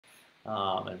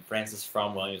and Francis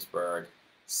from Williamsburg.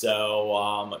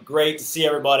 So great to see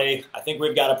everybody. I think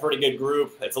we've got a pretty good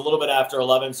group. It's a little bit after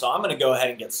 11, so I'm going to go ahead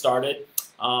and get started.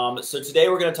 So today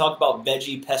we're going to talk about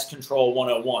Veggie Pest Control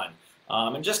 101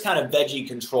 and just kind of Veggie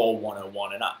Control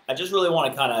 101. And I just really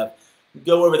want to kind of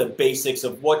go over the basics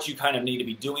of what you kind of need to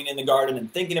be doing in the garden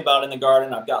and thinking about in the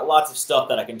garden. I've got lots of stuff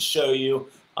that I can show you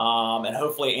and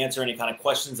hopefully answer any kind of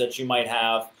questions that you might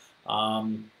have.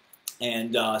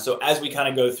 So as we kind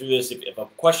of go through this, if a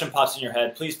question pops in your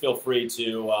head, please feel free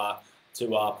to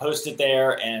post it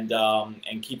there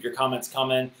and keep your comments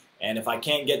coming. And if I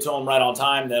can't get to them right on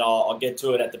time, then I'll get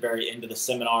to it at the very end of the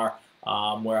seminar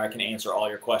where I can answer all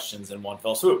your questions in one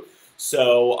fell swoop.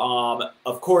 So,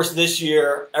 of course, this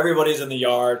year, everybody's in the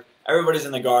yard, everybody's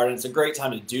in the garden. It's a great time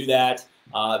to do that.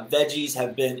 Veggies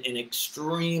have been in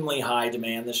extremely high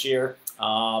demand this year.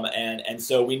 And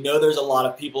so we know there's a lot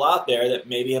of people out there that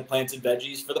maybe have planted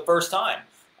veggies for the first time.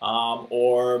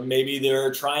 Or maybe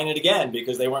they're trying it again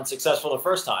because they weren't successful the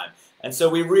first time. And so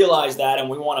we realize that, and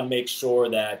we want to make sure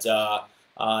that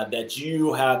that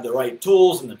you have the right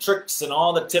tools and the tricks and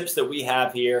all the tips that we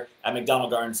have here at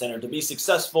McDonald Garden Center to be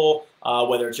successful,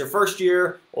 whether it's your first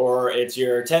year or it's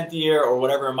your 10th year or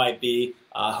whatever it might be.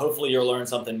 Hopefully you'll learn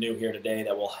something new here today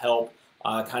that will help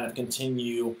kind of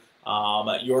continue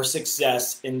your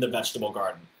success in the vegetable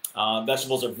garden.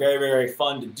 Vegetables are very, very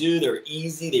fun to do. They're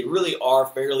easy. They really are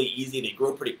fairly easy. They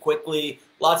grow pretty quickly.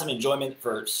 Lots of enjoyment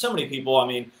for so many people. I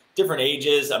mean, different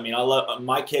ages. I mean,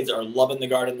 my kids are loving the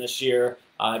garden this year.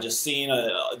 Just seeing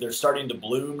they're starting to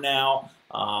bloom now.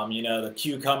 You know, the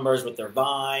cucumbers with their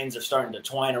vines are starting to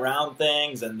twine around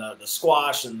things, and the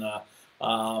squash and the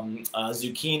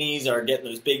zucchinis are getting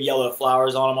those big yellow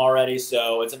flowers on them already.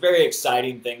 So it's a very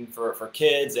exciting thing for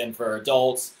kids and for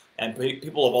adults and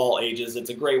people of all ages.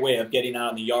 It's a great way of getting out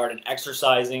in the yard and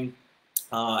exercising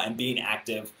and being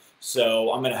active.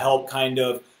 So I'm going to help kind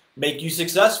of make you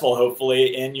successful,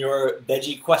 hopefully, in your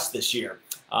veggie quest this year.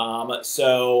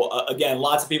 Again,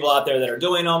 lots of people out there that are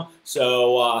doing them,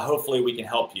 so hopefully we can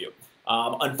help you.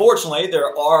 Unfortunately,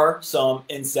 there are some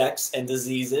insects and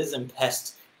diseases and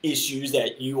pest issues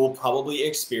that you will probably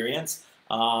experience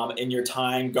in your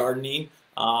time gardening,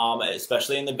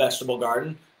 especially in the vegetable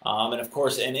garden. And of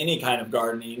course, in any kind of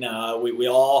gardening, we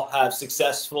all have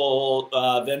successful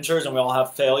ventures and we all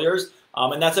have failures,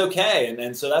 and that's okay.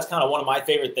 And so that's kind of one of my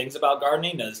favorite things about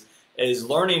gardening is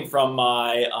learning from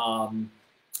my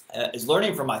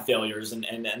failures,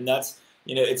 and that's,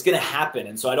 you know, it's going to happen.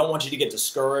 And so I don't want you to get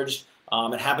discouraged.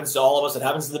 It happens to all of us. It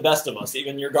happens to the best of us.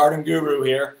 Even your garden guru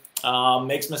here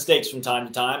makes mistakes from time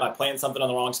to time. I plant something on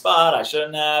the wrong spot I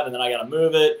shouldn't have, and then I got to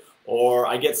move it, or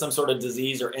I get some sort of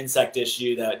disease or insect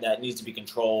issue that needs to be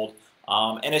controlled,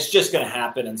 and it's just going to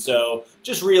happen. And so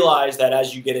just realize that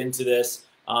as you get into this,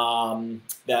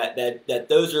 that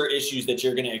those are issues that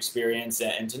you're going to experience,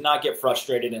 and to not get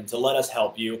frustrated and to let us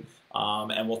help you.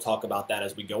 And we'll talk about that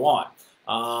as we go on.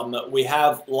 We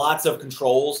have lots of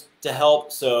controls to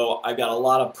help, so I've got a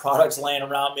lot of products laying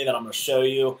around me that I'm going to show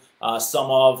you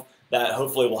some of that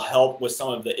hopefully will help with some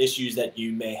of the issues that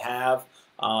you may have.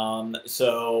 That'll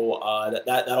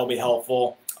be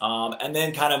helpful. And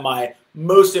then kind of my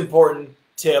most important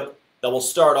tip that we'll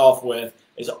start off with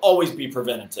is always be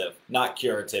preventative, not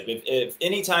curative. If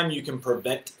anytime you can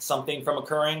prevent something from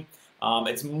occurring,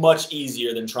 it's much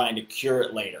easier than trying to cure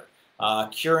it later.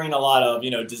 Curing a lot of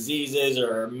diseases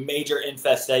or major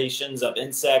infestations of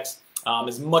insects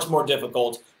is much more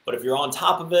difficult. But if you're on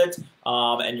top of it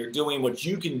and you're doing what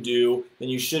you can do, then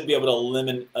you should be able to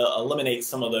eliminate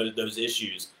some of those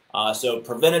issues. So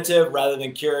preventative rather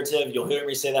than curative. You'll hear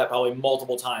me say that probably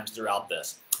multiple times throughout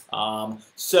this.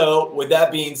 So with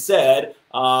that being said,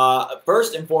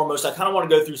 first and foremost, I kind of want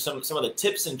to go through some of the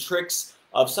tips and tricks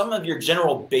of some of your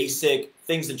general basic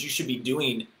things that you should be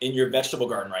doing in your vegetable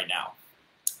garden right now.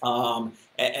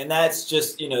 And that's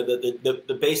just,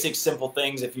 the basic simple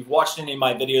things. If you've watched any of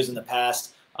my videos in the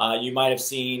past, you might have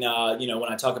seen, when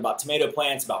I talk about tomato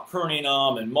plants, about pruning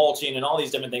them and mulching and all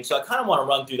these different things. So I kind of want to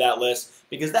run through that list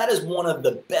because that is one of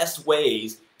the best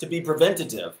ways to be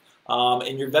preventative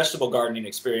in your vegetable gardening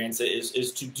experience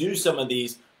is to do some of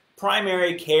these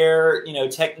primary care,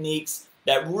 techniques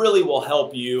that really will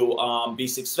help you be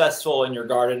successful in your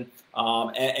garden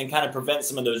and kind of prevent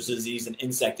some of those disease and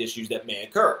insect issues that may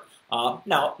occur.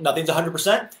 Now, nothing's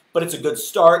 100%, but it's a good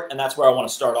start, and that's where I want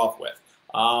to start off with.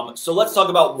 So let's talk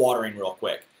about watering real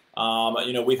quick.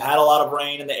 We've had a lot of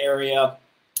rain in the area.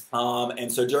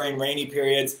 And so during rainy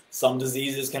periods, some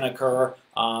diseases can occur.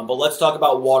 But let's talk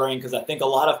about watering, because I think a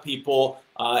lot of people,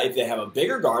 if they have a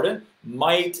bigger garden,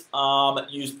 might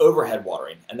use overhead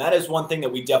watering. And that is one thing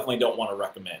that we definitely don't want to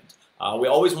recommend. We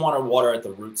always want to water at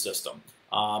the root system.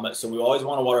 So we always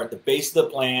want to water at the base of the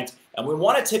plant, and we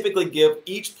want to typically give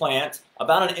each plant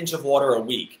about 1 inch of water a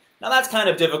week. Now that's kind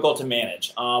of difficult to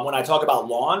manage. When I talk about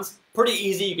lawns, pretty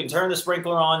easy. You can turn the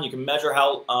sprinkler on, you can measure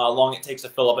how long it takes to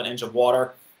fill up 1 inch of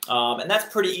water, and that's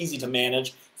pretty easy to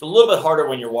manage. It's a little bit harder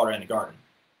when you're watering the garden.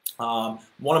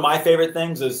 One of my favorite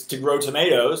things is to grow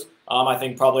tomatoes. I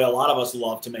think probably a lot of us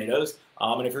love tomatoes.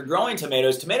 And if you're growing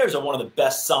tomatoes, tomatoes are one of the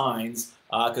best signs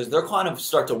because they're kind of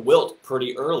start to wilt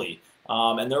pretty early.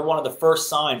 And they're one of the first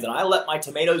signs. And I let my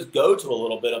tomatoes go to a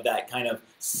little bit of that kind of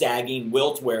sagging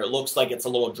wilt where it looks like it's a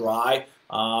little dry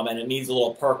and it needs a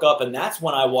little perk up. And that's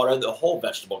when I water the whole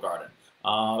vegetable garden.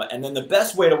 And then the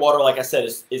best way to water, like I said,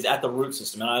 is at the root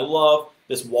system. And I love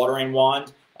this watering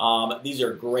wand. These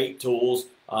are great tools.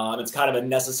 It's kind of a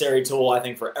necessary tool, I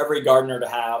think, for every gardener to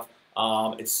have.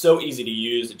 It's so easy to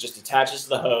use. It just attaches to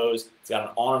the hose. It's got an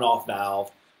on and off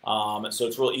valve. So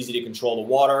it's real easy to control the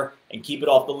water and keep it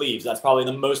off the leaves. That's probably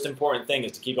the most important thing,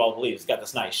 is to keep it off the leaves. It's got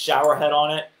this nice shower head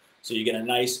on it, so you get a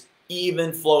nice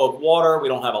even flow of water. We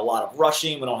don't have a lot of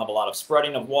rushing. We don't have a lot of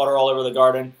spreading of water all over the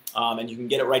garden. And you can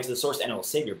get it right to the source, and it'll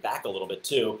save your back a little bit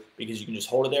too, because you can just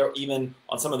hold it there. Even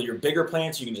on some of your bigger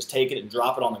plants, you can just take it and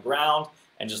drop it on the ground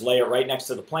and just lay it right next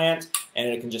to the plant, and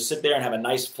it can just sit there and have a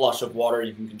nice flush of water.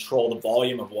 You can control the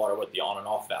volume of water with the on and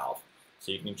off valve.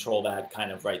 So you can control that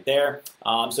kind of right there.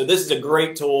 So this is a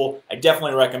great tool. I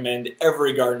definitely recommend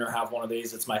every gardener have one of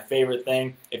these. It's my favorite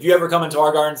thing. If you ever come into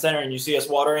our garden center and you see us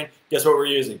watering, guess what we're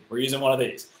using? We're using one of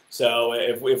these. So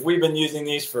if we've been using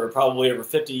these for probably over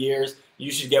 50 years,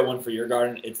 you should get one for your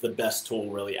garden. It's the best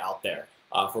tool really out there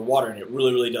for watering. It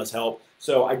really, really does help.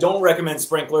 So I don't recommend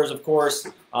sprinklers, of course,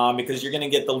 because you're going to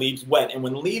get the leaves wet. And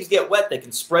when leaves get wet, they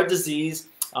can spread disease.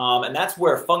 And that's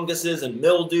where funguses and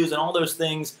mildews and all those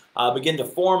things begin to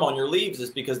form on your leaves, is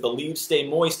because the leaves stay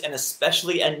moist, and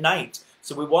especially at night.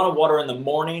 So we want to water in the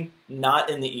morning, not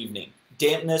in the evening.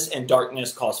 Dampness and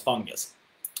darkness cause fungus.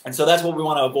 And so that's what we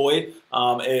want to avoid,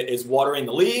 is watering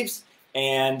the leaves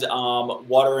and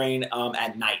watering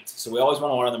at night. So we always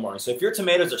want to water in the morning. So if your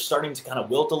tomatoes are starting to kind of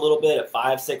wilt a little bit at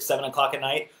 5, 6, 7 o'clock at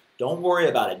night, don't worry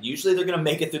about it. Usually they're going to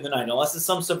make it through the night, unless it's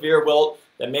some severe wilt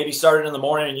that maybe started in the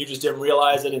morning and you just didn't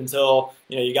realize it until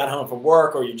you got home from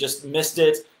work, or you just missed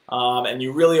it, and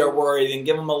you really are worried. Then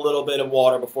give them a little bit of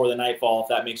water before the nightfall if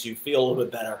that makes you feel a little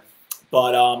bit better.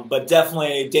 But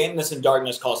definitely dampness and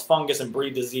darkness cause fungus and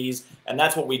breed disease, and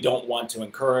that's what we don't want to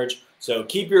encourage. So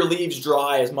keep your leaves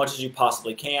dry as much as you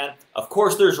possibly can. Of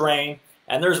course, there's rain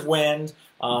and there's wind,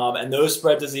 and those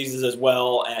spread diseases as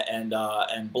well,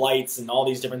 and blights and all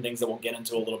these different things that we'll get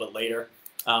into a little bit later.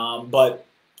 But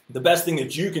the best thing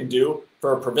that you can do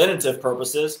for preventative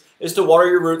purposes is to water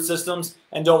your root systems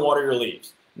and don't water your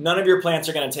leaves. None of your plants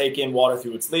are going to take in water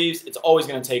through its leaves. It's always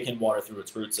going to take in water through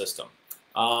its root system.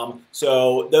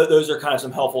 So those are kind of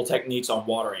some helpful techniques on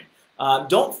watering.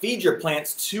 Don't feed your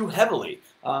plants too heavily.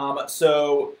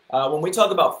 When we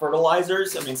talk about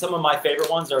fertilizers, I mean, some of my favorite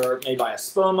ones are made by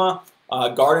Espoma.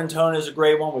 Garden Tone is a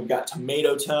great one. We've got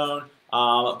Tomato Tone.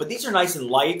 But these are nice and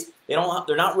light. They're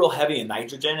not real heavy in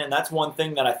nitrogen, and that's one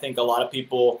thing that I think a lot of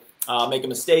people make a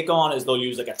mistake on, is they'll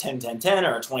use like a 10-10-10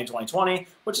 or a 20-20-20,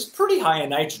 which is pretty high in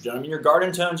nitrogen. I mean, your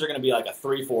Garden Tones are going to be like a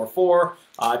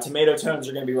 3-4-4. Tomato Tones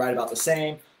are going to be right about the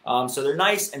same. So they're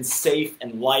nice and safe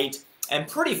and light and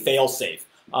pretty fail-safe.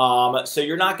 So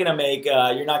you're not going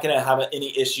to have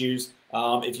any issues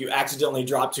if you accidentally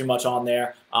drop too much on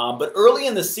there. But early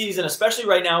in the season, especially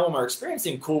right now when we're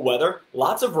experiencing cool weather,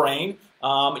 lots of rain,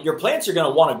 your plants are going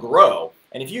to want to grow.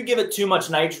 And if you give it too much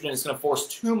nitrogen, it's going to force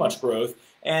too much growth.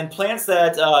 And plants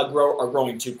that are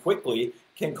growing too quickly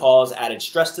can cause added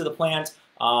stress to the plant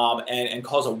and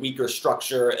cause a weaker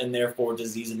structure, and therefore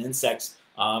disease and insects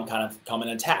kind of come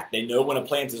and attack. They know when a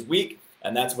plant is weak,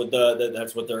 and that's what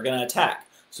they're going to attack.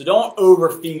 So don't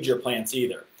overfeed your plants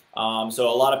either. So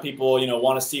a lot of people,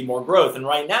 want to see more growth, and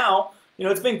right now,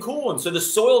 it's been cool, and so the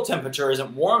soil temperature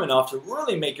isn't warm enough to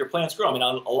really make your plants grow. I mean,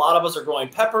 a lot of us are growing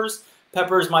peppers.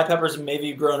 My peppers have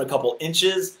maybe grown a couple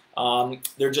inches.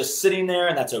 They're just sitting there,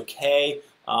 and that's okay.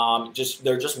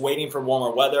 They're just waiting for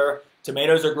warmer weather.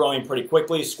 Tomatoes are growing pretty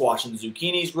quickly. Squash and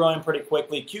zucchinis growing pretty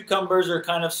quickly. Cucumbers are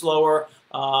kind of slower,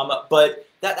 but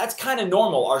that's kind of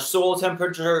normal. Our soil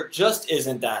temperature just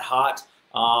isn't that hot.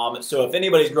 So if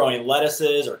anybody's growing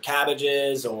lettuces or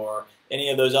cabbages or any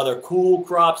of those other cool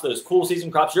crops, those cool season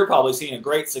crops, you're probably seeing a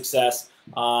great success,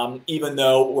 even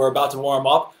though we're about to warm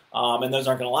up. and those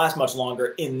aren't going to last much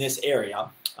longer in this area.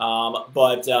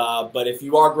 But if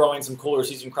you are growing some cooler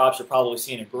season crops, you're probably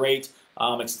seeing a great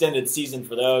extended season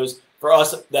for those. For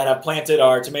us that have planted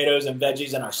our tomatoes and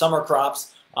veggies and our summer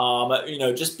crops,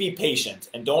 just be patient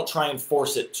and don't try and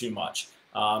force it too much.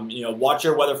 Watch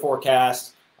your weather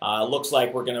forecast. Looks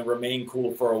like we're going to remain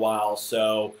cool for a while,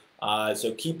 so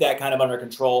keep that kind of under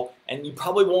control. And you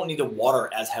probably won't need to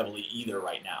water as heavily either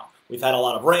right now. We've had a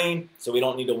lot of rain, so we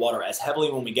don't need to water as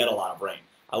heavily when we get a lot of rain.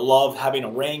 I love having a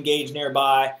rain gauge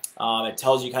nearby. It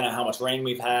tells you kind of how much rain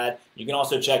we've had. You can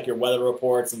also check your weather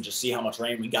reports and just see how much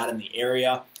rain we got in the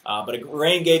area. But a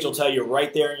rain gauge will tell you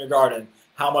right there in your garden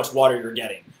how much water you're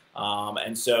getting.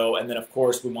 And then of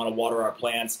course we want to water our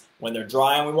plants when they're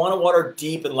dry, and we want to water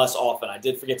deep and less often. I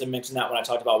did forget to mention that when I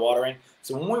talked about watering.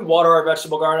 So when we water our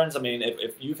vegetable gardens, I mean,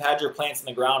 if you've had your plants in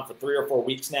the ground for 3 or 4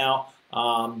 weeks now,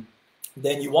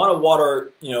 then you want to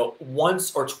water,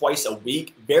 once or twice a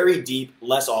week, very deep,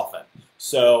 less often.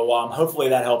 So hopefully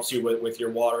that helps you with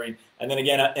your watering. And then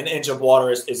again, an inch of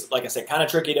water is like I said, kind of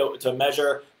tricky to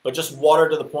measure, but just water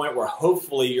to the point where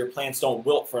hopefully your plants don't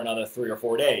wilt for another 3 or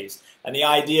 4 days. And the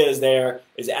idea is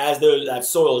as that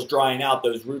soil is drying out,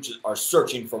 those roots are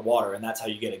searching for water, and that's how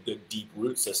you get a good deep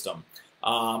root system.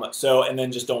 And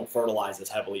then just don't fertilize as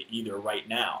heavily either right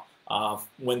now.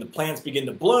 When the plants begin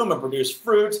to bloom and produce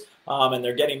fruit, and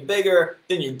they're getting bigger,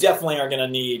 then you definitely are going to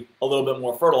need a little bit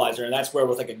more fertilizer. And that's where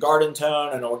with like a garden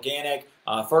tone, an organic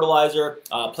fertilizer,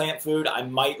 plant food, I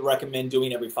might recommend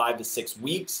doing every 5 to 6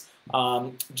 weeks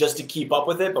just to keep up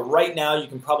with it. But right now you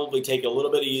can probably take it a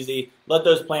little bit easy, let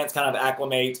those plants kind of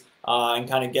acclimate and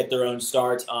kind of get their own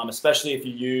start, especially if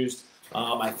you used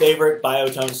my favorite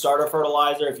Biotone starter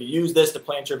fertilizer. If you use this to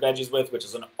plant your veggies with, which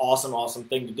is an awesome, awesome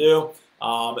thing to do,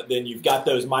 then you've got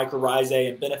those mycorrhizae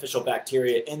and beneficial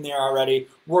bacteria in there already,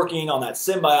 working on that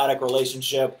symbiotic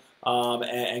relationship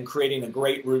and creating a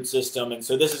great root system. And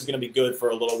so this is going to be good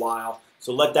for a little while.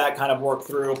 So let that kind of work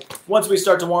through. Once we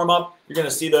start to warm up, you're going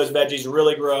to see those veggies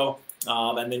really grow,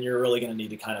 and then you're really going to need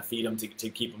to kind of feed them to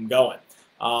keep them going.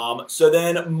 So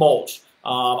then mulch.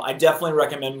 I definitely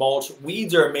recommend mulch.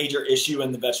 Weeds are a major issue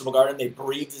in the vegetable garden. They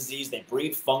breed disease, they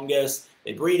breed fungus,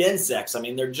 they breed insects. I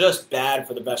mean, they're just bad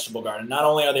for the vegetable garden. Not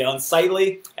only are they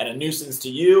unsightly and a nuisance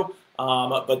to you,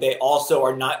 but they also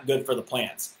are not good for the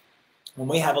plants. When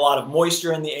we have a lot of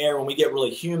moisture in the air, when we get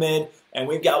really humid, and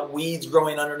we've got weeds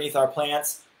growing underneath our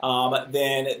plants,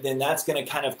 then that's going to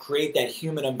kind of create that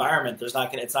humid environment. It's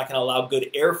not going to allow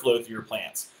good airflow through your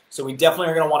plants. So we definitely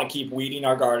are going to want to keep weeding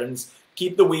our gardens.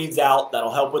 Keep the weeds out.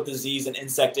 That'll help with disease and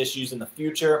insect issues in the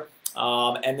future.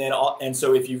 And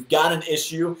so if you've got an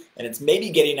issue and it's maybe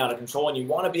getting out of control and you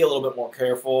want to be a little bit more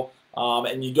careful,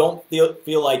 and you don't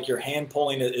feel like your hand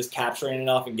pulling is capturing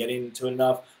enough and getting to it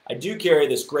enough, I do carry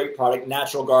this great product,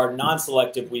 Natural Guard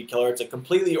Non-Selective Weed Killer. It's a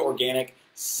completely organic,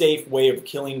 safe way of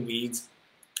killing weeds.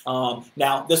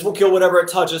 Now, this will kill whatever it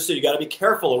touches, so you got to be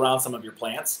careful around some of your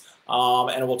plants.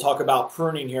 And we'll talk about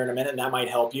pruning here in a minute, and that might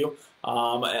help you.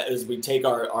 As we take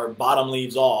our bottom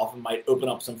leaves off, it might open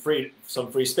up some free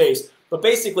space. But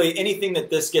basically, anything that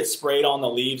this gets sprayed on the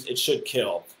leaves, it should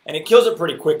kill. And it kills it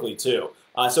pretty quickly, too.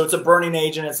 So it's a burning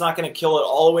agent. It's not going to kill it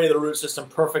all the way to the root system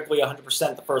perfectly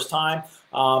 100% the first time.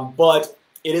 But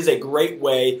it is a great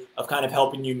way of kind of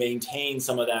helping you maintain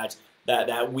some of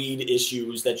that weed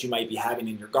issues that you might be having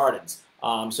in your gardens.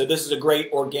 So this is a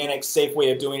great organic, safe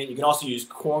way of doing it. You can also use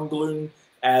corn gluten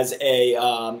as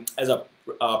a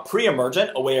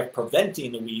pre-emergent, a way of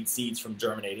preventing the weed seeds from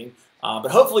germinating. But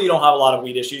hopefully you don't have a lot of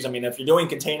weed issues. I mean, if you're doing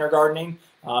container gardening,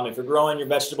 if you're growing your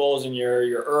vegetables and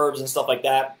your herbs and stuff like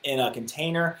that in a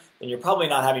container, then you're probably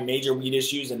not having major weed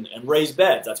issues, and raised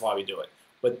beds. That's why we do it.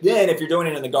 But then if you're doing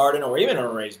it in the garden or even on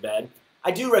a raised bed, I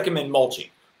do recommend mulching.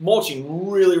 Mulching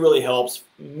really, really helps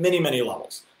many, many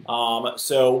levels.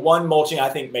 So one, mulching I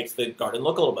think makes the garden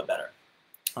look a little bit better.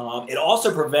 It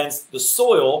also prevents the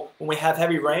soil, when we have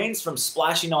heavy rains, from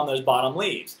splashing on those bottom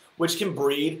leaves, which can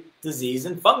breed disease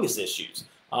and fungus issues.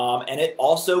 And it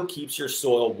also keeps your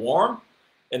soil warm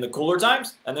in the cooler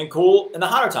times and then cool in the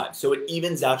hotter times. So it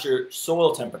evens out your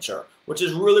soil temperature, which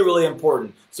is really, really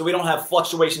important. So we don't have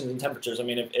fluctuations in temperatures. I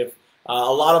mean, if a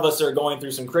lot of us are going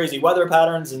through some crazy weather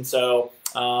patterns, and so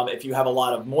if you have a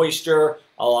lot of moisture,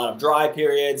 a lot of dry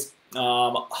periods,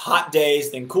 hot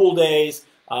days, then cool days,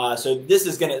 so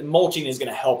mulching is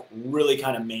gonna help really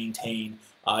kind of maintain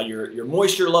your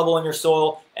moisture level in your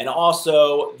soil, and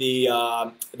also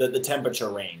the temperature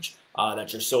range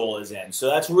that your soil is in. So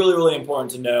that's really, really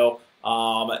important to know,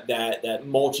 that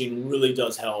mulching really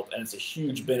does help, and it's a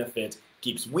huge benefit.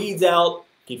 Keeps weeds out,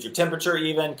 keeps your temperature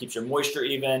even, keeps your moisture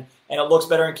even, and it looks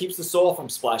better and keeps the soil from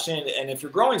splashing. And if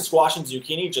you're growing squash and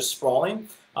zucchini just sprawling,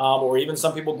 or even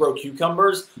some people grow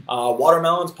cucumbers,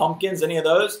 watermelons, pumpkins, any of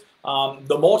those,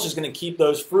 the mulch is going to keep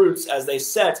those fruits as they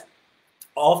set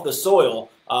off the soil,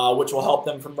 which will help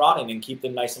them from rotting and keep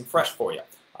them nice and fresh for you.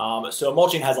 So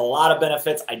mulching has a lot of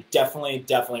benefits. I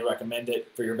definitely recommend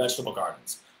it for your vegetable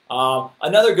gardens.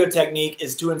 Another good technique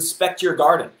is to inspect your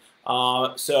garden.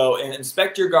 So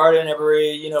inspect your garden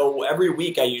every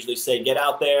week. I usually say get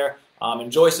out there,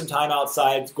 enjoy some time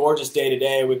outside. It's gorgeous day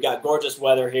today. We've got gorgeous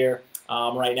weather here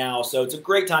right now, so it's a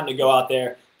great time to go out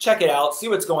there, check it out, see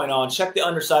what's going on, check the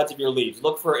undersides of your leaves,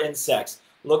 look for insects,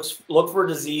 look for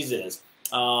diseases,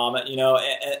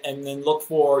 and then look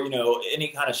for any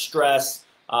kind of stress.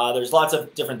 There's lots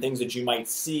of different things that you might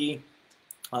see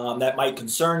that might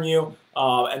concern you,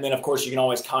 and then of course you can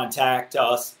always contact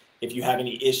us if you have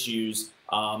any issues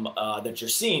that you're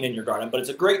seeing in your garden. But it's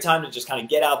a great time to just kind of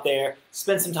get out there,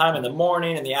 spend some time in the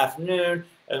morning and the afternoon,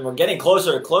 and we're getting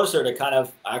closer and closer to kind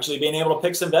of actually being able to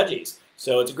pick some veggies.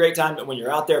 So it's a great time when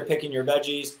you're out there picking your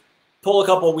veggies, pull a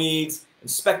couple weeds,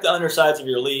 inspect the undersides of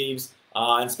your leaves,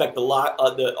 inspect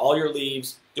all your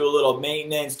leaves, do a little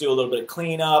maintenance, do a little bit of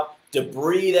cleanup,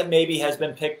 debris that maybe has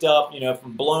been picked up,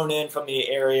 from blown in from the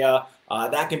area.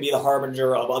 That can be the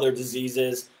harbinger of other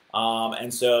diseases.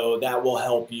 And so that will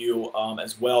help you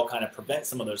as well kind of prevent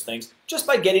some of those things just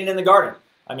by getting in the garden.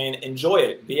 I mean, enjoy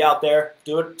it. Be out there.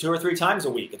 Do it 2 or 3 times a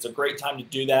week. It's a great time to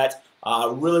do that.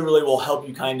 Really will help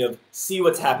you kind of see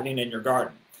what's happening in your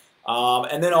garden.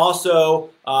 And then also,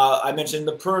 I mentioned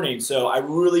the pruning. So I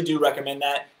really do recommend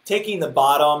that. Taking the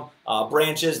bottom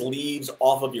branches, leaves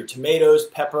off of your tomatoes,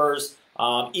 peppers,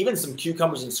 even some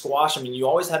cucumbers and squash. I mean, you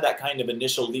always have that kind of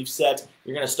initial leaf set.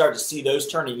 You're going to start to see those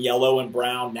turning yellow and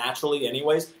brown naturally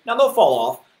anyways. Now, they'll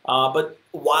fall off, but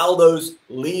while those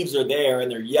leaves are there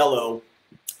and they're yellow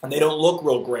and they don't look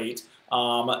real great,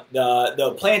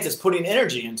 the plant is putting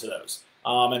energy into those.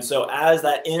 And so as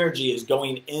that energy is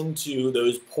going into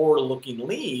those poor-looking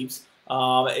leaves,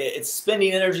 it's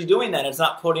spending energy doing that. It's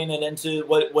not putting it into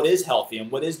what is healthy and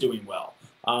what is doing well.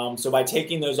 So by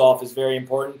taking those off is very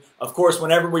important. Of course,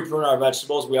 whenever we prune our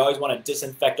vegetables, we always want to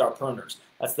disinfect our pruners.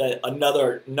 That's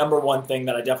another #1 thing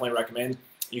that I definitely recommend.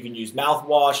 You can use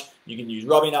mouthwash, you can use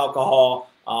rubbing alcohol.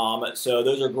 So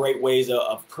those are great ways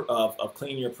of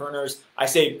cleaning your pruners. I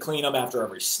say clean them after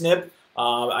every snip.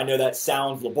 I know that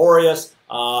sounds laborious,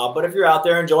 but if you're out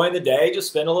there enjoying the day, just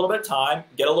spend a little bit of time,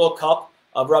 get a little cup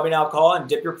of rubbing alcohol and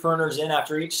dip your pruners in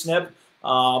after each snip.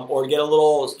 Or get a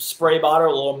little spray bottle,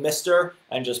 a little mister,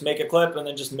 and just make a clip and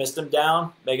then just mist them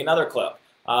down, make another clip.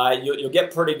 You'll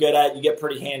get pretty good at it, you get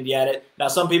pretty handy at it. Now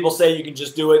some people say you can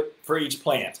just do it for each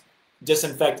plant,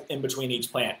 disinfect in between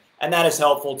each plant, and that is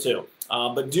helpful too.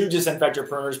 But do disinfect your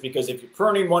pruners, because if you're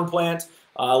pruning one plant,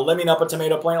 limbing up a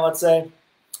tomato plant, let's say,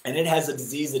 and it has a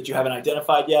disease that you haven't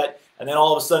identified yet, and then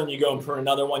all of a sudden you go and prune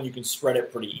another one, you can spread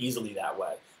it pretty easily that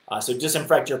way. So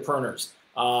disinfect your pruners.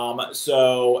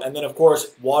 And then of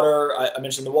course, water, I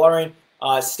mentioned the watering,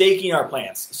 staking our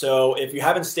plants. So if you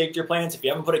haven't staked your plants, if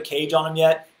you haven't put a cage on them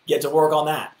yet, get to work on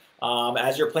that.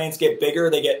 As your plants get bigger,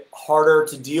 they get harder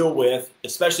to deal with,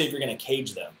 especially if you're going to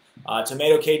cage them.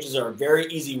 Tomato cages are a very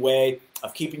easy way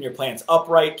of keeping your plants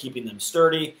upright, keeping them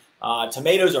sturdy.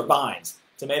 Tomatoes are vines.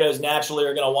 Tomatoes naturally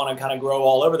are going to want to kind of grow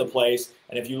all over the place,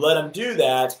 and if you let them do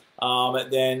that,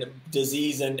 then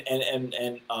disease and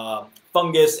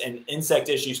fungus and insect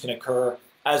issues can occur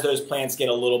as those plants get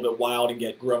a little bit wild and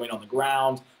get growing on the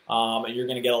ground, and you're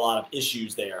going to get a lot of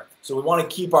issues there. So we want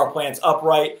to keep our plants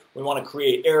upright, we want to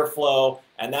create airflow,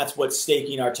 and that's what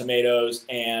staking our tomatoes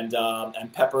and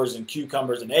peppers and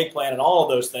cucumbers and eggplant and all of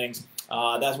those things,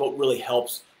 that's what really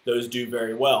helps those do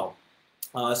very well.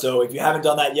 So if you haven't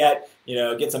done that yet,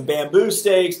 get some bamboo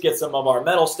stakes, get some of our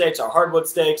metal stakes, our hardwood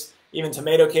stakes. Even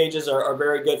tomato cages are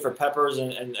very good for peppers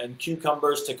and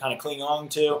cucumbers to kind of cling on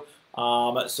to.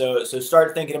 So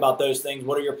start thinking about those things.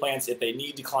 What are your plants, if they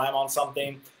need to climb on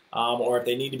something, or if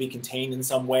they need to be contained in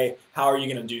some way, how are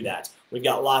you going to do that? We've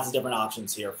got lots of different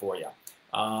options here for you.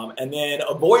 And then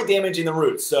avoid damaging the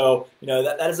roots. So,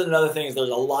 that is another thing, is there's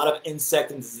a lot of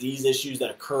insect and disease issues that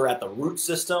occur at the root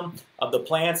system of the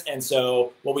plants. And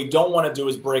so what we don't want to do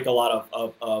is break a lot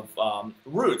of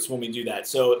roots when we do that.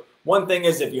 So one thing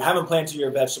is, if you haven't planted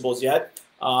your vegetables yet,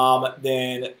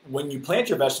 then when you plant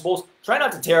your vegetables, try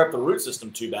not to tear up the root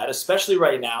system too bad, especially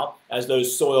right now as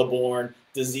those soil-borne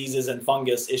diseases and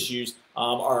fungus issues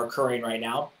are occurring right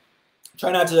now.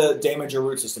 Try not to damage your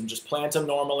root system. Just plant them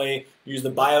normally. Use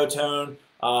the biotone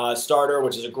starter,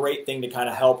 which is a great thing to kind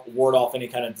of help ward off any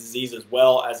kind of disease, as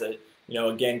well as it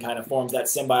again, kind of forms that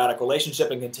symbiotic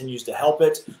relationship and continues to help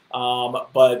it.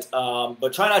 But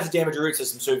try not to damage your root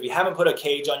system. So if you haven't put a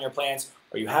cage on your plants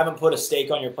or you haven't put a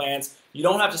stake on your plants, you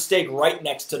don't have to stake right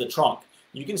next to the trunk.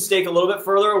 You can stake a little bit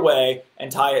further away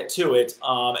and tie it to it,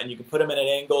 and you can put them in at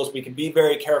angles. We can be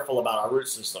very careful about our root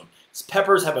system.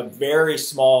 Peppers have a very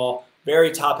small,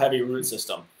 very top-heavy root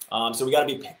system, so we got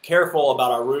to be careful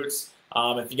about our roots.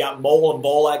 If you got mole and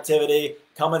vole activity,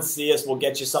 come and see us. We'll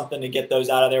get you something to get those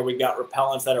out of there. We've got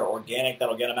repellents that are organic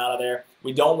that'll get them out of there.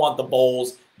 We don't want the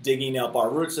voles digging up our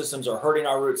root systems or hurting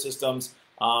our root systems,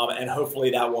 and hopefully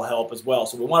that will help as well.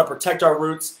 So we want to protect our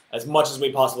roots as much as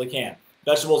we possibly can.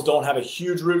 Vegetables don't have a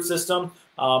huge root system,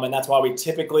 and that's why we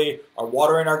typically are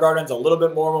watering our gardens a little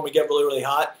bit more when we get really, really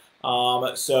hot.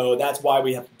 So that's why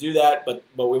we have to do that, but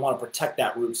we want to protect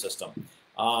that root system.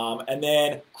 And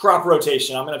then crop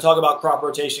rotation. I'm going to talk about crop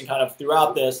rotation kind of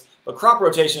throughout this, but crop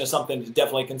rotation is something to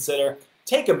definitely consider.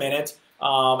 Take a minute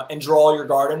and draw your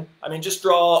garden. I mean, just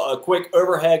draw a quick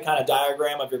overhead kind of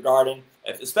diagram of your garden,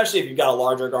 especially if you've got a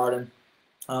larger garden.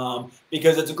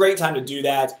 Because it's a great time to do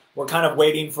that. We're kind of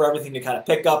waiting for everything to kind of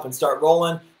pick up and start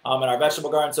rolling in our vegetable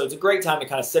garden. So it's a great time to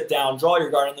kind of sit down, draw your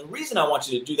garden. The reason I want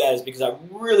you to do that is because I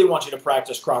really want you to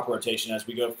practice crop rotation as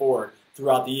we go forward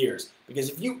throughout the years. Because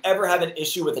if you ever have an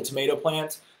issue with a tomato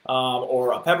plant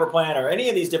or a pepper plant or any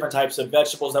of these different types of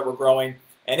vegetables that we're growing,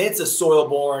 and it's a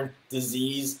soil-borne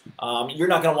disease, you're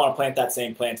not going to want to plant that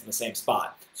same plant in the same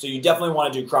spot. So you definitely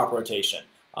want to do crop rotation.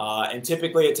 And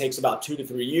typically it takes about 2 to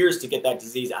 3 years to get that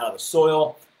disease out of the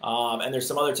soil. And there's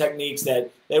some other techniques that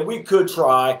we could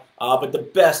try, but the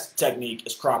best technique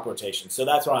is crop rotation. So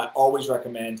that's what I always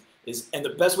recommend and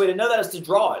the best way to know that is to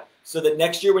draw it. So that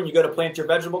next year when you go to plant your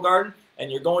vegetable garden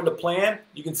and you're going to plant,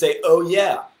 you can say, oh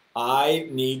yeah, I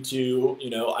need to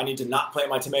not plant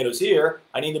my tomatoes here.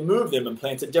 I need to move them and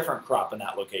plant a different crop in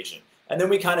that location. And then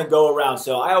we kind of go around.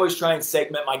 So I always try and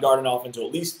segment my garden off into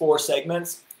at least 4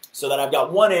 segments, so that I've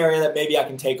got one area that maybe I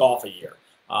can take off a year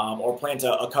or plant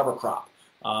a cover crop.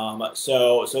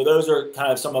 So those are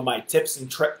kind of some of my tips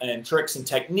and tricks and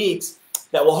techniques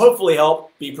that will hopefully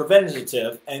help be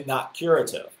preventative and not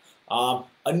curative.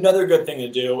 Another good thing to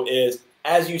do is,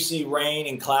 as you see rain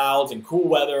and clouds and cool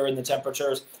weather and the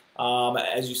temperatures,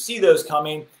 as you see those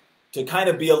coming, to kind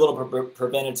of be a little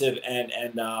preventative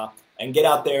and get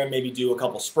out there and maybe do a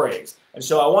couple sprays. And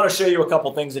so I want to show you a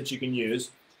couple things that you can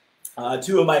use.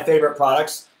 2 of my favorite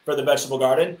products for the vegetable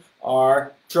garden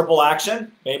are Triple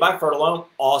Action, made by Fertilome.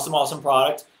 Awesome, awesome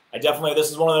product. This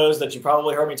is one of those that you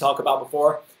probably heard me talk about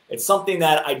before. It's something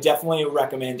that I definitely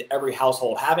recommend every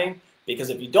household having, because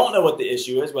if you don't know what the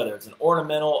issue is, whether it's an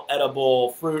ornamental,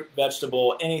 edible, fruit,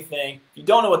 vegetable, anything, if you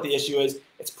don't know what the issue is,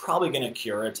 it's probably going to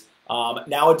cure it.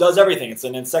 Now it does everything. It's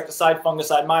an insecticide,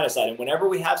 fungicide, miticide, and whenever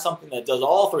we have something that does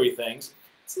all 3 things,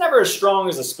 it's never as strong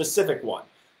as a specific one.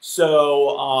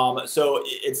 So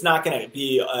it's not going to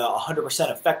be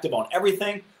 100% effective on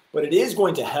everything, but it is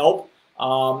going to help,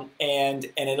 and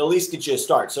it at least get you a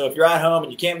start. So if you're at home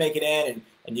and you can't make it in,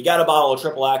 and you got a bottle of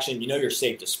Triple Action, you know you're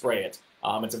safe to spray it.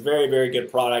 It's a very, very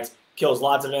good product. Kills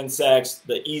lots of insects,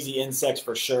 the easy insects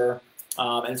for sure,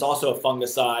 and it's also a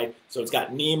fungicide. So it's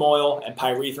got neem oil and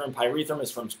pyrethrum. Pyrethrum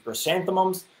is from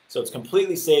chrysanthemums, so it's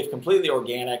completely safe, completely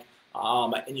organic,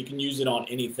 and you can use it on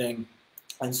anything.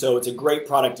 And so it's a great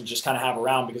product to just kind of have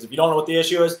around, because if you don't know what the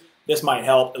issue is, this might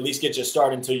help at least get you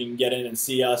started until you can get in and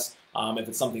see us if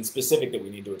it's something specific that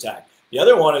we need to attack. The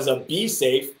other one is a Bee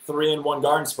Safe 3-in-1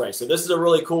 garden spray. So this is a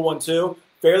really cool one too.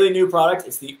 Fairly new product.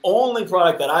 It's the only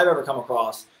product that I've ever come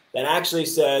across that actually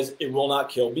says it will not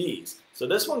kill bees. So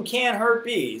this one can hurt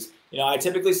bees. I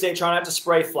typically say try not to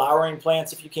spray flowering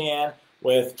plants if you can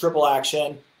with Triple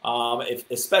Action.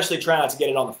 Especially try not to get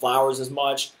it on the flowers as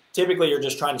much. Typically, you're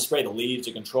just trying to spray the leaves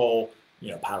to control,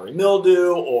 powdery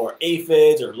mildew or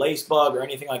aphids or lace bug or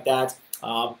anything like that.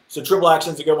 So Triple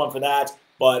Action is a good one for that.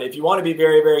 But if you want to be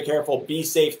very, very careful, Bee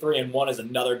Safe 3-in-1 is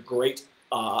another great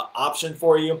option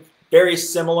for you. Very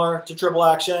similar to Triple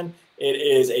Action. It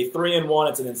is a 3-in-1.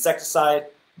 It's an insecticide,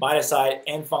 miticide,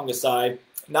 and fungicide.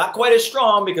 Not quite as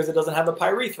strong because it doesn't have the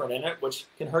pyrethrin in it, which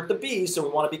can hurt the bees, so we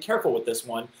want to be careful with this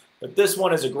one. But this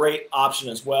one is a great option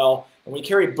as well. And we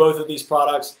carry both of these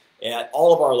products at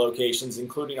all of our locations,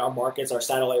 including our markets, our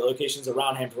satellite locations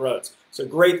around Hampton Roads. So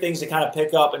great things to kind of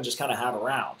pick up and just kind of have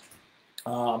around.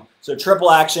 So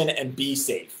Triple Action and Bee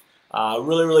Safe.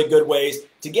 Really, really good ways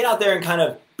to get out there and kind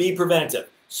of be preventative.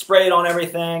 Spray it on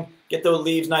everything. Get those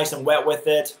leaves nice and wet with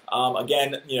it.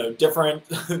 Again, different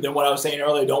than what I was saying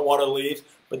earlier, don't water the leaves.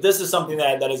 But this is something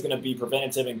that is going to be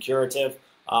preventative and curative.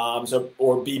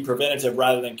 Or be preventative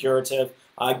rather than curative.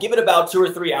 Give it about 2 or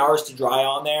 3 hours to dry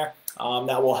on there.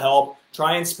 that will help.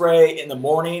 Try and spray in the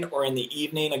morning or in the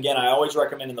evening. Again, I always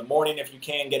recommend in the morning if you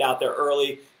can. Get out there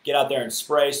early, get out there and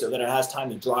spray so that it has time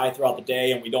to dry throughout the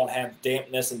day and we don't have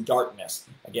dampness and darkness.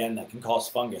 Again, that can cause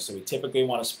fungus. So we typically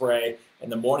want to spray in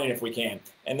the morning if we can.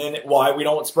 And then why we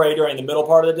don't spray during the middle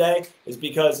part of the day is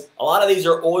because a lot of these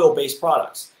are oil-based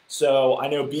products. So I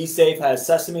know Be Safe has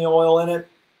sesame oil in it.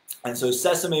 And so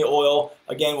sesame oil,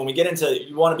 again, when we get into,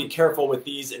 you want to be careful with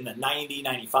these in the 90,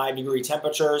 95 degree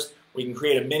temperatures. We can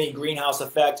create a mini greenhouse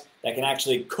effect that can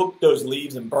actually cook those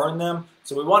leaves and burn them.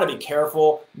 So we want to be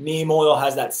careful. Neem oil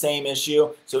has that same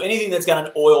issue. So anything that's got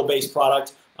an oil-based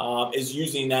product is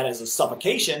using that as a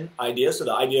suffocation idea. So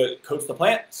the idea coats the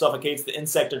plant, suffocates the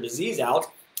insect or disease out,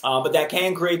 but that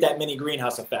can create that mini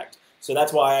greenhouse effect. So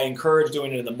that's why I encourage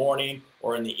doing it in the morning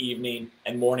or in the evening,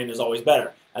 and morning is always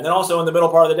better. And then also in the middle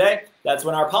part of the day, that's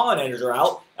when our pollinators are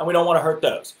out, and we don't want to hurt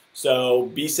those. So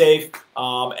be safe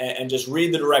and just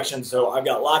read the directions. So I've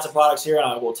got lots of products here, and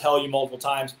I will tell you multiple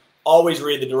times, always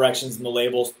read the directions and the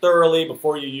labels thoroughly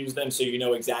before you use them so you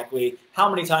know exactly how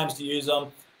many times to use them,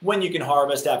 when you can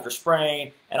harvest after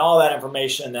spraying, and all that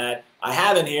information that I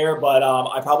have in here, but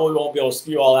I probably won't be able to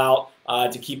spew all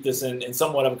out to keep this in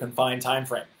somewhat of a confined time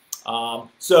frame.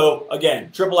 So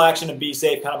again, triple action and Be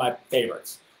Safe, kind of my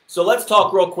favorites. So let's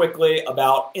talk real quickly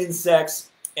about insects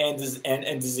and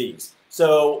disease.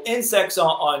 So insects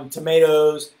on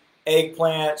tomatoes,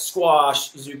 eggplant,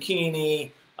 squash,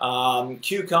 zucchini,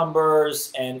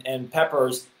 cucumbers, and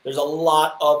peppers. There's a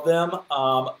lot of them.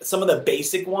 Some of the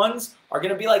basic ones are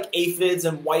going to be like aphids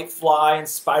and whitefly and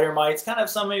spider mites, kind of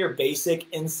some of your basic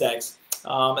insects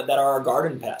that are our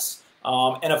garden pests.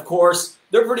 And of course,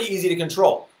 they're pretty easy to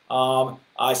control.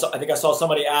 I think I saw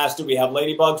somebody ask, do we have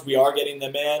ladybugs? We are getting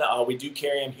them in. We do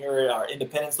carry them here at our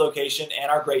Independence location and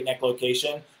our Great Neck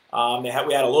location. We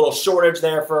had a little shortage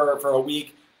there for a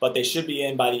week, but they should be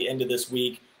in by the end of this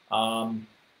week. And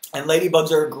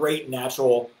ladybugs are a great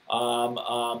natural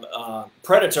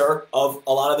predator of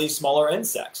a lot of these smaller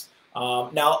insects.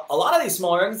 Now, a lot of these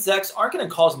smaller insects aren't going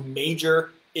to cause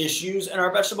major issues in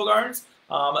our vegetable gardens.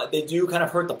 They do kind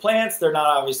of hurt the plants. They're not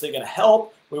obviously going to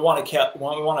help. We want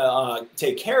to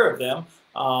take care of them.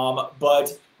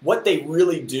 But what they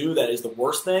really do that is the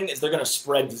worst thing is they're going to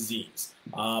spread disease.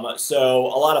 So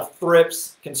a lot of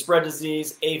thrips can spread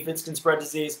disease. Aphids can spread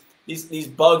disease. These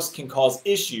bugs can cause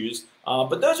issues,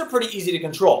 but those are pretty easy to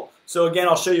control. So again,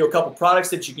 I'll show you a couple products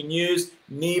that you can use.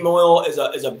 Neem oil is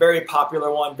a very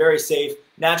popular one, very safe.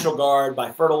 Natural Guard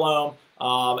by Fertilome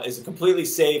is a completely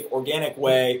safe, organic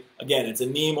way. Again, it's a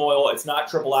neem oil. It's not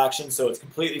triple action, so it's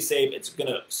completely safe. It's going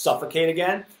to suffocate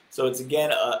again. So it's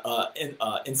again an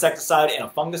insecticide and a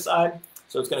fungicide.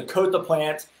 So it's going to coat the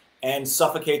plant and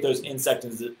suffocate those insect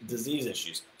and disease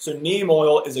issues. So neem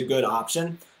oil is a good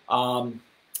option.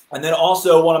 And then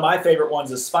also one of my favorite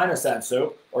ones is spinosad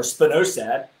soap, or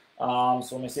spinosad. So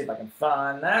let me see if I can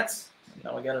find that.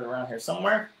 Now we got it around here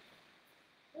somewhere.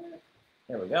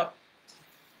 Here we go.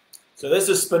 So this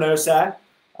is spinosad.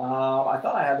 I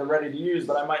thought I had the ready to use,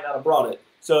 but I might not have brought it.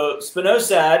 So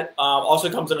spinosad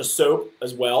also comes in a soap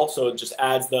as well, so it just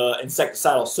adds the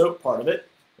insecticidal soap part of it,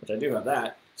 which I do have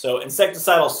that. So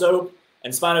insecticidal soap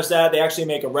and spinosad, they actually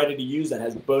make a ready to use that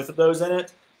has both of those in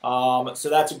it. So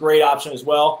that's a great option as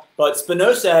well. But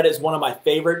spinosad is one of my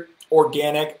favorite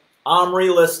organic,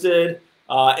 OMRI listed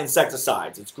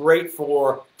insecticides. It's great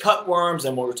for cutworms,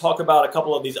 and we'll talk about a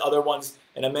couple of these other ones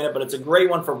in a minute, but it's a great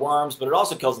one for worms, but it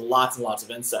also kills lots and lots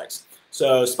of insects.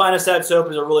 So spinosad soap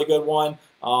is a really good one.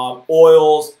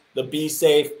 Oils, the Be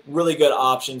Safe, really good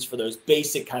options for those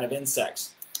basic kind of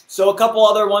insects. So a couple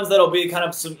other ones that'll be kind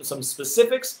of some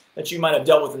specifics that you might have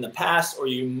dealt with in the past or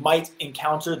you might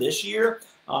encounter this year.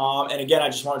 And again, I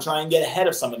just want to try and get ahead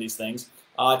of some of these things.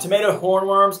 Tomato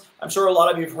hornworms, I'm sure a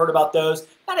lot of you have heard about those.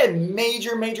 Not a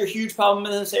major, huge problem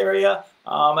in this area.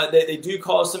 They do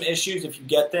cause some issues if you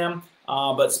get them.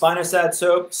 But spinosad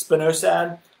soap,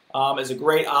 spinosad, is a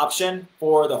great option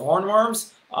for the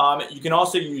hornworms. You can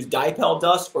also use dipel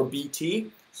dust or BT.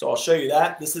 So I'll show you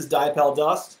that. This is dipel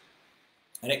dust,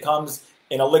 and it comes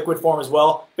in a liquid form as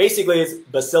well. Basically, it's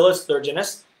Bacillus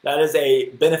thuringiensis. That is a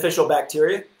beneficial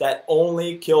bacteria that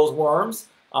only kills worms.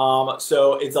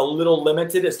 So it's a little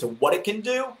limited as to what it can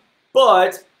do.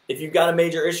 But if you've got a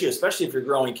major issue, especially if you're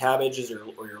growing cabbages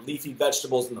or your leafy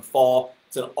vegetables in the fall,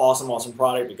 it's an awesome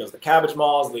product because the cabbage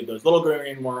moths leave those little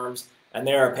green worms, and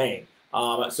they're a pain.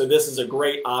 So this is a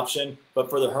great option. But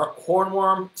for the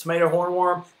hornworm, tomato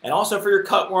hornworm, and also for your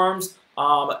cutworms,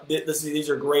 these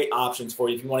are great options for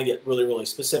you if you want to get really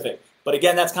specific. But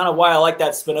again, that's kind of why I like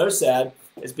that spinosad,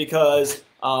 is because,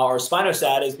 or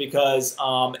spinosad, is because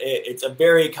it's a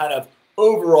very kind of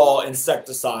overall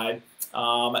insecticide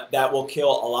that will kill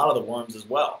a lot of the worms as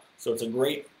well. So it's a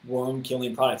great worm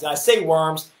killing product. And I say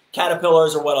worms,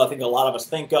 caterpillars are what I think a lot of us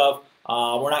think of.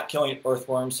 We're not killing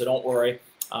earthworms, so don't worry.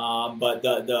 But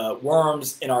the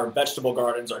worms in our vegetable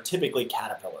gardens are typically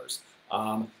caterpillars.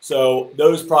 So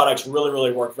those products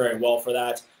really work very well for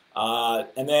that.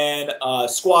 And then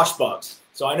squash bugs.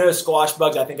 So I know squash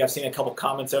bugs, I think I've seen a couple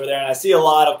comments over there, and I see a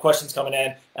lot of questions coming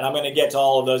in, and I'm going to get to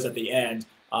all of those at the end.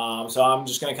 So I'm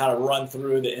just going to kind of run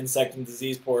through the insect and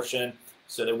disease portion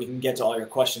so that we can get to all your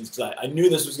questions, because I knew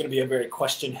this was going to be a very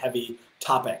question-heavy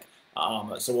topic.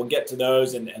 So we'll get to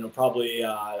those, and we'll probably,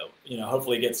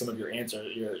 hopefully get some of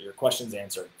your questions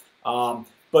answered.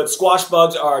 But squash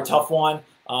bugs are a tough one.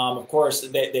 Of course,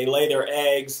 they lay their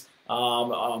eggs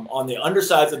on the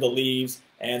undersides of the leaves,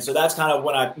 and so that's kind of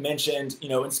when I mentioned,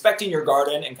 inspecting your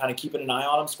garden and kind of keeping an eye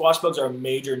on them. Squash bugs are a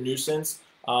major nuisance.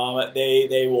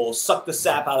 They will suck the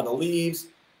sap out of the leaves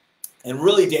and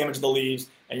really damage the leaves,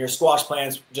 and your squash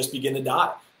plants just begin to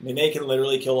die. I mean, they can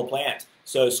literally kill a plant.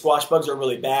 So squash bugs are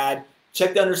really bad.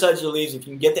 Check the undersides of the leaves. If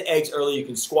you can get the eggs early, you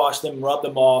can squash them, rub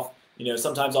them off.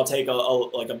 Sometimes I'll take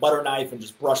like a butter knife and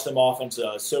just brush them off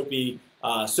into soapy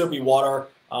water,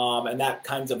 and that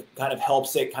kind of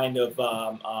helps it kind of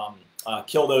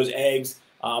kill those eggs,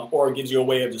 or gives you a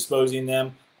way of disposing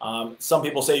them. Some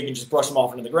people say you can just brush them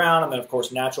off into the ground, and then of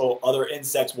course natural other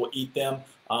insects will eat them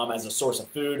as a source of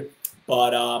food.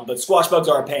 But squash bugs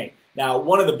are a pain. Now,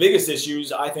 one of the biggest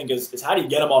issues I think is how do you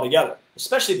get them all together,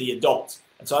 especially the adults.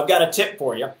 And so I've got a tip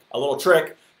for you, a little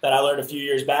trick that I learned a few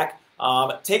years back.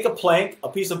 Take a plank, a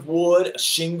piece of wood, a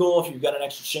shingle, if you've got an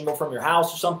extra shingle from your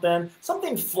house or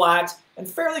something flat and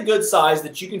fairly good size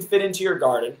that you can fit into your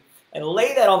garden, and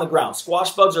lay that on the ground.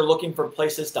 Squash bugs are looking for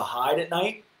places to hide at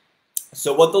night.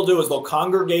 So what they'll do is they'll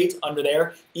congregate under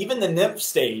there. Even the nymph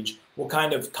stage will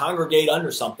kind of congregate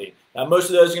under something. Now, most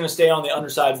of those are going to stay on the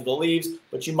undersides of the leaves,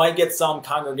 but you might get some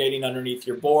congregating underneath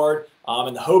your board.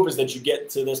 And the hope is that you get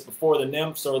to this before the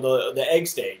nymphs or the egg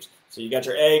stage. So you got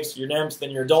your eggs, your nymphs,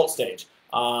 then your adult stage.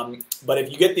 But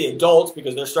if you get the adults,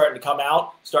 because they're starting to come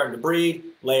out, starting to breed,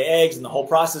 lay eggs, and the whole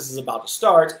process is about to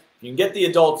start, if you can get the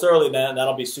adults early, then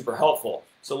that'll be super helpful.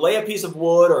 So lay a piece of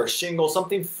wood or a shingle,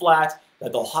 something flat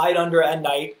that they'll hide under at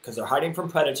night because they're hiding from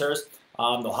predators.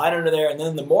 They'll hide under there, and then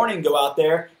in the morning go out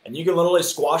there, and you can literally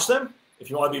squash them if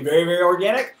you want to be very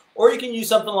organic, or you can use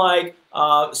something like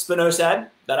spinosad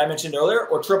that I mentioned earlier,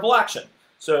 or triple action.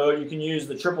 So you can use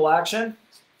the triple action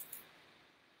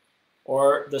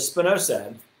or the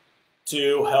spinosad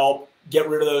to help get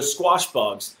rid of those squash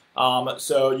bugs.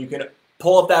 So you can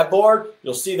pull up that board,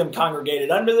 you'll see them congregated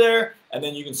under there, and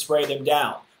then you can spray them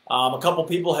down. A couple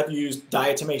people have used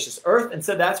diatomaceous earth and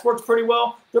said that's worked pretty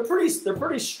well. They're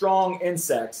pretty strong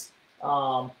insects.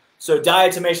 So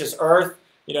diatomaceous earth,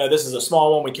 this is a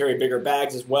small one. We carry bigger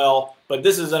bags as well, but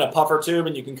this is in a puffer tube,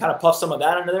 and you can kind of puff some of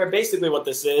that under there. Basically what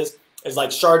this is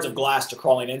like shards of glass to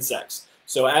crawling insects.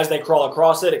 So as they crawl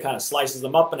across it, it kind of slices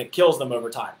them up and it kills them over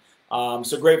time.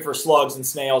 So great for slugs and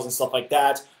snails and stuff like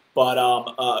that. But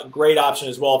a great option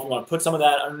as well if you want to put some of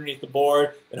that underneath the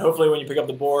board, and hopefully when you pick up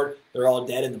the board, they're all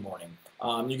dead in the morning.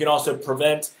 You can also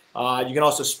you can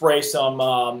also spray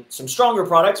some stronger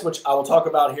products, which I will talk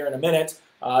about here in a minute.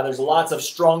 There's lots of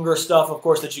stronger stuff, of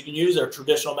course, that you can use. There are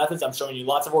traditional methods. I'm showing you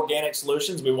lots of organic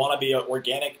solutions. We want to be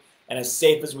organic and as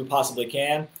safe as we possibly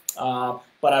can.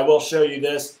 But I will show you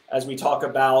this as we talk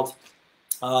about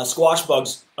squash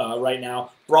bugs right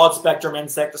now. Broad spectrum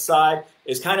insecticide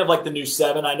is kind of like the new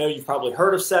 7. I know you've probably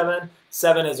heard of 7.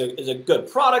 7 is a good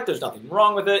product. There's nothing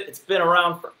wrong with it. It's been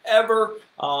around forever.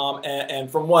 And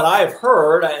from what I've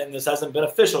heard, and this hasn't been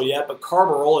official yet, but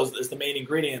carbaryl is the main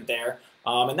ingredient there.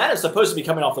 And that is supposed to be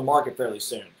coming off the market fairly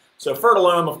soon. So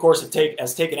Fertilome, of course,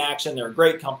 has taken action. They're a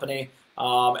great company.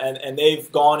 And they've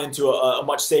gone into a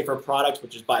much safer product,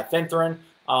 which is bifenthrin.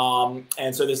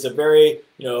 And so this is a very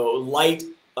light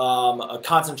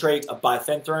concentrate of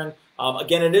bifenthrin.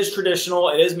 Again, it is traditional,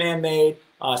 it is man-made,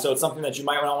 so it's something that you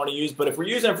might not want to use. But if we're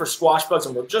using it for squash bugs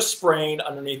and we're just spraying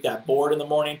underneath that board in the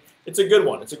morning, it's a good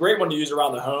one. It's a great one to use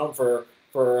around the home for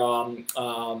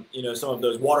some of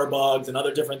those water bugs and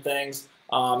other different things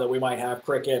that we might have,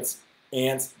 crickets,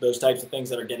 ants, those types of things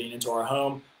that are getting into our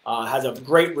home. Has a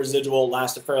great residual,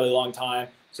 lasts a fairly long time,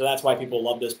 so that's why people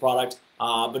love this product.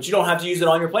 But you don't have to use it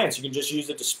on your plants. You can just use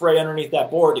it to spray underneath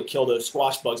that board to kill those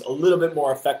squash bugs a little bit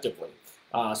more effectively.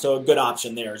 So a good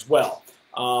option there as well.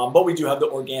 But we do have the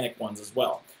organic ones as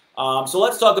well. So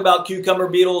let's talk about cucumber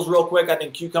beetles real quick. I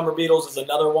think cucumber beetles is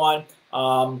another one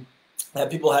that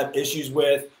people have issues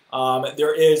with.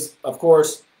 There is, of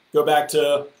course, go back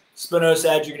to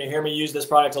spinosad. You're going to hear me use this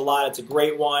product a lot. It's a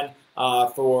great one.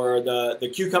 For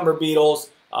the cucumber beetles,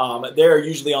 they're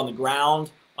usually on the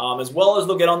ground, as well as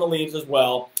they'll get on the leaves as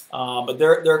well. But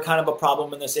they're kind of a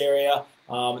problem in this area.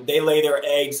 They lay their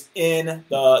eggs in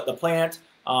the plant,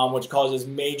 which causes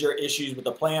major issues with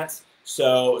the plants.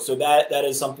 So that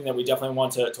is something that we definitely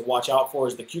want to watch out for,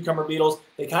 is the cucumber beetles.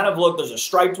 They kind of look, there's a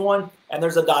striped one and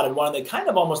there's a dotted one, and they kind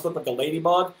of almost look like a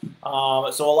ladybug.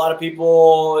 So a lot of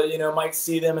people, might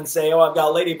see them and say, oh, I've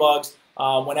got ladybugs,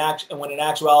 when in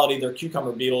actuality they're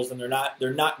cucumber beetles, and they're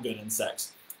not good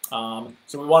insects. So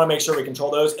we want to make sure we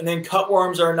control those. And then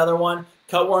cutworms are another one.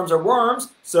 Cutworms are worms.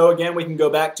 So again, we can go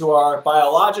back to our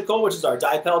biological, which is our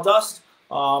dipel dust,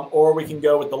 or we can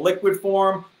go with the liquid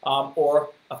form, or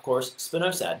of course,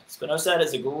 spinosad. Spinosad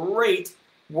is a great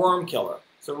worm killer.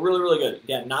 So really, really good.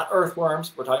 Again, not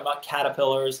earthworms. We're talking about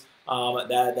caterpillars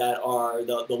that are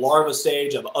the larva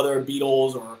stage of other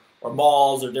beetles or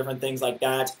moths or different things like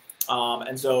that.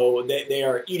 And so they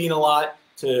are eating a lot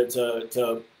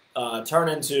to turn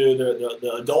into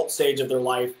the adult stage of their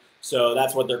life. So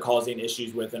that's what they're causing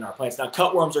issues with in our plants. Now,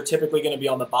 cutworms are typically going to be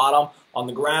on the bottom, on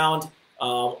the ground,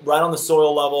 right on the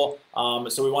soil level.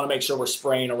 So we want to make sure we're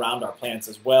spraying around our plants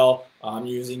as well.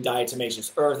 Using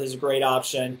diatomaceous earth is a great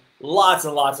option. Lots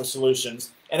and lots of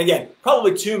solutions. And again,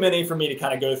 probably too many for me to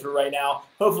kind of go through right now.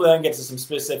 Hopefully I can get to some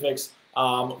specifics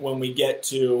when we get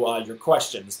to your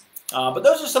questions. But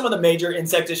those are some of the major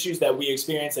insect issues that we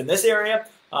experience in this area.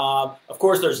 Of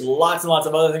course, there's lots and lots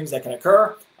of other things that can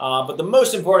occur. But the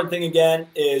most important thing, again,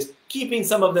 is keeping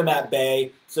some of them at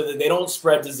bay so that they don't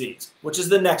spread disease, which is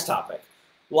the next topic.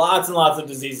 Lots and lots of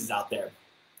diseases out there.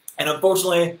 And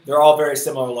unfortunately, they're all very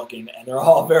similar looking, and they're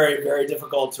all very, very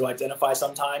difficult to identify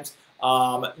sometimes.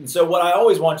 And so what I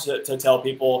always want to tell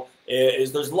people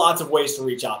is there's lots of ways to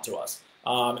reach out to us.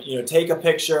 Take a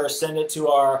picture, send it to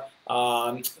our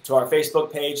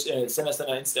Facebook page, and send us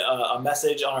a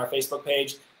message on our Facebook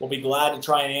page. We'll be glad to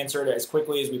try and answer it as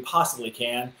quickly as we possibly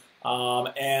can.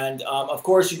 Of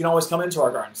course, you can always come into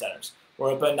our garden centers.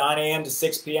 We're open 9 a.m. to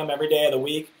 6 p.m. every day of the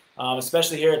week.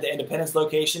 Especially here at the Independence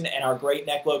location and our Great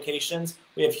Neck locations.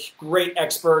 We have great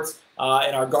experts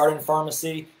in our garden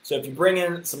pharmacy. So if you bring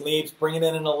in some leaves, bring it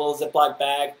in a little Ziploc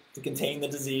bag to contain the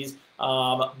disease.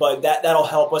 But that'll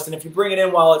help us. And if you bring it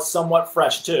in while it's somewhat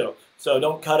fresh too. So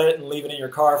don't cut it and leave it in your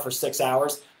car for 6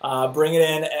 hours. Bring it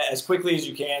in as quickly as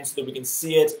you can so that we can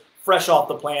see it fresh off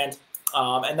the plant.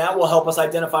 And that will help us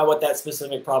identify what that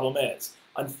specific problem is.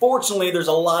 Unfortunately, there's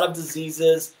a lot of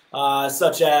diseases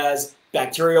such as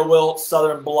bacterial wilt,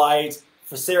 southern blight,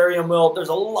 fusarium wilt. There's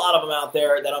a lot of them out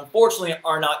there that unfortunately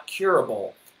are not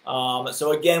curable.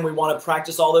 So again, we want to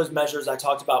practice all those measures I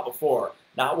talked about before.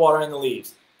 Not watering the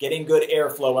leaves, getting good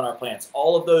airflow in our plants.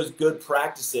 All of those good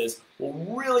practices will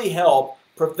really help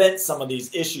prevent some of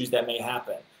these issues that may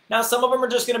happen. Now, some of them are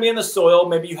just going to be in the soil.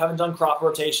 Maybe you haven't done crop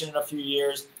rotation in a few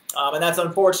years. And that's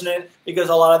unfortunate because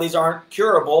a lot of these aren't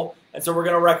curable. And so we're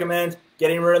going to recommend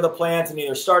getting rid of the plant and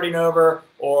either starting over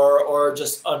or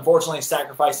just unfortunately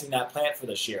sacrificing that plant for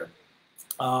this year.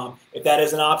 If that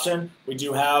is an option, we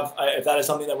do have, if that is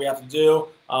something that we have to do,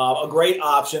 a great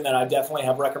option that I definitely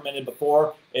have recommended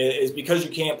before is because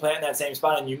you can't plant in that same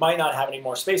spot and you might not have any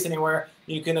more space anywhere,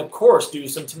 you can of course do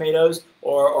some tomatoes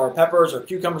or peppers or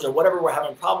cucumbers or whatever we're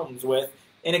having problems with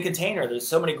in a container. There's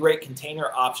so many great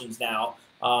container options now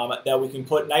that we can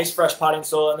put nice fresh potting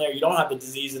soil in there. You don't have the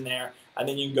disease in there, and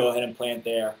then you can go ahead and plant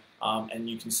there, and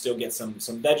you can still get some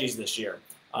veggies this year.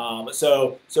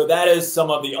 So that is some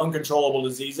of the uncontrollable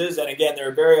diseases, and again,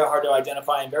 they're very hard to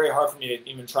identify and very hard for me to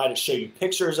even try to show you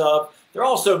pictures of. They're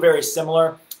also very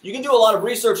similar. You can do a lot of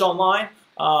research online.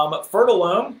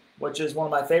 Fertilome, which is one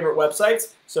of my favorite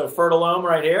websites, so Fertilome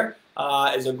right here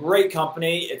is a great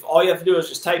company. If all you have to do is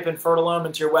just type in Fertilome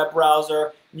into your web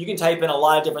browser, you can type in a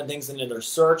lot of different things into their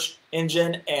search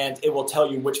engine, and it will tell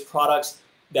you which products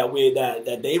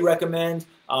that they recommend,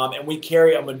 and we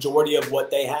carry a majority of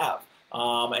what they have.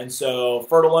 And so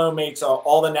Fertilome makes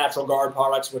all the natural guard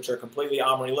products, which are completely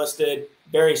OMRI listed,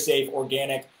 very safe,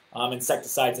 organic,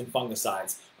 insecticides and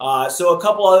fungicides. So a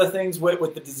couple other things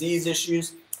with the disease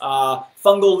issues,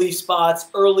 fungal leaf spots,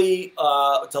 early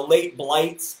to late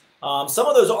blights. Some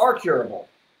of those are curable.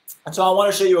 And so I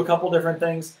want to show you a couple different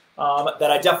things that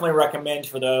I definitely recommend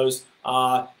for those.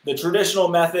 The traditional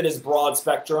method is broad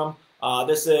spectrum.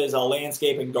 This is a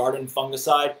landscape and garden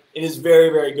fungicide. It is very,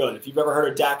 very good. If you've ever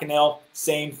heard of Daconil,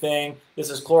 same thing. This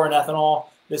is chloranethanol.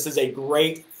 This is a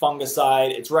great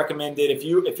fungicide. It's recommended if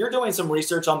you're doing some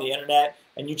research on the internet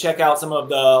and you check out some of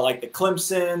the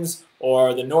Clemson's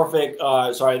or the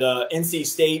the NC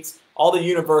States, all the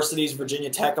universities, Virginia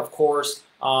Tech, of course,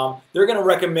 they're going to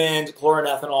recommend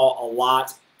chloranethanol a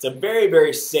lot. It's a very,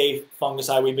 very safe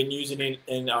fungicide. We've been using it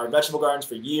in our vegetable gardens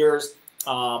for years,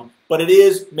 but it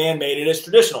is man-made. It is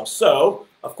traditional. So,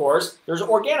 of course, there's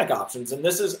organic options, and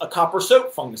this is a copper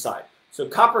soap fungicide. So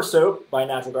copper soap by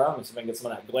Natural Garden, let me see if I can get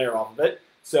some of that glare off of it.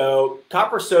 So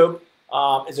copper soap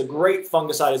is a great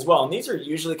fungicide as well, and these are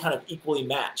usually kind of equally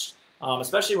matched,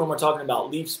 especially when we're talking about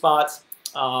leaf spots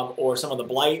or some of the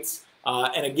blights.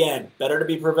 And again, better to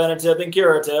be preventative than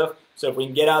curative. So if we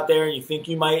can get out there and you think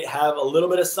you might have a little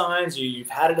bit of signs, you've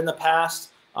had it in the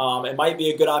past, it might be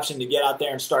a good option to get out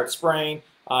there and start spraying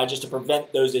just to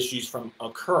prevent those issues from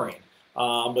occurring.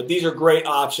 But these are great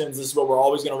options. This is what we're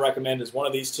always going to recommend is one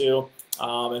of these two.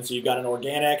 And so you've got an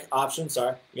organic option,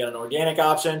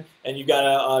 and you've got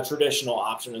a traditional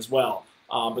option as well.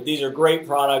 But these are great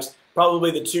products,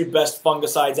 probably the two best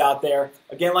fungicides out there.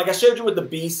 Again, like I showed you with the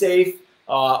Be Safe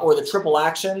or the Triple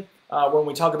Action, when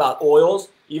we talk about oils,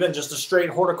 even just a straight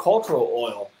horticultural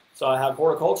oil. So I have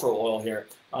horticultural oil here.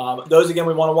 Those, again,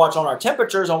 we want to watch on our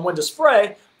temperatures on when to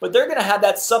spray, but they're going to have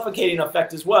that suffocating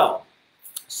effect as well.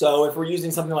 So if we're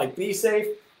using something like Be Safe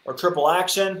or Triple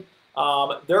Action,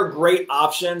 they're great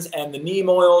options, and the neem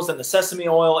oils and the sesame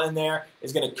oil in there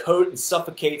is going to coat and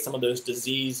suffocate some of those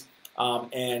disease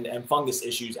and fungus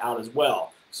issues out as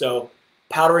well. So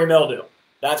powdery mildew,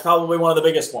 that's probably one of the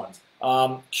biggest ones.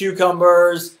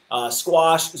 Cucumbers,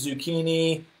 squash,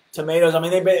 zucchini, tomatoes, I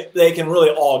mean, they can really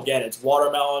all get it. It's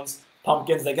watermelons,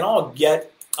 pumpkins, they can all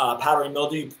get powdery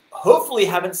mildew. You hopefully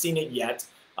haven't seen it yet.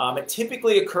 It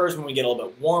typically occurs when we get a little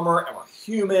bit warmer and we're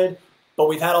humid, but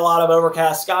we've had a lot of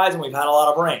overcast skies and we've had a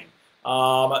lot of rain.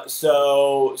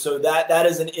 So that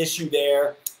is an issue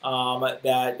there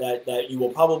that you will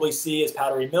probably see as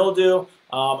powdery mildew.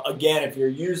 Again, if you're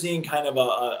using kind of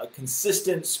a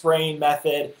consistent spraying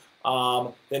method,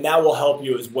 then that will help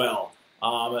you as well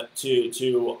to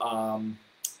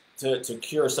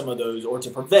cure some of those or to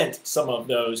prevent some of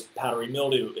those powdery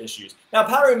mildew issues. Now,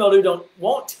 powdery mildew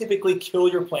won't typically kill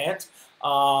your plant,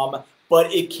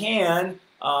 but it can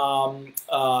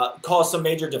cause some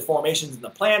major deformations in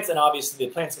the plants, and obviously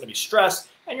the plant's going to be stressed,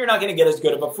 and you're not going to get as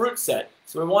good of a fruit set.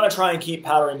 So we want to try and keep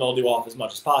powdery mildew off as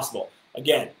much as possible.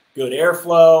 Again, good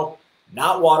airflow,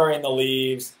 not watering the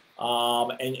leaves,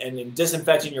 and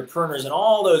disinfecting your pruners, and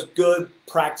all those good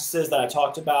practices that I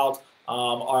talked about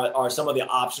are some of the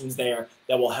options there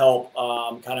that will help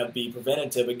kind of be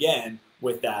preventative again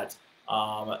with that.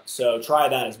 So try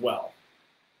that as well.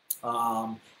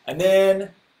 And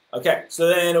then, okay, so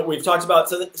then we've talked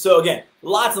about, so again,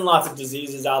 lots and lots of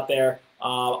diseases out there.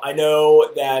 I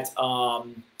know that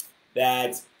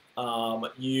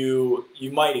you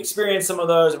might experience some of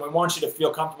those, and we want you to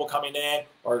feel comfortable coming in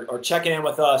or checking in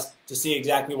with us to see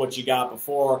exactly what you got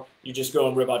before you just go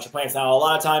and rip out your plants. Now, a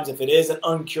lot of times, if it is an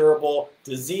uncurable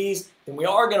disease, then we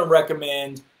are going to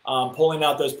recommend pulling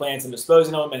out those plants and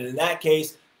disposing of them. And in that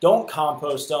case, don't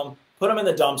compost them. Put them in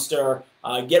the dumpster.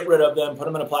 Get rid of them. Put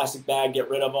them in a plastic bag. Get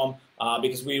rid of them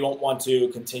because we don't want to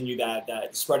continue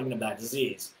that spreading of that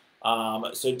disease.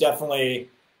 So definitely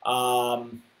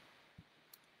kind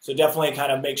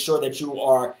of make sure that you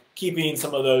are keeping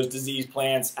some of those disease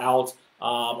plants out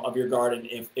of your garden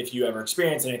if you ever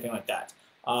experience anything like that.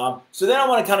 So then I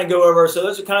want to kind of go over, so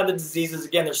those are kind of the diseases.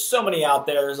 Again, there's so many out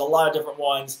there. There's a lot of different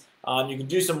ones. You can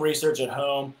do some research at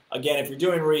home. Again, if you're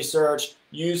doing research,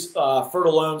 use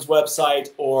Fertilome's website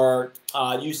or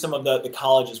use some of the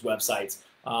college's websites.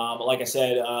 Like I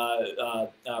said,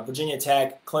 Virginia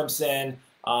Tech, Clemson,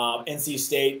 NC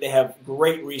State, they have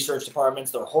great research departments.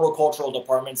 They're horticultural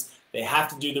departments. They have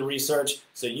to do the research,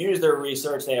 so use their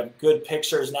research. They have good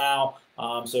pictures now,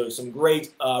 so some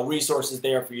great resources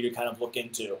there for you to kind of look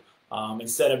into.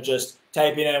 Instead of just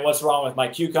typing in what's wrong with my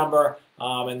cucumber,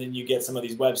 and then you get some of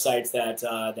these websites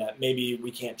that maybe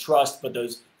we can't trust, but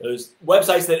those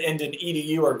websites that end in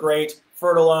edu are great,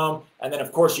 Fertilome, and then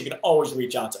of course you can always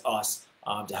reach out to us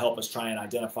to help us try and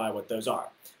identify what those are.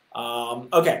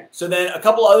 Okay, so then a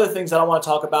couple other things that I want to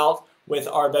talk about with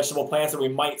our vegetable plants that we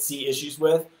might see issues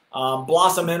with.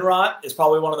 Blossom end rot is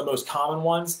probably one of the most common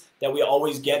ones that we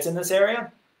always get in this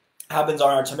area. Happens on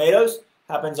our tomatoes,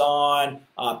 happens on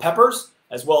peppers,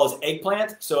 as well as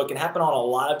eggplant. So it can happen on a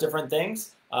lot of different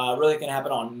things. Really can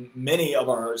happen on many of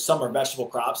our summer vegetable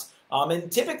crops.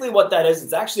 And typically what that is,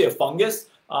 it's actually a fungus,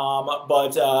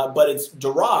 but it's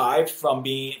derived from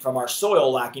our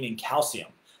soil lacking in calcium.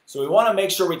 So we want to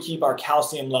make sure we keep our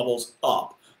calcium levels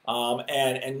up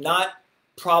and not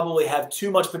probably have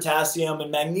too much potassium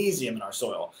and magnesium in our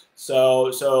soil. So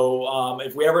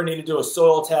if we ever need to do a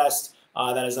soil test,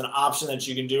 that is an option that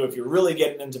you can do if you're really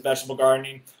getting into vegetable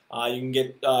gardening. You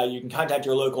can contact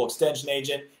your local extension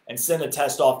agent and send a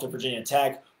test off to Virginia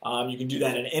Tech, You can do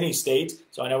that in any state.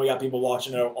 So I know we got people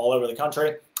watching all over the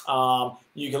country.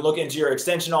 You can look into your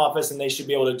extension office, and they should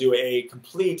be able to do a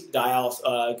complete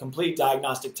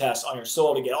diagnostic test on your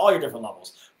soil to get all your different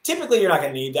levels. Typically, you're not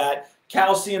going to need that.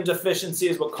 Calcium deficiency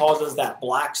is what causes that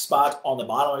black spot on the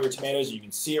bottom of your tomatoes. You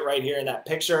can see it right here in that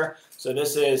picture. So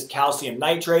this is calcium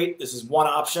nitrate. This is one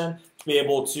option to be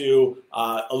able to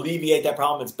alleviate that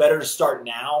problem. It's better to start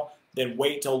now than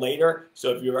wait till later.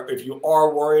 So if you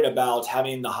are worried about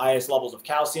having the highest levels of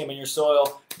calcium in your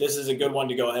soil, this is a good one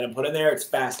to go ahead and put in there. It's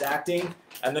fast acting.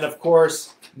 And then of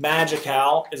course,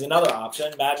 Magical is another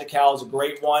option. Magical is a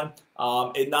great one.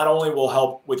 It not only will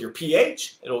help with your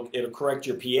pH, it'll correct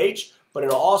your pH, but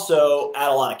it'll also add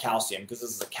a lot of calcium because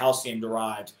this is a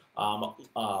calcium-derived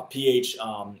pH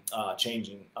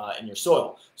changing in your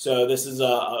soil. So this is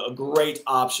a great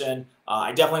option.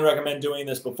 I definitely recommend doing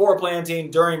this before planting,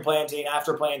 during planting,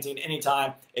 after planting,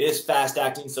 anytime. It is fast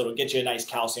acting, so it'll get you a nice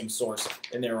calcium source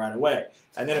in there right away.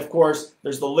 And then of course,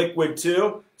 there's the liquid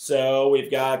too. So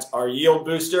we've got our yield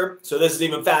booster. So this is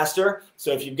even faster.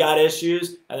 So if you've got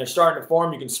issues and they're starting to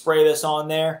form, you can spray this on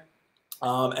there.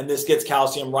 And this gets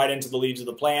calcium right into the leaves of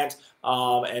the plant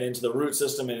and into the root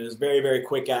system, and it is very, very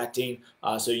quick acting.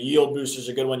 So yield boosters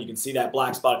are a good one. You can see that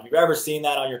black spot. If you've ever seen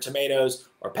that on your tomatoes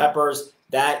or peppers,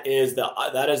 that is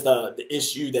the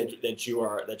issue that you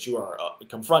are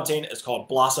confronting. It's called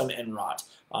blossom end rot.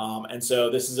 And so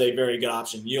this is a very good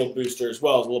option. Yield booster as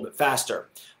well is a little bit faster.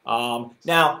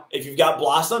 Now, if you've got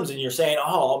blossoms and you're saying,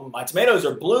 oh, my tomatoes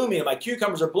are blooming and my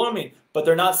cucumbers are blooming, but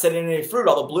they're not setting any fruit,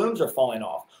 all the blooms are falling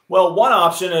off. Well, one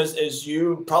option is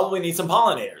you probably need some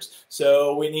pollinators.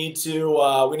 So we need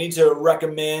to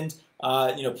recommend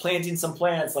planting some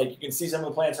plants. Like you can see some of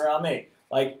the plants around me.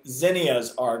 Like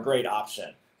zinnias are a great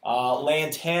option.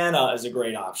 Lantana is a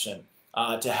great option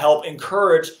to help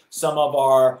encourage some of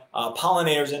our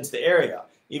pollinators into the area.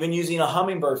 Even using a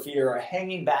hummingbird feeder or a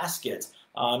hanging basket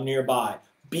nearby.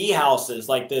 Bee houses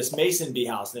like this mason bee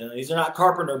house. Now, these are not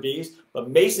carpenter bees, but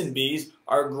mason bees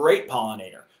are a great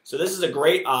pollinator. So this is a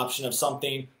great option of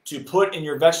something to put in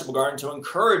your vegetable garden to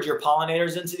encourage your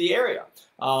pollinators into the area.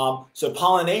 So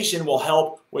pollination will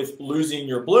help with losing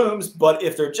your blooms, but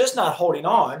if they're just not holding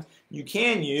on, you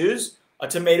can use a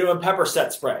tomato and pepper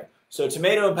set spray. So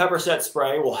tomato and pepper set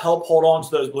spray will help hold on to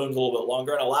those blooms a little bit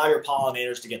longer and allow your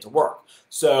pollinators to get to work.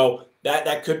 So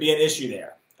that could be an issue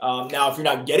there. Now, if you're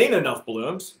not getting enough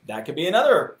blooms, that could be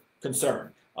another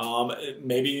concern.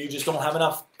 Maybe you just don't have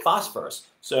enough phosphorus.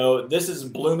 So this is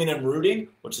blooming and rooting,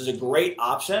 which is a great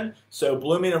option. So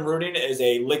blooming and rooting is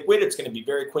a liquid. It's going to be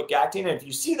very quick acting. And if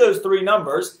you see those three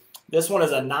numbers, this one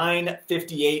is a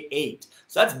 958.8.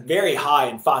 So that's very high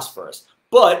in phosphorus.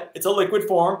 But it's a liquid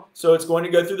form, so it's going to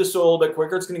go through the soil a bit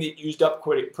quicker. It's going to get used up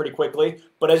pretty quickly.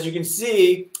 But as you can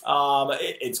see,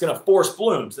 it's going to force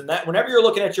blooms. And that whenever you're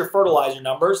looking at your fertilizer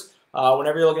numbers,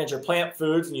 whenever you're looking at your plant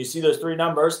foods and you see those three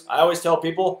numbers, I always tell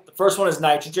people the first one is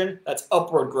nitrogen, that's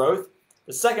upward growth.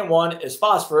 The second one is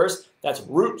phosphorus, that's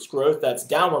roots growth, that's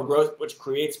downward growth, which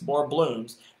creates more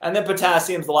blooms. And then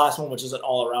potassium is the last one, which is an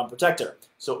all-around protector.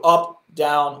 So up,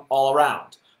 down, all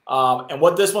around. And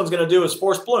what this one's going to do is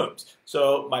force blooms.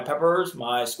 So my peppers,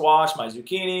 my squash, my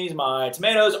zucchinis, my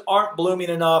tomatoes aren't blooming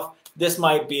enough. This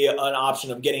might be an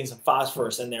option of getting some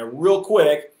phosphorus in there real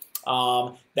quick.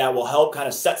 That will help kind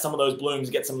of set some of those blooms,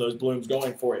 get some of those blooms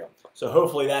going for you. So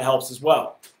hopefully that helps as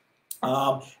well.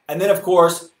 And then of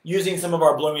course, using some of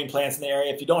our blooming plants in the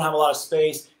area. If you don't have a lot of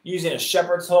space, using a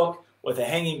shepherd's hook with a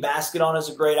hanging basket on is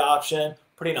a great option.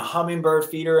 Putting a hummingbird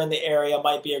feeder in the area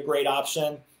might be a great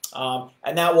option.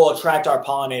 And that will attract our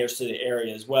pollinators to the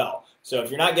area as well. So if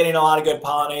you're not getting a lot of good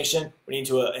pollination, we need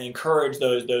to encourage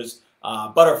those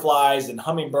butterflies and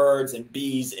hummingbirds and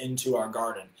bees into our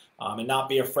garden. And not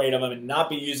be afraid of them and not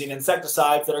be using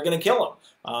insecticides that are going to kill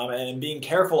them. And being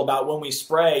careful about when we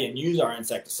spray and use our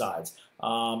insecticides.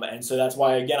 And so that's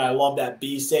why, again, I love that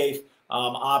Be Safe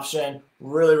option.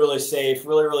 Really, really safe,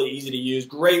 really, really easy to use.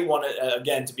 Great one,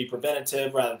 again, to be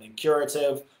preventative rather than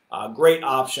curative. Great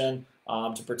option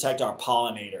to protect our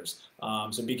pollinators.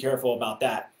 So be careful about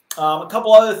that. A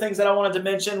couple other things that I wanted to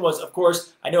mention was, of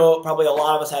course, I know probably a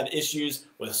lot of us have issues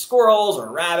with squirrels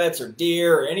or rabbits or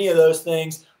deer or any of those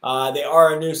things. They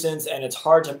are a nuisance and it's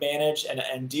hard to manage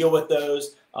and deal with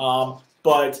those.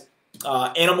 But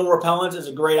animal repellent is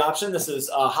a great option. This is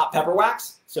hot pepper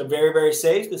wax, so very, very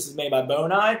safe. This is made by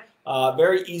Bonide.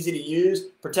 Very easy to use.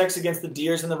 Protects against the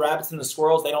deers and the rabbits and the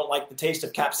squirrels. They don't like the taste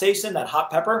of capsaicin, that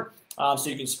hot pepper. So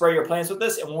you can spray your plants with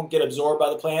this. It won't get absorbed by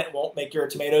the plant. It won't make your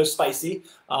tomatoes spicy.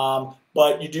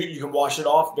 But you can wash it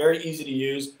off. Very easy to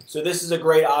use. So this is a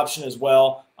great option as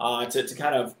well to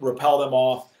kind of repel them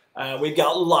off. We've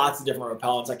got lots of different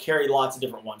repellents. I carry lots of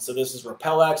different ones. So this is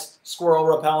Repellex squirrel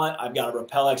repellent. I've got a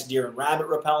Repellex deer and rabbit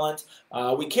repellent.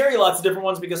 We carry lots of different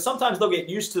ones because sometimes they'll get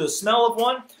used to the smell of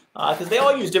one because they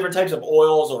all use different types of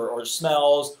oils or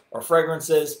smells or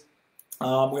fragrances.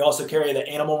 We also carry the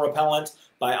animal repellent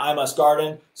by I Must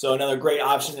Garden. So another great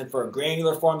option for a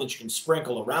granular form that you can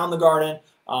sprinkle around the garden.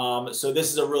 So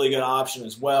this is a really good option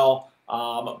as well.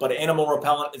 But animal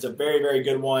repellent is a very, very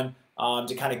good one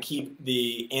to kind of keep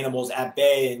the animals at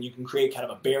bay, and you can create kind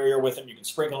of a barrier with them. You can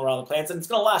sprinkle around the plants, and it's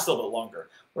going to last a little bit longer.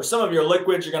 Where some of your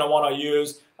liquids you're going to want to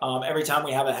use every time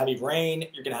we have a heavy rain,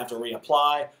 you're going to have to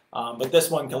reapply. But this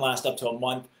one can last up to a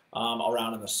month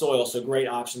around in the soil, so great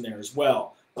option there as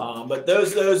well. But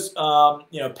those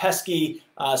pesky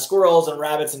squirrels and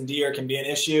rabbits and deer can be an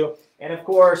issue. And of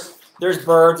course, there's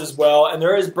birds as well, and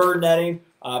there is bird netting.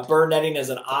 Bird netting is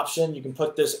an option. You can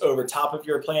put this over top of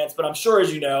your plants, but I'm sure,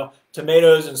 as you know,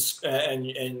 tomatoes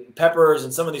and peppers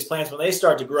and some of these plants, when they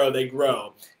start to grow, they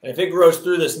grow. And if it grows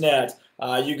through this net,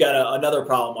 you got another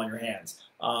problem on your hands.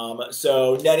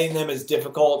 So netting them is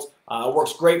difficult.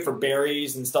 Works great for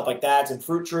berries and stuff like that and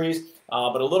fruit trees,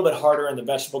 but a little bit harder in the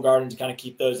vegetable garden to kind of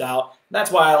keep those out. And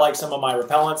that's why I like some of my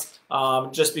repellents,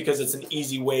 just because it's an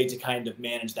easy way to kind of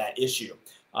manage that issue.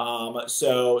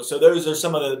 So those are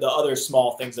some of the other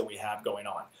small things that we have going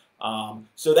on.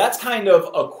 So that's kind of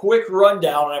a quick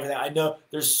rundown on everything. I know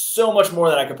there's so much more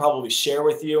that I could probably share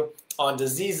with you on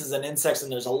diseases and insects,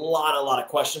 and there's a lot of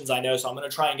questions I know, so I'm going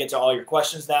to try and get to all your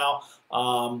questions now.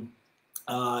 And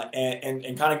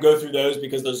kind of go through those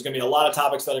because there's going to be a lot of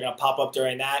topics that are going to pop up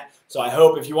during that. So I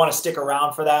hope if you want to stick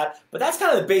around for that. But that's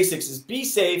kind of the basics: is be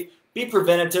safe, be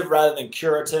preventative rather than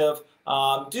curative.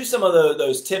 Do some of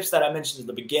those tips that I mentioned at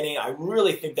the beginning. I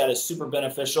really think that is super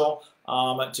beneficial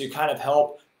to kind of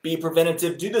help be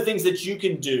preventative. Do the things that you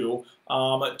can do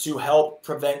to help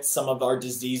prevent some of our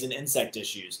disease and insect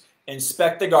issues.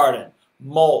 Inspect the garden,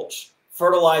 mulch,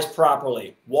 fertilize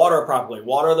properly, water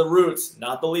the roots,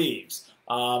 not the leaves.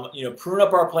 Prune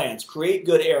up our plants, create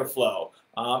good airflow,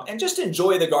 and just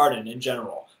enjoy the garden in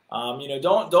general.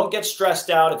 Don't get stressed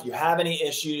out. If you have any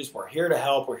issues, we're here to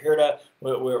help.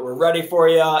 We're ready for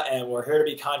you, and we're here to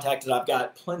be contacted. I've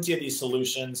got plenty of these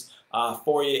solutions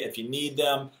for you if you need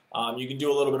them. You can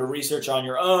do a little bit of research on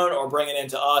your own or bring it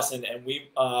into us, and we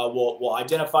will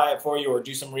identify it for you or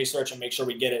do some research and make sure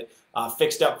we get it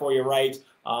fixed up for you right.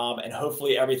 And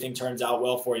hopefully everything turns out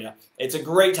well for you. It's a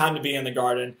great time to be in the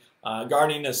garden.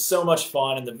 Gardening is so much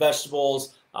fun, and the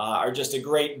vegetables are just a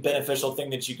great beneficial thing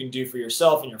that you can do for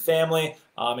yourself and your family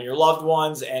and your loved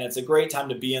ones, and it's a great time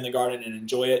to be in the garden and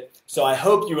enjoy it. So I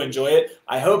hope you enjoy it.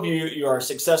 I hope you are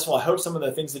successful. I hope some of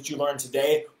the things that you learned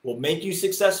today will make you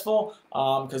successful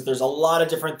because there's a lot of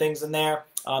different things in there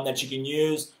that you can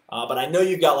use. But I know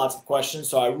you've got lots of questions,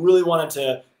 so I really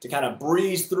wanted to kind of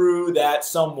breeze through that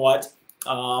somewhat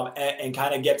and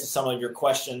kind of get to some of your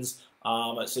questions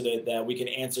so that we can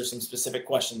answer some specific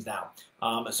questions now.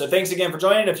 So thanks again for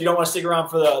joining. If you don't want to stick around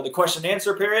for the question and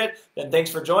answer period, then thanks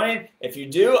for joining. If you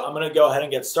do, I'm going to go ahead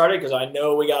and get started because I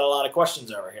know we got a lot of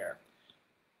questions over here.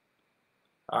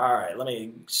 All right, let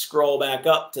me scroll back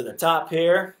up to the top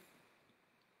here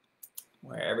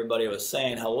where everybody was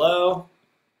saying hello.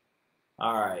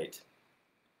 All right.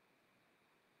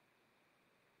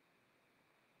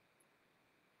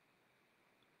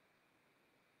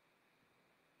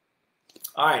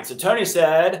 All right, so Tony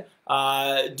said,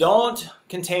 don't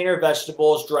container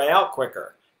vegetables dry out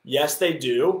quicker? Yes, they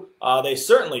do. They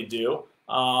certainly do.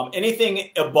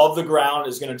 Anything above the ground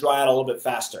is going to dry out a little bit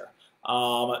faster.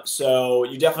 So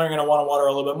you definitely are going to want to water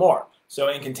a little bit more. So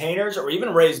in containers or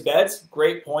even raised beds,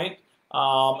 great point,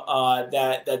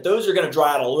 that those are going to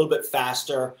dry out a little bit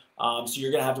faster. So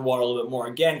you're going to have to water a little bit more.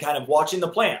 Again, kind of watching the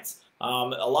plants. A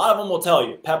lot of them will tell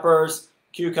you, peppers,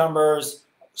 cucumbers,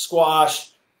 squash,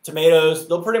 tomatoes,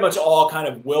 they'll pretty much all kind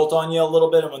of wilt on you a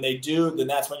little bit, and when they do, then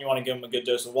that's when you want to give them a good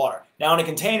dose of water. Now in a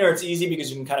container, it's easy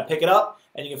because you can kind of pick it up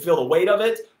and you can feel the weight of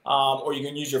it, or you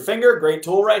can use your finger, great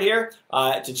tool right here,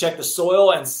 to check the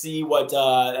soil and see what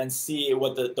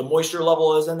the moisture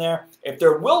level is in there. If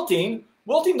they're wilting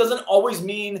doesn't always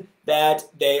mean that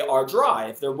they are dry.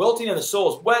 If they're wilting and the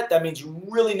soil is wet, that means you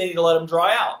really need to let them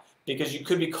dry out because you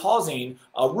could be causing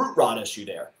a root rot issue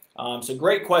there. So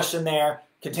great question there.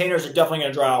 Containers are definitely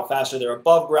going to dry out faster. They're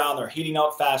above ground. They're heating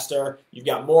up faster. You've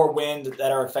got more wind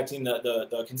that are affecting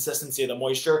the consistency of the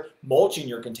moisture. Mulching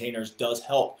your containers does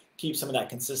help keep some of that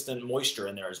consistent moisture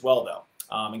in there as well, though,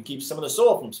 and keep some of the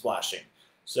soil from splashing.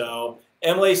 So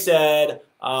Emily said,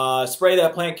 spray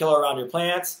that plant killer around your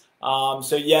plants.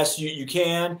 So yes, you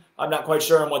can. I'm not quite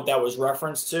sure on what that was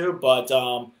referenced to, but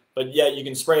but yeah, you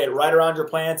can spray it right around your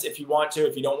plants if you want to.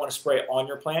 If you don't want to spray it on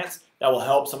your plants, that will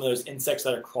help some of those insects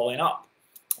that are crawling up.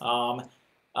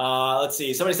 Let's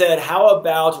see. Somebody said, how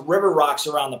about river rocks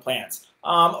around the plants?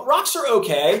 Rocks are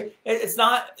okay. It's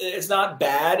not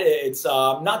bad. It's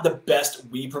not the best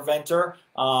weed preventer,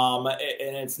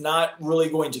 and it's not really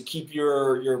going to keep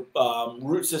your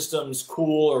root systems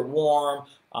cool or warm.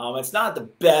 It's not the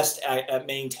best at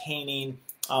maintaining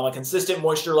a consistent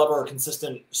moisture level or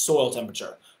consistent soil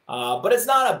temperature, but it's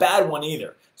not a bad one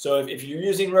either. So if you're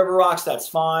using river rocks, that's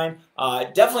fine.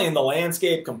 Definitely in the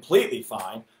landscape, completely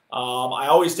fine. I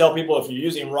always tell people if you're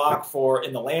using rock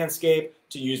in the landscape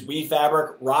to use weed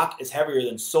fabric. Rock is heavier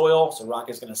than soil, so rock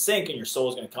is going to sink and your soil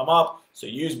is going to come up. So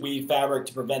use weed fabric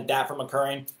to prevent that from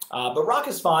occurring. But rock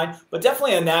is fine, but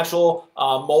definitely a natural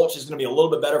mulch is going to be a little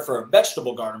bit better for a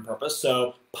vegetable garden purpose.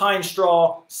 So pine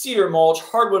straw, cedar mulch,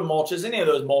 hardwood mulches, any of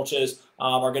those mulches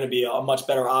are going to be a much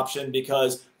better option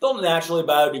because they'll naturally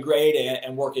biodegrade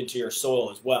and work into your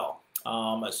soil as well.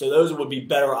 So those would be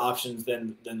better options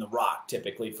than the rock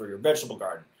typically for your vegetable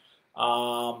garden.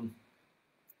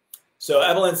 So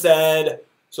Evelyn said,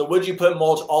 so would you put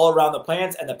mulch all around the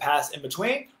plants and the paths in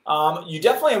between? You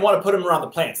definitely want to put them around the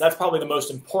plants. That's probably the most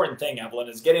important thing, Evelyn,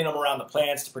 is getting them around the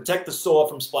plants to protect the soil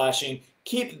from splashing,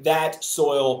 keep that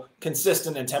soil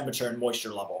consistent in temperature and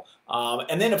moisture level.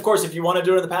 And then, of course, if you want to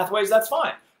do it in the pathways, that's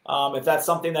fine. If that's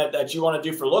something that you want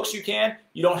to do for looks, you can.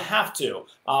 You don't have to.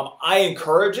 I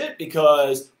encourage it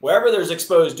because wherever there's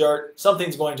exposed dirt,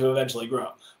 something's going to eventually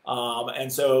grow.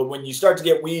 And so when you start to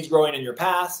get weeds growing in your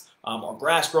paths or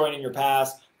grass growing in your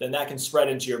paths, then that can spread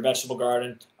into your vegetable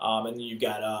garden, and you've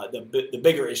got the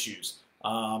bigger issues.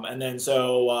 And then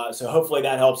so hopefully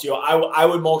that helps you. I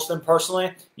would mulch them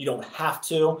personally. You don't have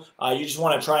to. You just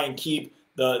want to try and keep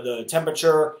the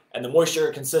temperature and the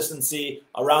moisture consistency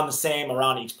around the same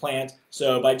around each plant.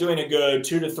 So by doing a good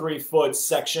 2 to 3 foot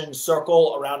section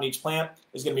circle around each plant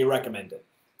is going to be recommended.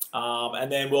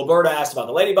 And then Wilberta asked about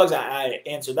the ladybugs. I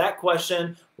answered that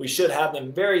question. We should have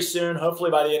them very soon,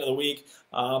 hopefully by the end of the week.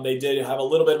 They did have a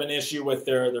little bit of an issue with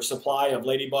their supply of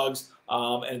ladybugs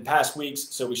in past weeks,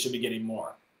 so we should be getting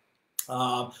more.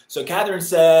 So Catherine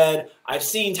said, I've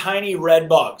seen tiny red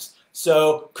bugs.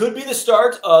 So could be the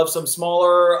start of some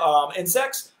smaller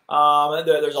insects.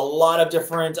 There's a lot of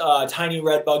different tiny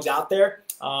red bugs out there.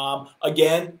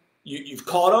 Again, you've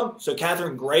caught them. So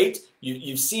Catherine, great.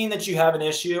 You've seen that you have an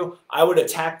issue. I would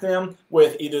attack them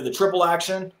with either the triple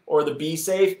action or the Be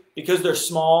Safe because they're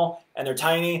small and they're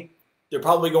tiny. They're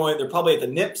probably at the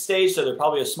nip stage, so they're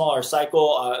probably a smaller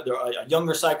cycle. They're a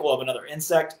younger cycle of another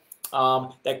insect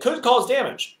that could cause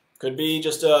damage. Could be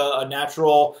just a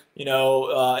natural,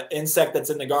 insect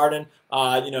that's in the garden.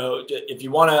 If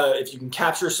you can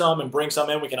capture some and bring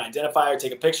some in, we can identify or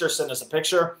take a picture, send us a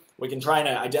picture. We can try and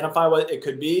identify what it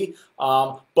could be.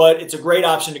 But it's a great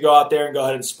option to go out there and go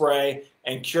ahead and spray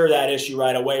and cure that issue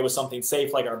right away with something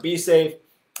safe like our Be Safe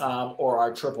or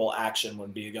our triple action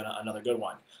would be another good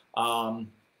one.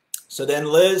 So then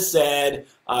Liz said,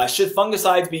 should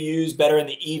fungicides be used better in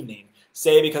the evening,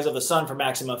 say because of the sun for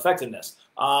maximum effectiveness?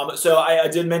 So I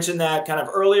did mention that kind of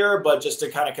earlier, but just to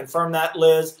kind of confirm that,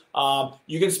 Liz,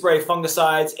 you can spray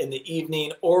fungicides in the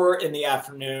evening or in the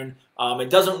afternoon. It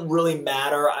doesn't really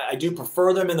matter. I do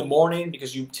prefer them in the morning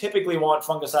because you typically want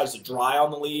fungicides to dry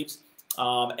on the leaves.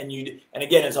 And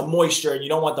again, it's a moisture, and you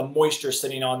don't want the moisture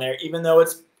sitting on there, even though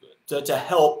it's to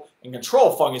help and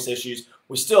control fungus issues.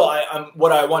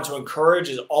 What I want to encourage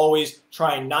is always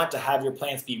trying not to have your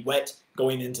plants be wet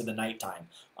going into the nighttime.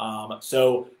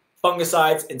 So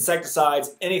fungicides,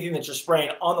 insecticides, anything that you're spraying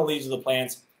on the leaves of the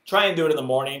plants, try and do it in the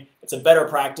morning. It's a better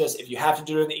practice. If you have to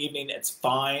do it in the evening, it's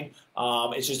fine.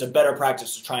 It's just a better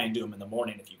practice to try and do them in the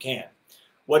morning if you can.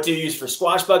 What do you use for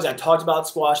squash bugs? I talked about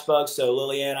squash bugs, so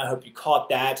Lillian, I hope you caught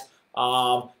that.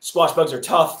 Squash bugs are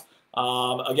tough.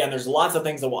 Again, there's lots of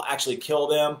things that will actually kill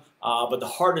them, but the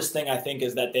hardest thing I think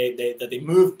is that they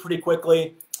move pretty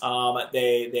quickly.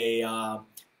 They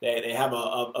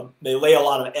lay a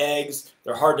lot of eggs.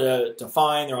 They're hard to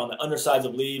find. They're on the undersides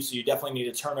of leaves, so you definitely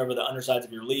need to turn over the undersides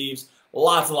of your leaves.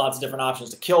 Lots and lots of different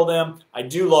options to kill them. I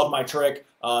do love my trick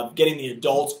of getting the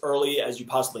adults early as you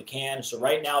possibly can. So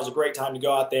right now is a great time to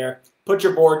go out there, put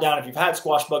your board down. If you've had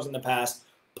squash bugs in the past,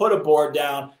 put a board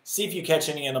down, see if you catch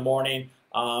any in the morning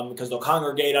because they'll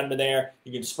congregate under there.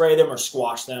 You can spray them or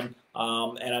squash them.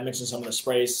 And I mentioned some of the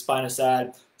sprays,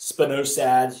 spinosad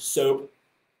soap,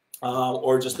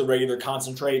 or just the regular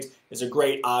concentrate is a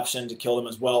great option to kill them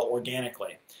as well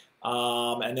organically.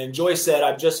 And then Joyce said,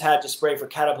 I've just had to spray for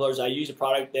caterpillars. I use a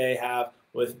product they have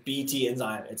with BT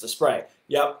enzyme. It's a spray.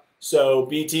 Yep. So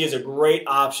BT is a great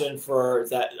option for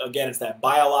that. Again, it's that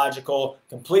biological,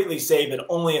 completely safe. It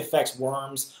only affects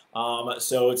worms.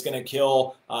 So it's going to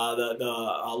kill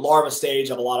the larva stage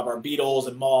of a lot of our beetles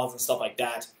and moths and stuff like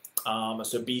that.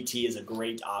 So BT is a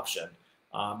great option.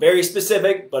 Very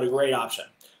specific, but a great option.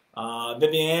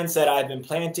 Vivian said, I've been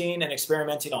planting and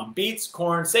experimenting on beets,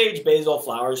 corn, sage, basil,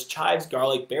 flowers, chives,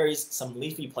 garlic, berries, some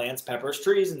leafy plants, peppers,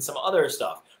 trees, and some other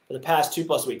stuff for the past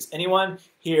 2+ weeks. Anyone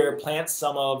here plants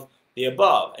some of the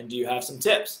above? And do you have some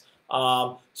tips?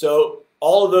 So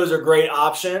all of those are great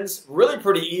options. Really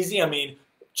pretty easy. I mean,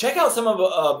 check out some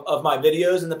of my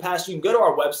videos in the past. You can go to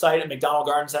our website at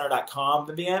mcdonaldgardencenter.com,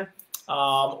 Vivian.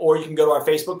 Or you can go to our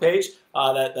Facebook page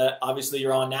that obviously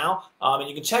you're on now, and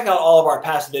you can check out all of our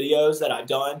past videos that I've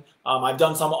done. I've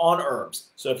done some on herbs,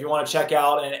 so if you want to check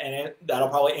out, and that'll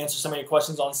probably answer some of your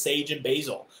questions on sage and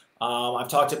basil. I've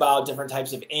talked about different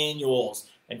types of annuals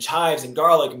and chives and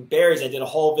garlic and berries. I did a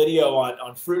whole video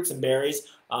on fruits and berries.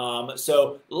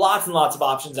 So lots and lots of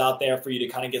options out there for you to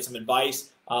kind of get some advice.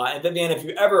 And Vivian, if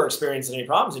you ever experience any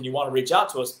problems and you want to reach out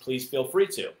to us, please feel free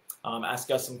to. Ask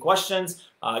us some questions,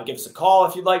 give us a call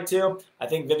if you'd like to. I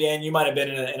think, Vivian, you might have been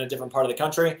in a different part of the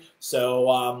country,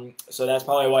 so so that's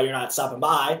probably why you're not stopping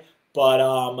by. But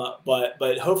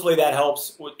hopefully that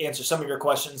helps answer some of your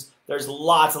questions. There's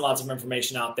lots and lots of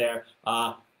information out there.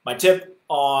 My tip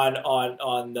on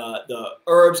the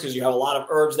herbs, because you have a lot of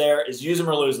herbs there, is use them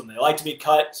or lose them. They like to be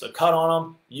cut, so cut on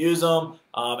them, use them,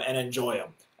 and enjoy them.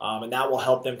 And that will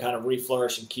help them kind of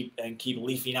reflourish and keep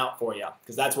leafing out for you,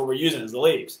 because that's what we're using is the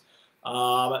leaves.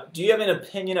 Do you have an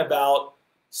opinion about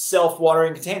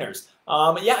self-watering containers?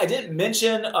 Yeah, I didn't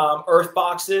mention earth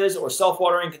boxes or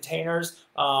self-watering containers.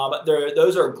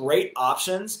 Those are great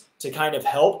options to kind of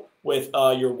help with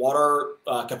your water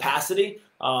capacity.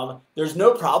 There's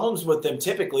no problems with them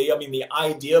typically. I mean, the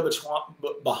idea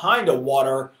behind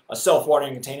a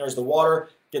self-watering container is the water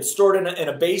gets stored in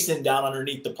a basin down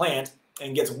underneath the plant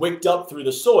and gets wicked up through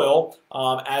the soil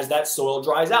as that soil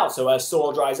dries out. So as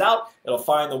soil dries out, it'll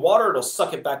find the water, it'll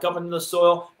suck it back up into the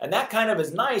soil, and that kind of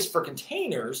is nice for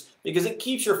containers because it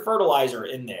keeps your fertilizer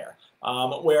in there.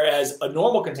 Whereas a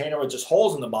normal container with just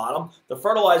holes in the bottom, the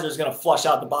fertilizer is going to flush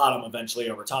out the bottom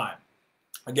eventually over time.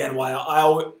 Again, why I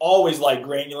always like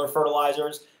granular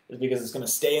fertilizers is because it's going to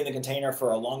stay in the container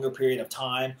for a longer period of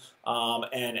time,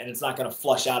 and it's not going to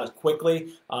flush out as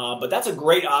quickly. But that's a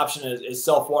great option is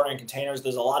self-watering containers.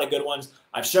 There's a lot of good ones.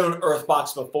 I've shown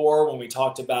Earthbox before when we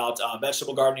talked about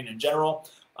vegetable gardening in general,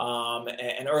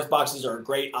 and Earthboxes are a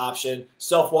great option.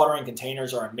 Self-watering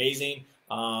containers are amazing,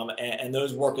 and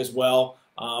those work as well.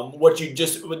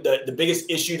 The biggest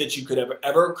issue that you could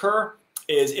ever occur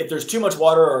is if there's too much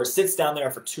water or it sits down there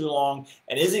for too long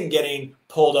and isn't getting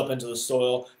pulled up into the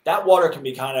soil, that water can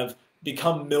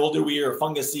become mildewy or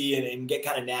fungusy and get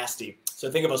kind of nasty.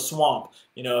 So think of a swamp.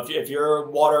 You know, if your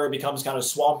water becomes kind of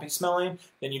swampy smelling,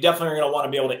 then you definitely are going to want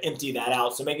to be able to empty that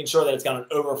out. So making sure that it's got an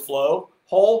overflow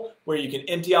hole where you can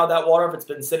empty out that water if it's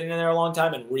been sitting in there a long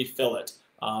time and refill it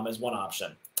is one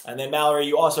option. And then Mallory,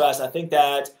 you also asked, I think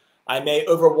that I may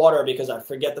overwater because I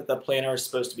forget that the planter is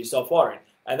supposed to be self-watering.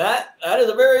 And that is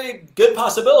a very good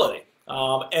possibility.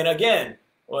 And again,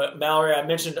 what Mallory, I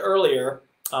mentioned earlier,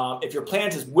 if your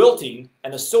plant is wilting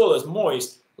and the soil is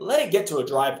moist, let it get to a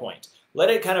dry point. Let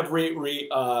it kind of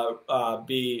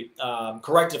be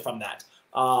corrected from that.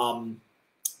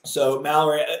 So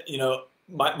Mallory, you know,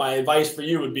 my advice for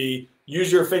you would be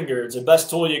use your finger. It's the best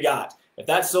tool you got. If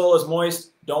that soil is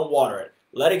moist, don't water it.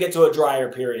 Let it get to a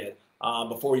drier period.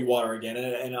 Before you water again.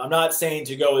 And I'm not saying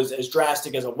to go as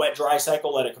drastic as a wet-dry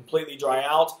cycle, let it completely dry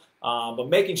out, but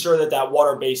making sure that that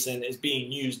water basin is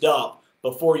being used up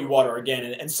before you water again.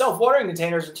 And self-watering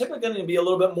containers are typically going to be a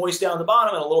little bit moist down the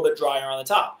bottom and a little bit drier on the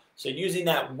top. So using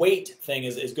that weight thing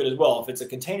is good as well. If it's a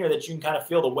container that you can kind of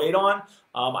feel the weight on,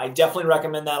 I definitely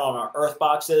recommend that on our earth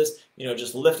boxes. You know,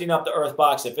 just lifting up the earth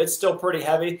box. If it's still pretty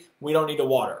heavy, we don't need to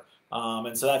water.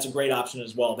 And so that's a great option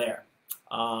as well there.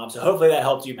 So hopefully that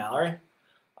helped you, Mallory.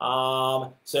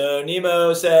 So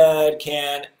Nemo said,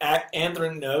 can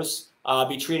anthracnose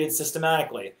be treated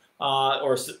systematically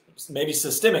or maybe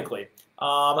systemically?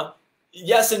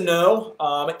 Yes and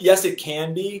no. Yes, it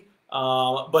can be,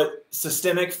 but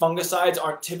systemic fungicides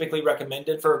aren't typically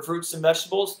recommended for fruits and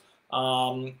vegetables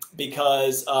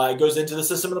because it goes into the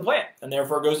system of the plant and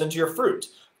therefore goes into your fruit.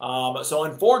 So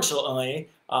unfortunately,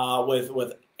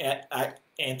 with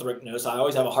anthracnose, I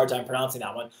always have a hard time pronouncing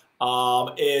that one,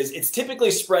 it's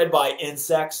typically spread by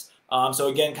insects. So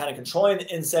again, kind of controlling the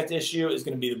insect issue is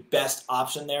going to be the best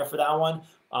option there for that one.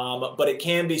 But it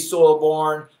can be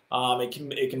soil-borne.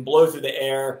 It can blow through the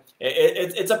air.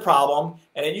 It's a problem,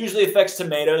 and it usually affects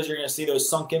tomatoes. You're going to see those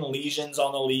sunken lesions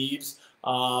on the leaves,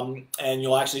 and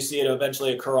you'll actually see it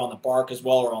eventually occur on the bark as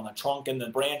well, or on the trunk and the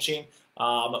branching.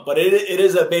 But it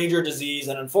is a major disease,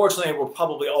 and unfortunately, we're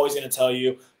probably always going to tell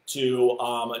you to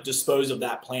dispose of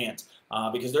that plant.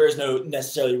 Because there is no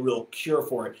necessarily real cure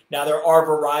for it. Now, there are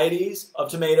varieties of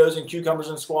tomatoes and cucumbers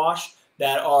and squash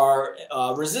that are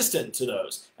resistant to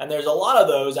those. And there's a lot of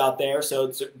those out there, so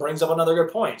it brings up another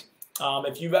good point.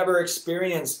 If you've ever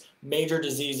experienced major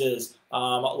diseases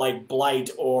like blight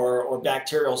or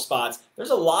bacterial spots,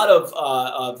 there's a lot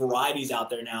of varieties out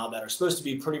there now that are supposed to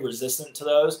be pretty resistant to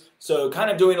those. So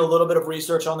kind of doing a little bit of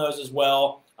research on those as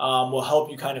well will help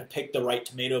you kind of pick the right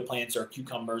tomato plants or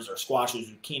cucumbers or squashes,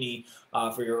 zucchini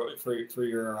for your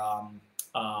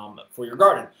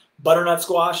garden. Butternut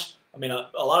squash. I mean,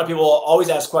 a lot of people always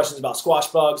ask questions about squash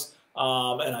bugs,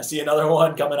 and I see another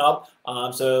one coming up.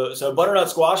 So butternut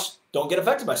squash don't get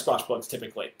affected by squash bugs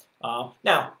typically.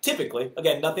 Now, typically,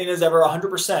 again, nothing is ever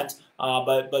 100%,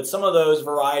 but some of those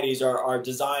varieties are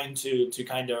designed to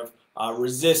kind of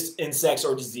resist insects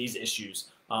or disease issues.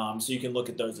 So you can look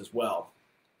at those as well.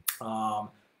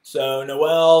 So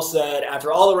Noel said,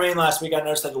 after all the rain last week, I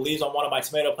noticed that the leaves on one of my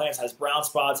tomato plants has brown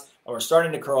spots and were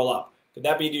starting to curl up. Could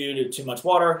that be due to too much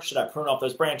water? Should I prune off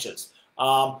those branches?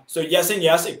 So yes and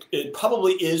yes, it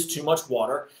probably is too much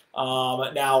water.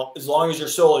 Now, as long as your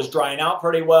soil is drying out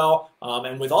pretty well,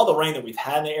 and with all the rain that we've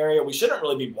had in the area, we shouldn't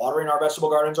really be watering our vegetable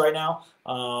gardens right now,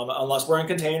 unless we're in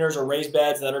containers or raised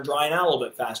beds that are drying out a little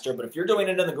bit faster. But if you're doing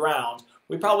it in the ground,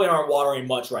 we probably aren't watering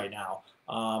much right now.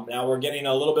 Now we're getting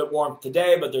a little bit warm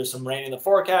today, but there's some rain in the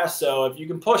forecast, so if you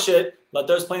can push it, let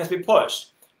those plants be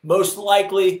pushed. Most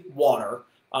likely water.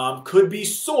 Could be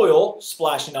soil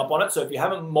splashing up on it, so if you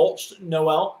haven't mulched,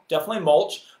 Noel, definitely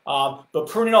mulch. But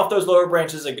pruning off those lower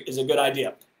branches is a good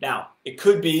idea. Now, it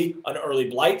could be an early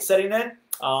blight setting in,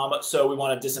 so we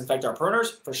want to disinfect our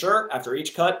pruners for sure after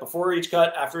each cut, before each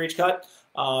cut, after each cut.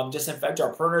 Disinfect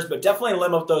our pruners, but definitely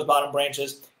limb up those bottom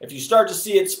branches. If you start to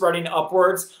see it spreading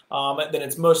upwards, then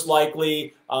it's most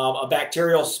likely a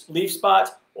bacterial leaf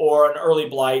spot or an early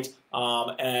blight,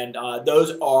 and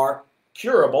those are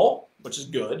curable, which is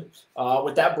good,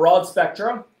 with that broad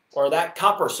spectrum or that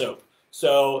copper soap.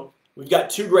 So we've got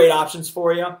two great options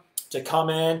for you to come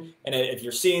in, and if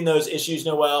you're seeing those issues,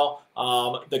 Noel,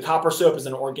 the copper soap is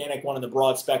an organic one in the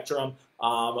broad spectrum.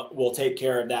 We'll take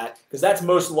care of that because that's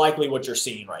most likely what you're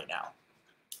seeing right now.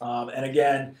 And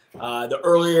again, the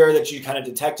earlier that you kind of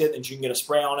detect it and you can get a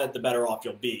spray on it, the better off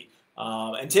you'll be.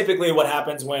 And typically what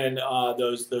happens when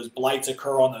those blights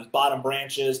occur on those bottom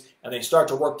branches and they start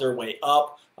to work their way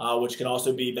up, which can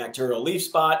also be bacterial leaf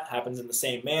spot, happens in the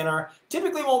same manner.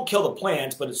 Typically won't kill the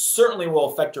plant, but it certainly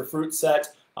will affect your fruit set,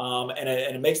 and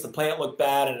it makes the plant look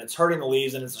bad, and it's hurting the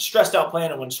leaves, and it's a stressed out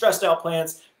plant, and when stressed out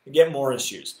plants, you get more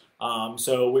issues.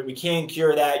 So we can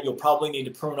cure that. You'll probably need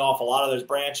to prune off a lot of those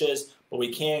branches, but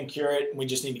we can cure it, and we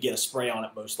just need to get a spray on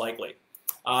it most likely.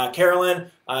 Carolyn,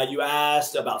 you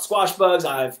asked about squash bugs.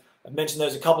 I've mentioned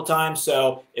those a couple times,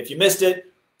 so if you missed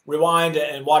it, rewind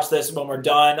and watch this when we're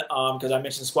done, because I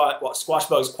mentioned squash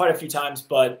bugs quite a few times,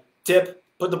 but tip,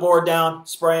 put the board down,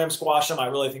 spray them, squash them. I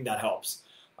really think that helps.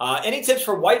 Any tips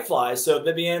for whiteflies? So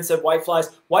Vivian said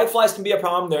whiteflies. Whiteflies can be a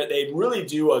problem. They really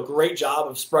do a great job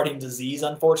of spreading disease,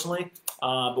 unfortunately.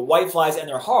 But whiteflies, and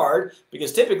they're hard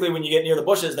because typically when you get near the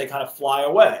bushes, they kind of fly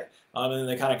away. And then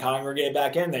they kind of congregate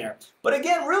back in there. But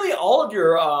again, really all of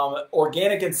your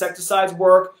organic insecticides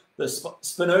work. The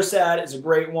spinosad is a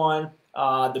great one.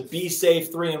 The Be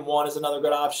Safe 3-in-1 is another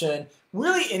good option.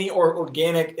 Really any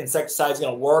organic insecticide is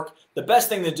going to work. The best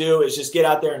thing to do is just get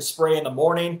out there and spray in the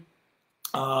morning.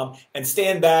 And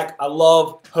stand back. I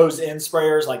love hose-in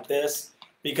sprayers like this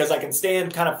because I can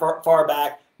stand kind of far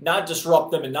back, not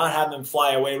disrupt them and not have them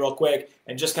fly away real quick,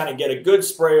 and just kind of get a good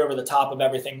spray over the top of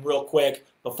everything real quick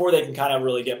before they can kind of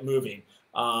really get moving.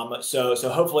 So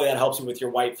hopefully that helps you with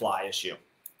your whitefly issue.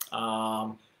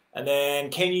 And then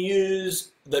can you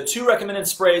use the 2 recommended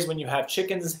sprays when you have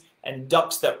chickens and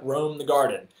ducks that roam the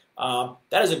garden?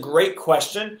 That is a great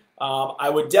question. I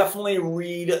would definitely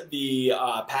read the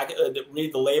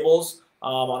labels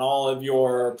on all of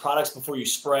your products before you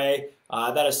spray.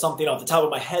 That is something off the top of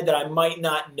my head that I might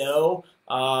not know,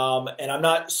 and I'm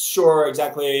not sure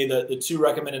exactly the 2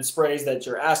 recommended sprays that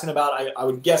you're asking about. I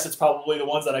would guess it's probably the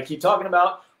ones that I keep talking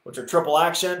about, which are Triple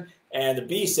Action and the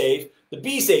Be Safe. The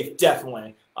Be Safe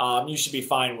definitely you should be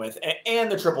fine with,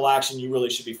 and the Triple Action you really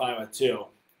should be fine with too.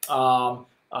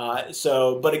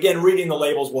 But again, reading the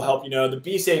labels will help you know. The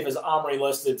Be Safe is OMRI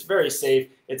listed. It's very safe.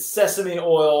 It's sesame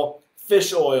oil,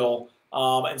 fish oil,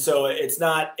 And so it's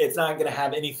not going to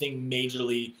have anything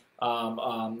majorly.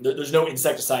 There's no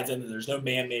insecticides in there. There's no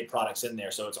man-made products in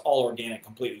there, so it's all organic,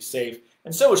 completely safe.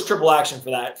 And so is Triple Action for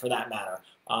that matter.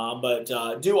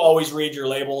 But do always read your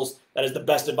labels. That is the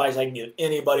best advice I can give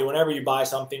anybody. Whenever you buy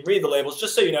something, read the labels,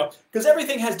 just so you know, because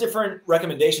everything has different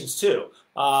recommendations too.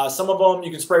 Some of them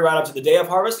you can spray right up to the day of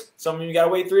harvest. Some of them you got to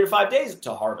wait 3 to 5 days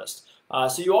to harvest.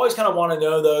 So you always kind of want to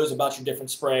know those about your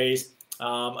different sprays.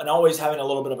 And always having a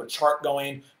little bit of a chart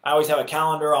going. I always have a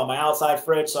calendar on my outside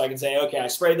fridge so I can say, okay, I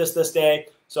sprayed this day,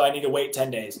 so I need to wait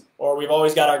 10 days. Or we've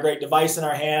always got our great device in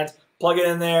our hands, plug it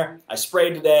in there, I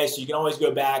sprayed today, so you can always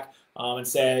go back and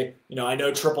say, I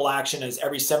know Triple Action is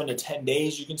every 7 to 10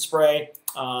 days you can spray.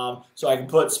 So I can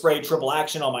put spray Triple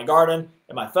Action on my garden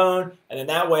and my phone, and then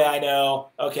that way I know,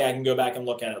 okay, I can go back and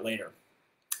look at it later.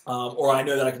 Or I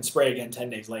know that I can spray again 10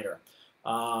 days later.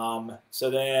 So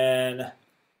then...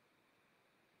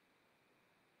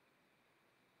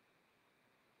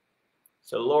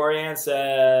 So Lorianne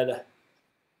said,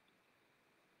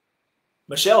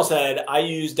 Michelle said, I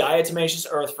use diatomaceous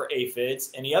earth for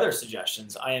aphids. Any other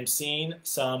suggestions? I am seeing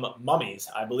some mummies.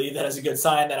 I believe that is a good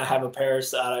sign that I have a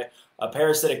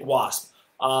parasitic wasp.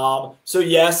 So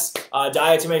yes,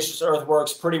 diatomaceous earth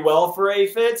works pretty well for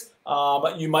aphids.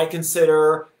 You might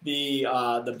consider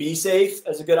the Bee Safe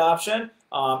as a good option.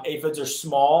 Aphids are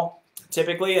small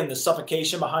typically, and the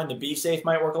suffocation behind the Bee Safe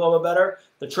might work a little bit better.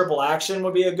 The Triple Action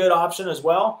would be a good option as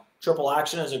well. Triple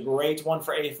Action is a great one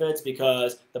for aphids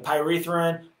because the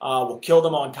pyrethrin will kill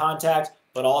them on contact,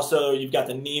 but also you've got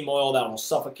the neem oil that will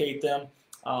suffocate them.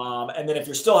 And then if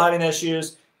you're still having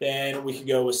issues, then we could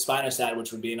go with spinosad,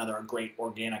 which would be another great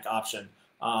organic option.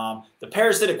 The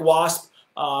parasitic wasp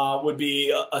would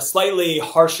be a slightly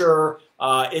harsher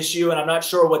issue, and I'm not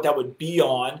sure what that would be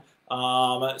on.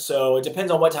 So it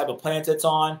depends on what type of plant it's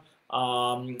on.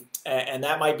 And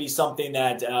that might be something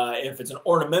that if it's an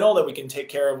ornamental that we can take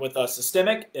care of with a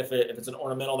systemic, if it's an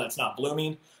ornamental that's not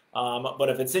blooming. But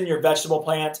if it's in your vegetable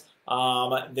plant,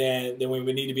 then we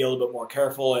would need to be a little bit more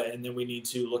careful, and then we need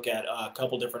to look at a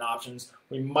couple different options.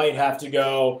 We might have to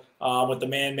go with the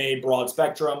man-made broad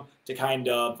spectrum to kind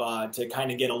of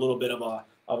get a little bit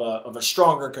of a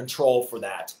stronger control for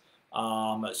that.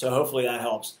 So hopefully that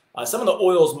helps. Some of the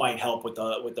oils might help with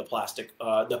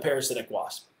the parasitic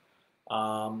wasp.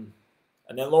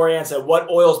 And then Lorianne said, what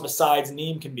oils besides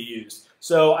neem can be used?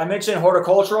 So I mentioned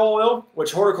horticultural oil,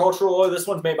 which horticultural oil, this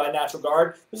one's made by Natural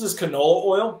Guard. This is canola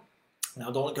oil. Now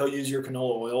don't go use your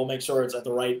canola oil. Make sure it's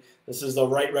this is the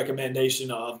right recommendation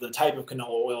of the type of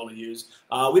canola oil to use.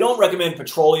 We don't recommend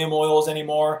petroleum oils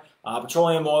anymore.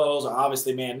 Petroleum oils are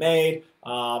obviously man-made,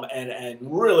 and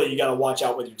really you got to watch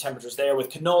out with your temperatures there. With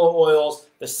canola oils,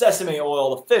 the sesame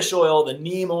oil, the fish oil, the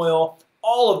neem oil,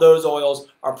 all of those oils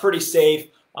are pretty safe.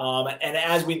 And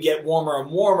as we get warmer and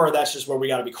warmer, that's just where we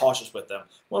got to be cautious with them.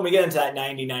 When we get into that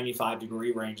 90, 95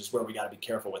 degree range is where we got to be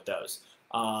careful with those.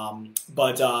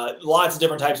 But lots of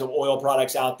different types of oil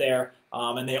products out there,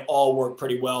 and they all work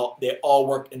pretty well. They all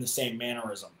work in the same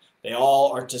mannerism. They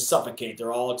all are to suffocate.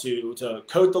 They're all to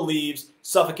coat the leaves,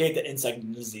 suffocate the insect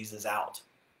and diseases out.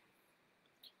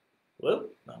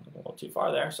 Whoop, I'm a little too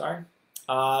far there, sorry.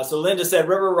 So Linda said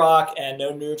river rock and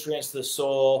no nutrients to the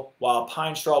soil, while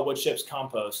pine straw, wood chips,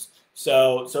 compost.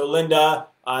 So Linda,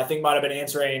 I think might have been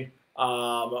answering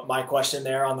my question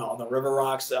there on the river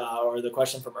rocks, or the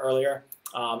question from earlier.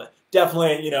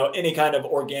 Definitely, any kind of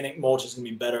organic mulch is going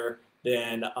to be better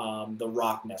than the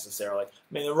rock necessarily. I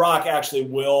mean, the rock actually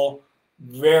will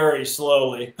very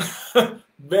slowly,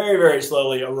 very, very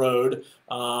slowly erode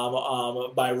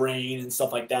by rain and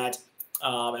stuff like that,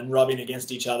 and rubbing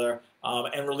against each other,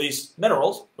 and release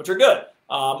minerals, which are good.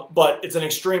 But it's an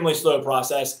extremely slow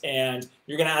process, and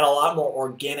you're going to add a lot more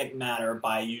organic matter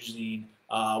by using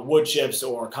wood chips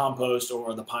or compost,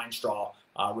 or the pine straw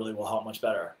really will help much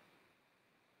better.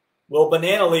 Will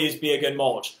banana leaves be a good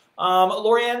mulch?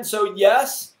 Lorianne, so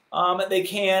yes, they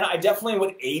can. I definitely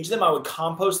would age them. I would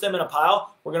compost them in a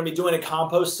pile. We're going to be doing a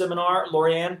compost seminar,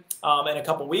 Lorianne, in a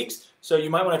couple weeks, so you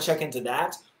might want to check into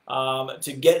that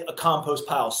to get a compost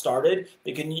pile started.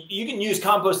 You can use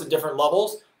compost at different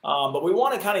levels, but we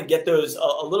want to kind of get those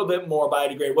a little bit more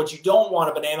biodegradable. What you don't want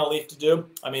a banana leaf to do,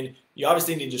 I mean, you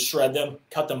obviously need to shred them,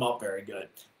 cut them up very good.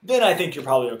 Then I think you're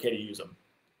probably okay to use them.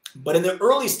 But in the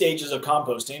early stages of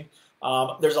composting,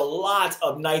 there's a lot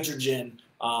of nitrogen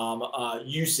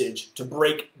usage to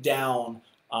break down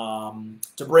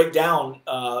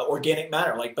organic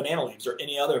matter like banana leaves or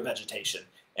any other vegetation.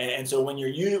 And so when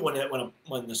you're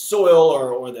when the soil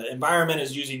or the environment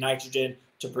is using nitrogen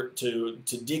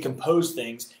to decompose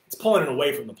things, it's pulling it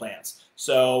away from the plants.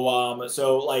 So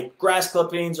so like grass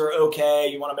clippings are okay.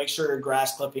 You want to make sure your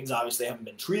grass clippings obviously haven't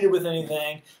been treated with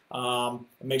anything. And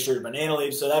make sure your banana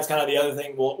leaves. So that's kind of the other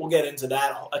thing. We'll get into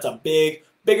that. That's a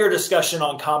bigger discussion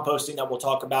on composting that we'll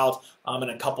talk about in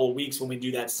a couple of weeks when we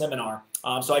do that seminar.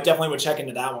 So I definitely would check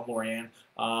into that one more, Ann.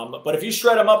 But if you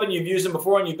shred them up and you've used them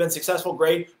before and you've been successful,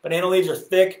 great. Banana leaves are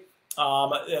thick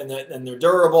and they're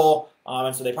durable,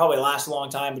 and so they probably last a long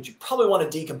time, but you probably want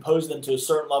to decompose them to a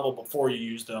certain level before you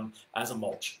use them as a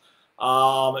mulch.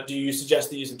 Do you suggest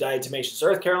the use of diatomaceous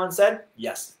earth, Carolyn said?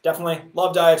 Yes, definitely.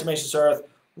 Love diatomaceous earth.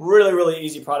 Really, really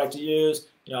easy product to use.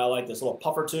 You know, I like this little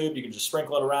puffer tube. You can just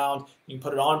sprinkle it around. You can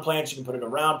put it on plants. You can put it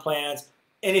around plants.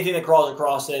 Anything that crawls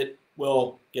across it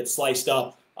will get sliced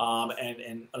up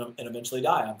and eventually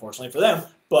die, unfortunately for them.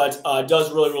 But does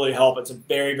really, really help. It's a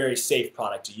very, very safe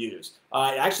product to use.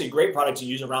 Actually, a great product to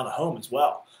use around the home as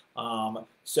well.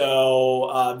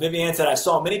 Vivian said, I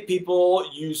saw many people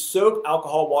use soap,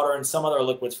 alcohol, water, and some other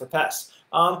liquids for pests.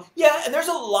 Yeah, and there's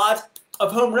a lot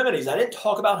of home remedies. I didn't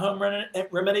talk about home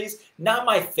remedies. Not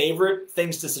my favorite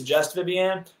things to suggest,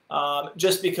 Vivian,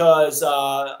 just because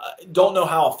I don't know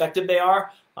how effective they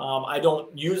are. I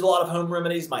don't use a lot of home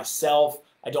remedies myself.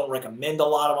 I don't recommend a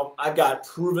lot of them. I've got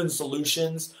proven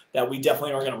solutions that we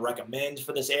definitely are going to recommend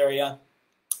for this area.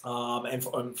 And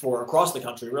for across the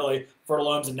country, really.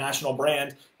 Fertilome's a national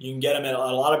brand. You can get them at a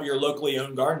lot of your locally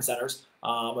owned garden centers.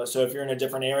 So if you're in a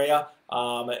different area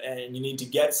and you need to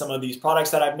get some of these products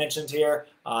that I've mentioned here,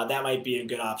 that might be a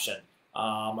good option.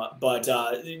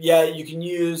 Yeah, you can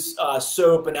use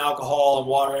soap and alcohol and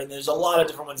water, and there's a lot of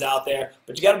different ones out there.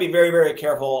 But you got to be very, very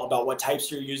careful about what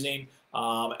types you're using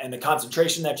and the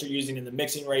concentration that you're using in the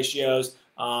mixing ratios.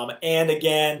 And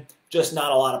again, just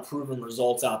not a lot of proven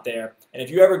results out there. And if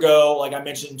you ever go, like I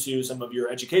mentioned, to some of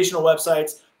your educational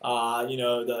websites, you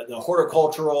know, the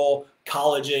horticultural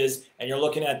colleges, and you're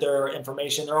looking at their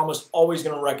information, they're almost always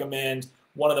going to recommend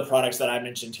one of the products that I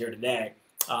mentioned here today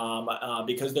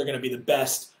because they're going to be the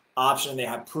best option. They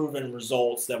have proven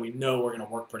results that we know are going to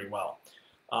work pretty well.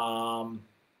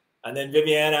 And then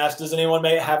Vivian asked, does anyone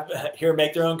here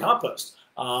make their own compost?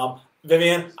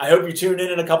 Vivian, I hope you tune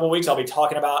in a couple of weeks. I'll be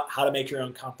talking about how to make your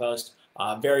own compost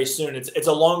very soon. It's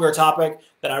a longer topic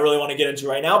than I really want to get into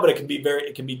right now, but it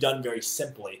can be done very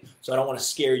simply. So I don't want to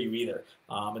scare you either.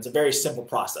 It's a very simple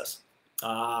process.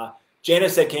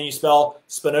 Janice said, can you spell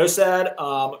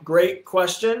spinosad? Great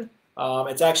question.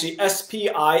 It's actually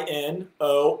S-P-I-N-O-S-A-D.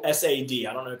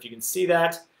 I don't know if you can see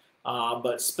that,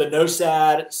 but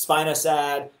spinosad.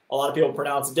 A lot of people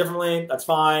pronounce it differently. That's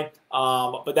fine,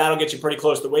 but that'll get you pretty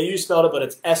close the way you spelled it, but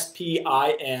it's S-P-I-N-O-S-A-D,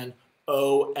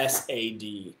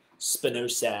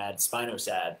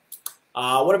 spinosad.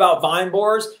 What about vine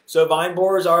borers? So vine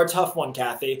borers are a tough one,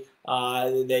 Kathy.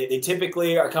 They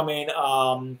typically are coming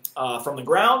from the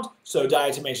ground, so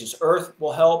diatomaceous earth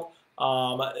will help.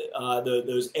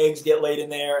 Those eggs get laid in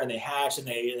there and they hatch and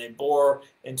they bore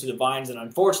into the vines, and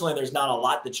unfortunately there's not a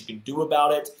lot that you can do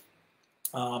about it.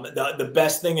 The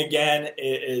best thing again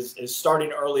is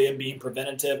starting early and being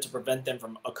preventative to prevent them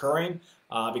from occurring,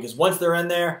 because once they're in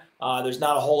there, there's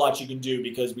not a whole lot you can do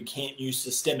because we can't use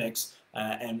systemics,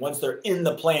 and once they're in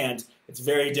the plant, it's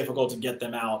very difficult to get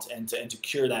them out and to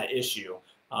cure that issue.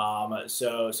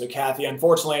 So Kathy,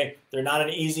 unfortunately, they're not an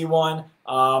easy one.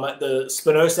 The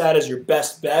spinosad is your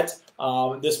best bet.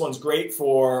 This one's great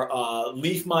for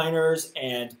leaf miners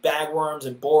and bagworms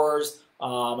and borers.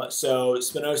 So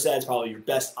spinosad is probably your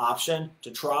best option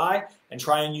to try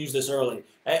and use this early.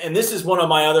 And this is one of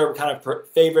my other kind of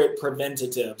favorite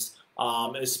preventatives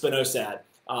is spinosad.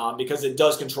 Because it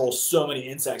does control so many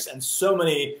insects and so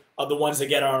many of the ones that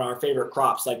get on our favorite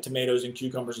crops like tomatoes and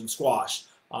cucumbers and squash.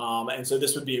 And so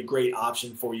this would be a great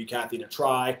option for you, Kathy, to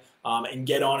try and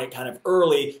get on it kind of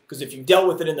early, because if you've dealt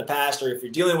with it in the past or if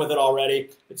you're dealing with it already,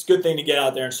 it's a good thing to get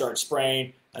out there and start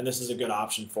spraying, and this is a good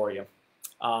option for you.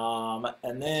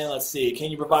 And then let's see,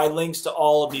 can you provide links to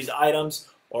all of these items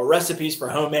or recipes for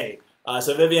homemade?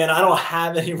 So Vivian, I don't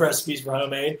have any recipes for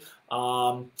homemade.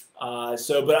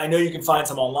 But I know you can find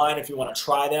some online if you want to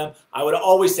try them. I would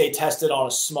always say test it on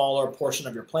a smaller portion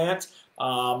of your plant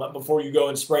before you go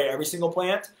and spray every single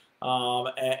plant,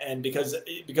 and because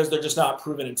they're just not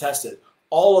proven and tested.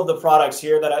 All of the products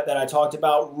here that I talked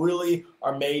about really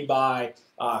are made by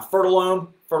Fertilome.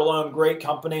 Fertilome, great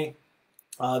company.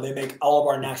 They make all of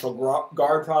our natural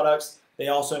guard products. They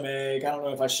also make, I don't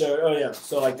know if I showed, oh yeah,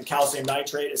 so like the calcium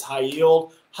nitrate is high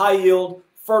yield,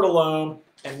 Fertilome,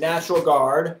 and Natural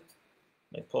Guard.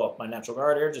 Let me pull up my Natural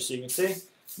Guard here just so you can see.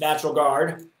 Natural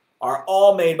Guard are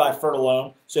all made by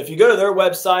Fertilome. So if you go to their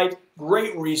website,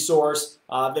 great resource,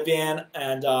 Vivian,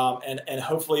 and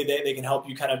hopefully they can help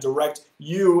you kind of direct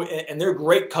you, and they're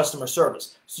great customer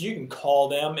service. So you can call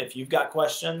them if you've got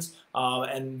questions,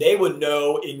 and they would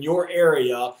know in your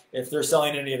area if they're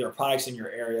selling any of their products in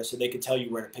your area, so they could tell you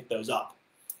where to pick those up.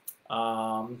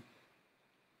 And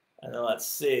then let's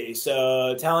see.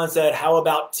 So Talon said, how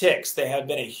about ticks? They have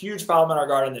been a huge problem in our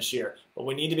garden this year, but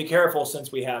we need to be careful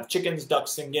since we have chickens,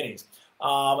 ducks, and guineas.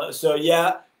 So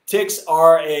yeah, ticks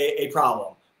are a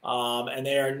problem, and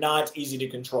they are not easy to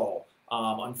control,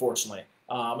 unfortunately.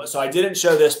 So I didn't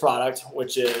show this product,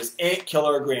 which is ant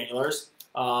killer granulars.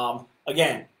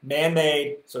 Again,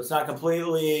 man-made, so it's not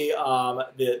completely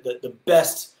the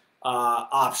best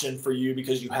option for you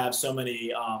because you have so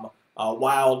many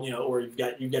wild, or you've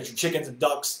got your chickens and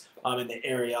ducks in the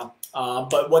area.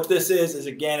 But what this is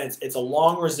again, it's a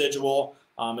long residual.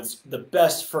 It's the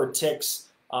best for ticks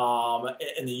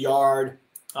in the yard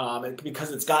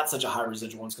because it's got such a high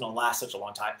residual. It's going to last such a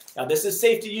long time. Now this is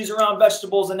safe to use around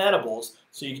vegetables and edibles,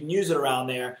 so you can use it around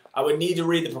there. I would need to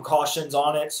read the precautions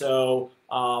on it. So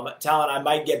Talon, I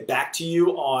might get back to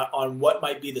you on what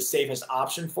might be the safest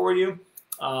option for you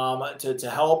to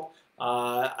help.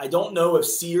 I don't know if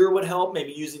cedar would help.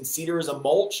 Maybe using cedar as a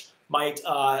mulch might.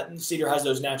 Cedar has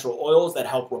those natural oils that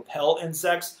help repel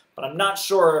insects, but I'm not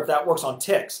sure if that works on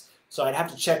ticks. So I'd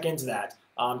have to check into that.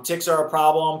 Ticks are a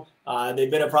problem.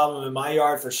 They've been a problem in my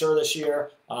yard for sure this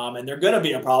year, and they're going to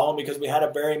be a problem because we had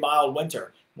a very mild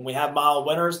winter. When we have mild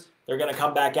winters, they're going to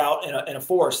come back out in a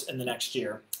force in the next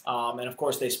year. And of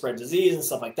course, they spread disease and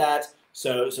stuff like that.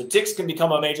 So ticks can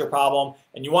become a major problem,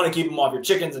 and you want to keep them off your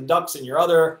chickens and ducks and your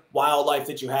other wildlife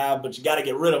that you have, but you got to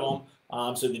get rid of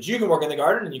them so that you can work in the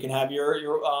garden and you can have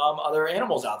your other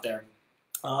animals out there.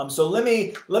 So let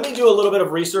me do a little bit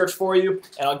of research for you,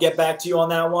 and I'll get back to you on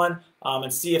that one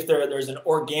and see if there's an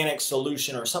organic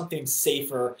solution or something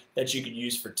safer that you could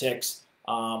use for ticks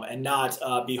and not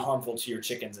be harmful to your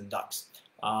chickens and ducks.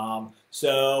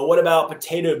 So what about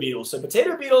potato beetles? So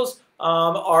potato beetles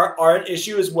are an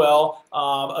issue as well.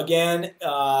 Again,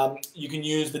 you can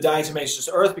use the diatomaceous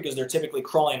earth because they're typically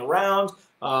crawling around.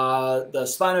 The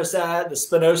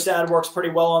spinosad works pretty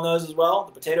well on those as well,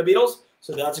 the potato beetles.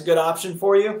 So that's a good option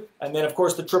for you. And then, of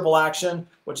course, the triple action,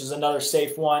 which is another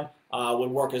safe one, would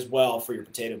work as well for your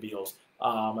potato beetles.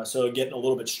 So getting a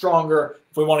little bit stronger.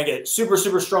 If we want to get super,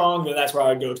 super strong, then that's where I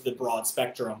would go to the broad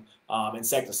spectrum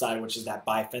insecticide, which is that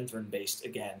bifenthrin based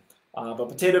again. But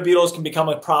potato beetles can become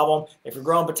a problem if you're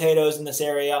growing potatoes in this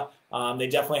area. They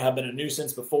definitely have been a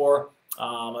nuisance before.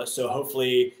 So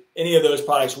hopefully any of those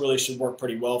products really should work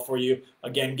pretty well for you.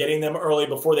 Again, getting them early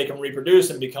before they can reproduce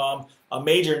and become a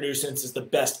major nuisance is the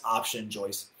best option,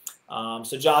 Joyce.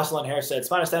 So Jocelyn Hare said,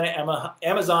 Spinosad,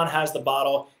 Amazon has the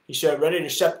bottle he showed ready to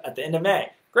ship at the end of May.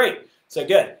 Great. So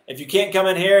good. If you can't come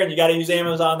in here and you got to use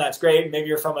Amazon, that's great. Maybe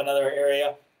you're from another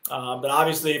area. But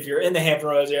obviously, if you're in the Hampton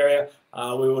Roads area,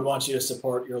 we would want you to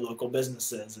support your local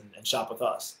businesses and shop with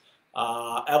us.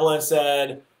 Evelyn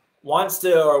said, was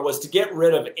to get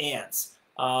rid of ants.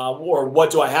 Or what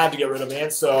do I have to get rid of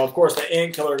ants? So, of course, the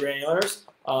ant killer granulars.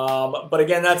 But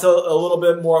again, that's a little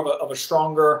bit more of a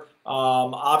stronger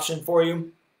option for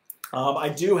you.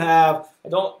 I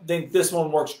don't think this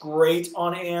one works great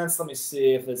on ants. Let me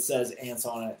see if it says ants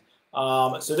on it.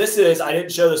 So this is, I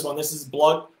didn't show this one. This is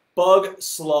bug,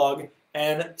 slug,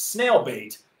 and snail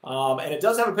bait. And it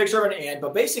does have a picture of an ant,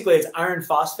 but basically it's iron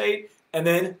phosphate and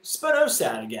then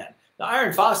spinosad again. The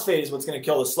iron phosphate is what's going to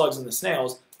kill the slugs and the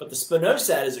snails, but the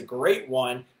spinosad is a great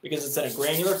one because it's in a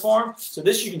granular form. So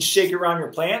this you can shake around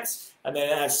your plants, and then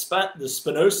as the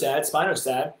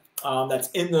spinosad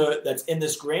that's in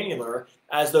this granular,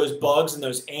 as those bugs and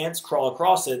those ants crawl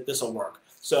across it, this will work.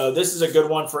 So this is a good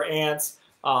one for ants,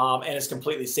 and it's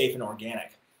completely safe and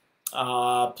organic.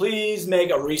 Please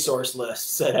make a resource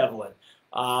list, said Evelyn.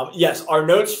 Yes, our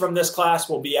notes from this class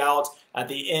will be out at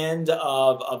the end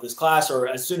of this class, or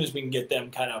as soon as we can get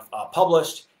them kind of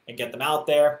published and get them out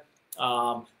there.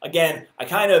 Again,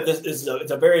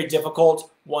 it's a very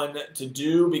difficult one to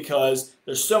do because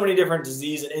there's so many different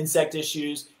disease and insect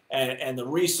issues, and the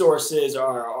resources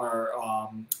are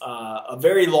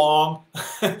very long.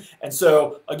 And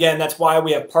so, again, that's why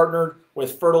we have partnered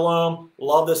with Fertilome.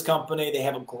 Love this company. They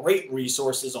have great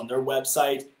resources on their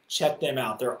website. Check them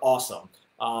out. They're awesome.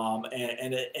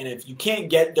 And if you can't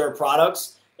get their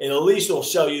products, it at least will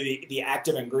show you the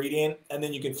active ingredient, and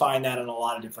then you can find that in a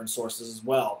lot of different sources as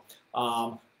well.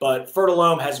 But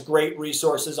Fertilome has great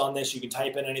resources on this. You can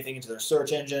type in anything into their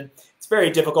search engine. It's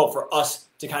very difficult for us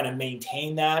to kind of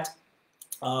maintain that.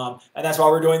 And that's why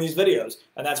we're doing these videos.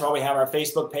 And that's why we have our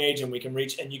Facebook page, and you can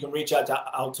reach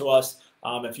out to us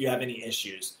if you have any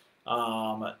issues.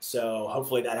 So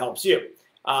hopefully that helps you.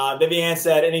 Vivian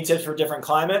said, any tips for different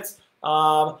climates?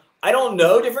 I don't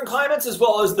know different climates as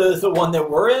well as the one that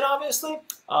we're in, obviously.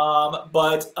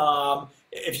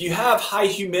 If you have high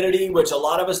humidity, which a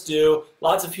lot of us do,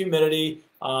 lots of humidity,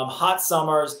 hot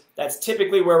summers, that's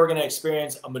typically where we're going to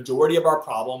experience a majority of our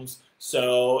problems.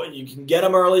 So you can get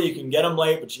them early, you can get them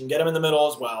late, but you can get them in the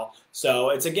middle as well.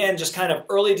 So it's, again, just kind of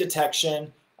early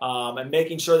detection and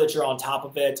making sure that you're on top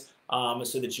of it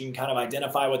so that you can kind of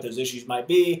identify what those issues might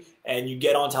be and you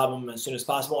get on top of them as soon as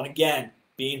possible. And again,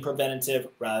 being preventative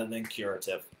rather than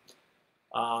curative.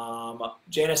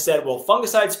 Jana said, will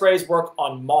fungicide sprays work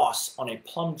on moss on a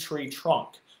plum tree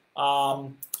trunk?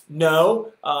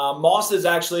 No, moss is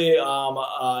actually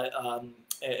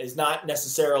is not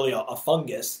necessarily a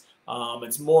fungus.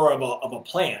 It's more of a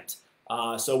plant.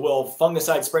 So will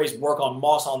fungicide sprays work on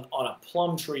moss on a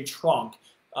plum tree trunk?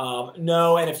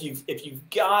 No, and if you've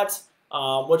got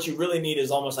what you really need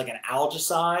is almost like an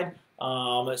algicide.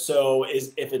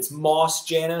 If it's moss,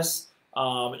 Janice,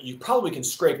 you probably can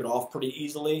scrape it off pretty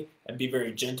easily and be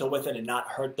very gentle with it and not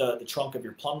hurt the trunk of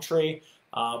your plum tree.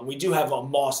 We do have a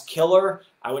moss killer.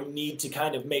 I would need to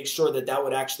kind of make sure that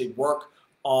would actually work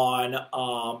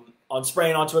on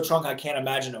spraying onto a trunk. I can't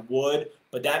imagine it would,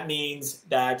 but that means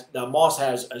that the moss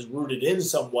has rooted in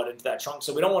somewhat into that trunk.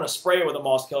 So we don't want to spray it with a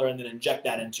moss killer and then inject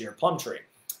that into your plum tree.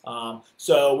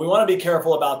 So we want to be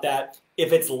careful about that.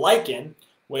 If it's lichen,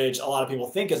 which a lot of people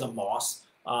think is a moss,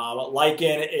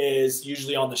 lichen is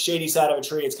usually on the shady side of a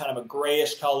tree. It's kind of a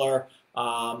grayish color.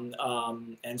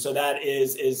 And so that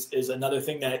is another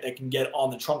thing that can get on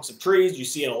the trunks of trees. You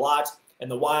see it a lot in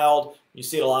the wild. You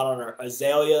see it a lot on our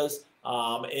azaleas.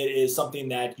 It is something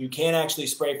that you can actually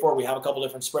spray for. We have a couple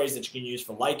different sprays that you can use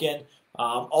for lichen.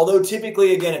 Although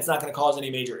typically, again, it's not going to cause any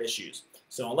major issues.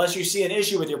 So unless you see an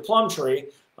issue with your plum tree,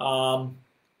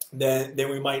 then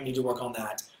we might need to work on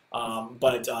that.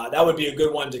 That would be a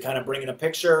good one to kind of bring in a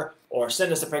picture or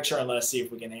send us a picture and let us see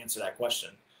if we can answer that question.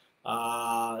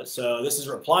 So this is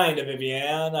replying to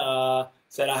Vivian.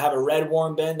 Said, I have a red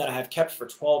worm bin that I have kept for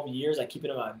 12 years. I keep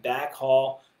it in my back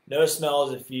hall. No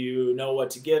smells if you know what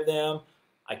to give them.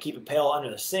 I keep a pail under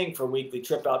the sink for a weekly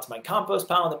trip out to my compost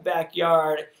pile in the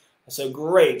backyard. So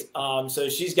great.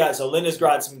 So Linda's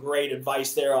got some great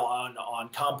advice there on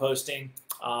composting.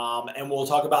 And we'll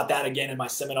talk about that again in my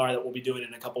seminar that we'll be doing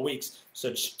in a couple weeks.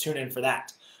 So tune in for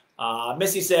that.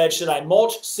 Missy said, should I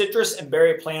mulch citrus and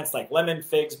berry plants like lemon,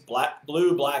 figs,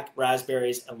 blue, black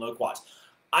raspberries, and loquats?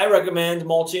 I recommend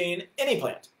mulching any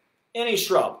plant, any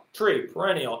shrub, tree,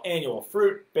 perennial, annual,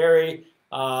 fruit, berry,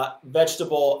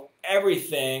 vegetable,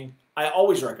 everything. I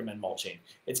always recommend mulching.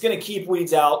 It's going to keep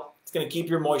weeds out. It's going to keep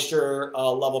your moisture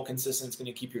level consistent. It's going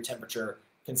to keep your temperature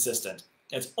consistent.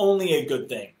 It's only a good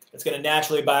thing. It's going to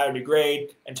naturally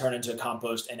biodegrade and turn into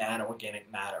compost and add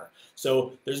organic matter.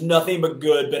 So there's nothing but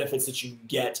good benefits that you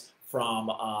get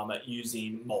from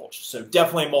using mulch. So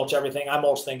definitely mulch everything. I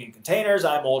mulch things in containers.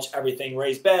 I mulch everything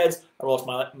raised beds. I mulch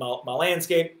my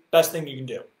landscape. Best thing you can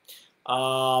do.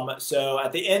 So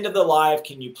at the end of the live,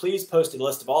 can you please post a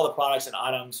list of all the products and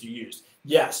items you used?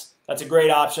 Yes, that's a great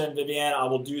option, Vivian. I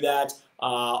will do that.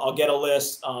 I'll get a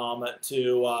list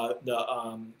to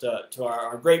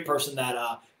our great person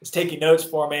that is taking notes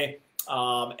for me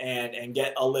and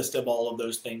get a list of all of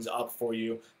those things up for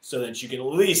you so that you can at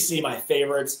least see my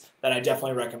favorites that I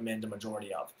definitely recommend the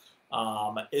majority of.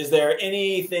 Is there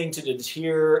anything to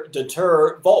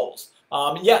deter voles?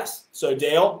 Yes. So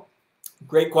Dale,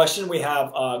 great question. We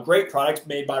have a great product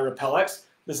made by Repellex.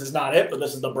 This is not it, but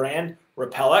this is the brand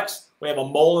Repellex. We have a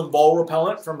mole and vole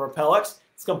repellent from Repellex.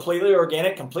 It's completely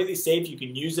organic, completely safe. You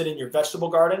can use it in your vegetable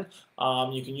garden.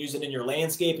 You can use it in your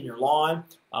landscape, in your lawn,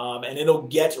 and it'll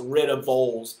get rid of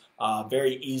voles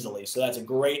very easily. So that's a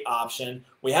great option.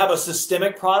 We have a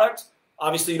systemic product.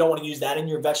 Obviously, you don't want to use that in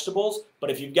your vegetables, but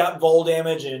if you've got vole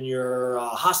damage in your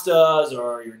hostas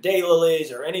or your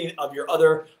daylilies or any of your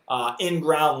other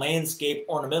in-ground landscape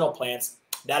ornamental plants,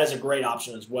 that is a great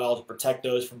option as well to protect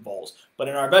those from voles. But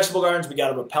in our vegetable gardens, we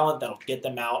got a repellent that'll get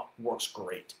them out. Works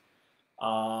great.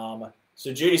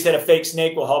 So Judy said a fake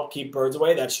snake will help keep birds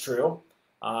away. That's true.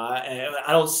 And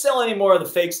I don't sell any more of the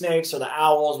fake snakes or the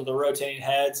owls with the rotating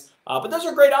heads, but those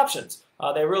are great options.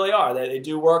 They really are. They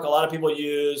do work. A lot of people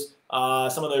use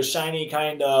some of those shiny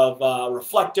kind of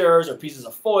reflectors or pieces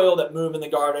of foil that move in the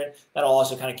garden. That'll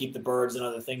also kind of keep the birds and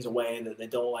other things away that they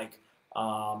don't like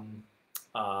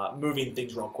moving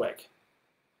things real quick.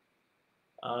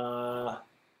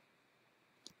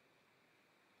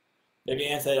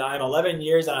 Vivian said, I'm 11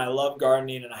 years and I love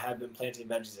gardening and I have been planting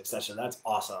veggies, etc. That's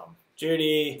awesome.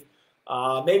 Judy,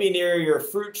 Maybe near your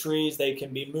fruit trees, they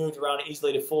can be moved around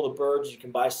easily to fool the birds. You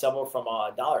can buy several from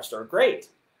a dollar store. Great.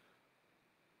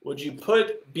 Would you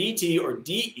put BT or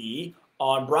DE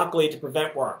on broccoli to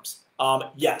prevent worms?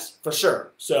 Yes, for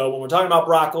sure. So when we're talking about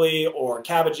broccoli or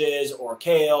cabbages or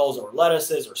kales or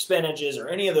lettuces or spinaches or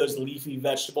any of those leafy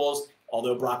vegetables,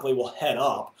 although broccoli will head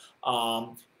up,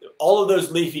 all of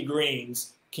those leafy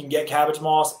greens can get cabbage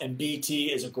moss, and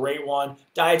BT is a great one.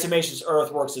 Diatomaceous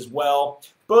earth works as well.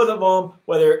 Both of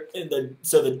them,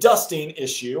 so the dusting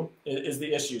issue is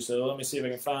the issue. So let me see if I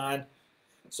can find.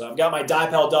 So I've got my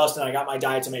dipel dust and I got my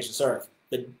diatomaceous earth.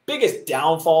 The biggest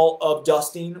downfall of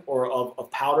dusting or of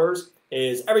powders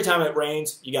is every time it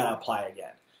rains, you got to apply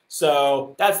again.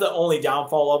 So that's the only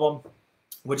downfall of them,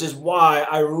 which is why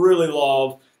I really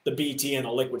love the BT and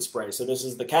the liquid spray. So this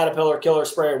is the Caterpillar Killer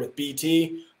Sprayer with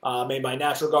BT, made by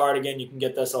Natural Guard. Again, you can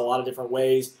get this a lot of different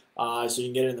ways. So you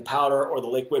can get it in the powder or the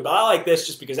liquid. But I like this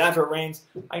just because after it rains,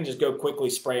 I can just go quickly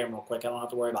spray them real quick. I don't have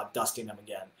to worry about dusting them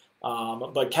again.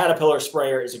 But Caterpillar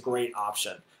Sprayer is a great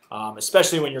option,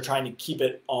 especially when you're trying to keep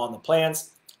it on the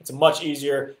plants. It's much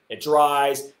easier. It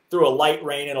dries. Through a light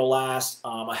rain, it'll last.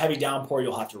 A heavy downpour,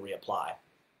 you'll have to reapply.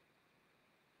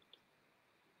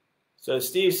 So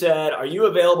Steve said, are you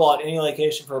available at any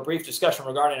location for a brief discussion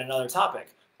regarding another topic?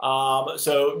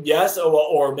 So yes,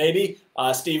 or maybe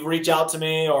Steve, reach out to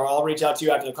me, or I'll reach out to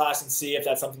you after the class and see if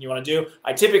that's something you want to do.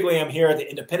 I typically am here at the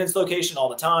Independence location all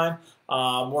the time,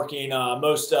 working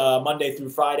most Monday through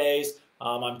Fridays.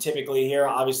 I'm typically here,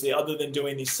 obviously, other than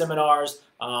doing these seminars.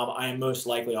 I am most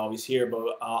likely always here,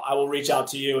 but I will reach out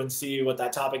to you and see what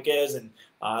that topic is, and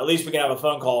at least we can have a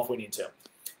phone call if we need to.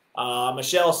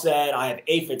 Michelle said, I have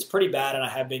aphids pretty bad, and I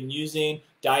have been using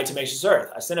diatomaceous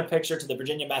earth. I sent a picture to the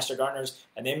Virginia Master Gardeners,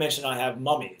 and they mentioned I have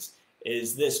mummies.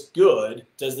 Is this good?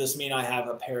 Does this mean I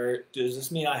have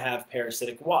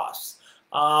parasitic wasps?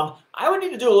 I would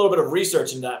need to do a little bit of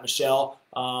research into that, Michelle.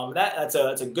 That's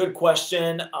a good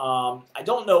question. I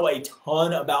don't know a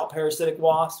ton about parasitic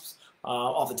wasps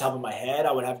off the top of my head.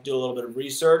 I would have to do a little bit of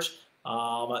research.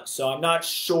 So I'm not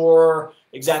sure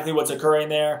exactly what's occurring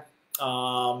there.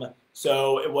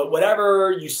 So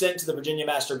whatever you sent to the Virginia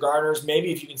Master Gardeners,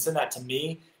 maybe if you can send that to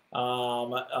me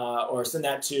or send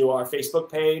that to our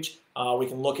Facebook page, we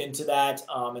can look into that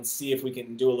and see if we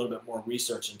can do a little bit more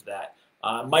research into that.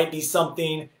 Might be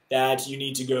something that you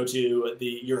need to go to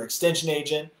your extension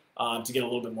agent to get a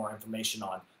little bit more information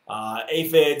on.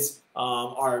 Aphids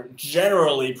are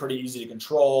generally pretty easy to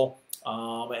control.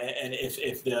 And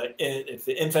if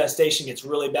the infestation gets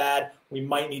really bad, we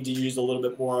might need to use a little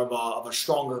bit more of a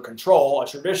stronger control, a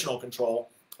traditional control.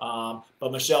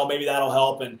 But Michelle, maybe that'll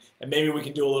help, and maybe we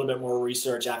can do a little bit more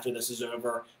research after this is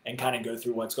over and kind of go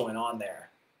through what's going on there.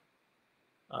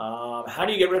 How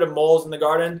do you get rid of moles in the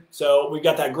garden? So we've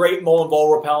got that great mole and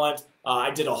vole repellent.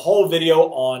 I did a whole video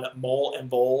on mole and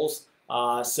voles.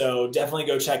 So definitely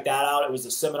go check that out. It was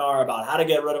a seminar about how to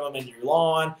get rid of them in your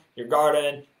lawn, your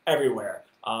garden, everywhere.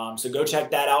 So go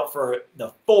check that out for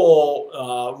the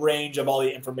full range of all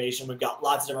the information. We've got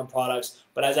lots of different products,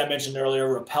 but as I mentioned earlier,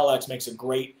 Repellex makes a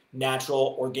great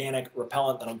natural organic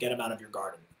repellent that'll get them out of your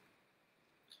garden.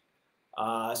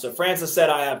 So Francis said,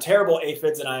 I have terrible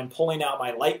aphids and I am pulling out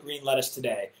my light green lettuce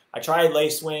today. I tried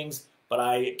lacewings, but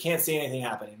I can't see anything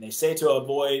happening. They say to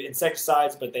avoid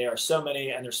insecticides, but they are so many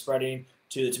and they're spreading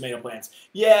to the tomato plants.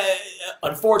 Yeah,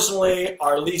 unfortunately,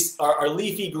 our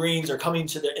leafy greens are coming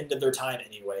to the end of their time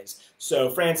anyways. So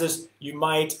Francis, you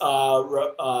might,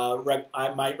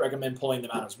 I might recommend pulling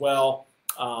them out as well.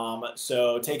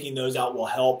 So taking those out will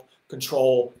help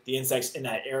control the insects in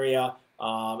that area.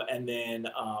 And then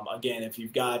again, if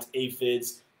you've got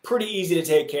aphids, pretty easy to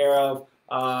take care of.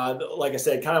 Like I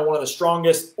said, kind of one of the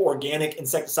strongest organic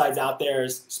insecticides out there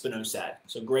is spinosad.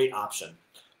 So great option.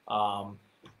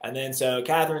 And then so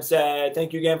Catherine said,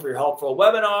 thank you again for your helpful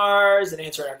webinars and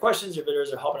answering our questions. Your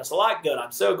videos are helping us a lot. Good.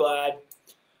 I'm so glad.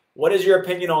 What is your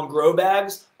opinion on grow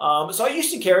bags? So I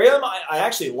used to carry them. I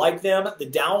actually like them. The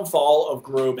downfall of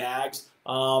grow bags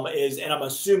is, and I'm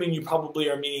assuming you probably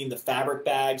are meaning the fabric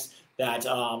bags that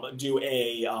do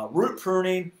a root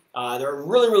pruning. They're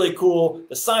really, really cool.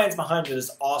 The science behind it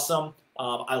is awesome.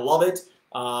 I love it.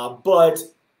 But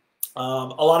a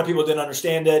lot of people didn't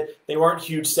understand it. They weren't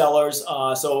huge sellers.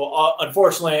 So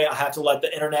unfortunately, I have to let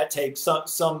the internet take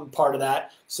some part of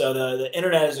that. So the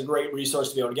internet is a great resource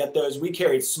to be able to get those. We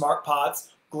carried Smart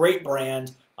Pots, great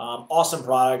brand, awesome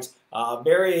product,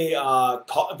 very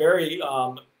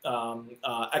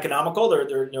economical.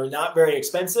 They're not very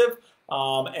expensive.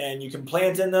 And you can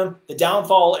plant in them. The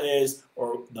downfall is,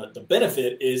 or the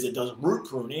benefit is, it does root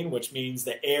pruning, which means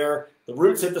the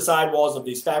roots hit the sidewalls of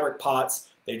these fabric pots,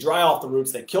 They dry off the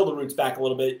roots, they kill the roots back a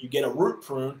little bit. You get a root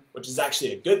prune, which is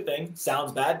actually a good thing.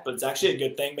 Sounds bad, but it's actually a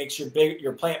good thing. Makes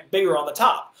your plant bigger on the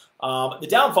top. The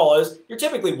downfall is you're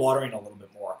typically watering a little bit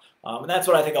more. And that's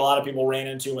what I think a lot of people ran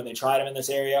into when they tried them in this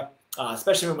area,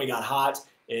 especially when we got hot,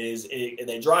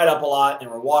 they dried up a lot and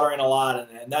were watering a lot,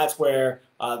 and that's where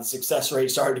the success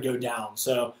rate started to go down.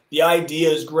 So the idea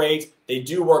is great. They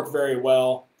do work very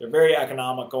well. They're very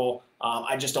economical.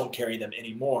 I just don't carry them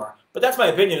anymore. But that's my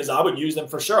opinion, is I would use them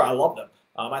for sure. I love them.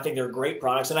 I think they're great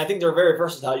products, and I think they're very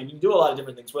versatile. You can do a lot of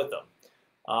different things with them.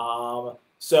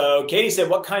 So Katie said,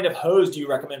 what kind of hose do you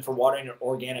recommend for watering an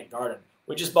organic garden?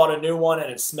 We just bought a new one,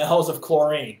 and it smells of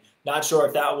chlorine. Not sure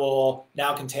if that will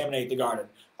now contaminate the garden.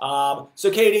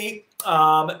 So Katie,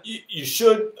 you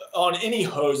should, on any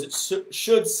hose, it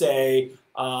should say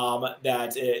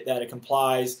that it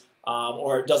complies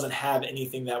or it doesn't have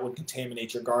anything that would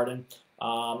contaminate your garden.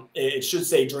 It should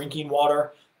say drinking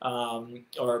water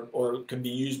or can be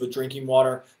used with drinking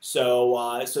water.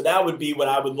 So that would be what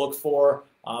I would look for.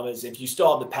 Is if you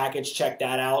still have the package, check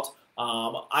that out.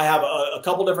 I have a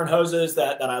couple different hoses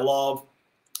that I love.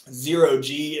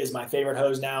 0G is my favorite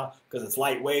hose now because it's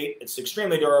lightweight, it's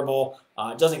extremely durable,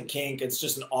 it doesn't kink, it's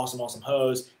just an awesome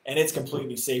hose, and it's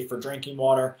completely safe for drinking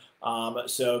water.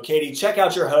 So Katie, check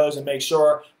out your hose and make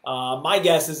sure. My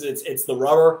guess is it's the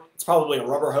rubber. It's probably a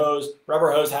rubber hose.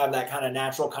 Rubber hose have that kind of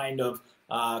natural kind of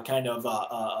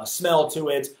smell to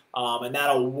it, and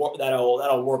that'll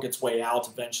work its way out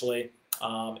eventually.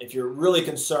 If you're really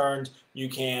concerned, you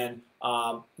can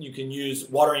use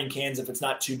watering cans if it's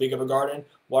not too big of a garden.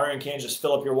 Watering cans, just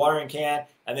fill up your watering can,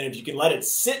 and then if you can let it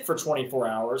sit for 24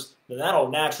 hours, then that'll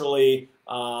naturally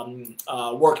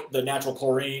work the natural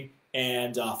chlorine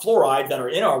and fluoride that are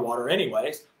in our water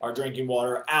anyways, our drinking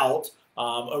water, out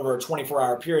over a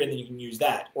 24-hour period, and then you can use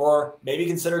that. Or maybe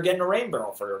consider getting a rain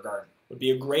barrel for your garden. Would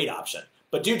be a great option.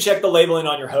 But do check the labeling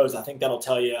on your hose. I think that'll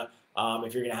tell you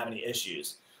if you're going to have any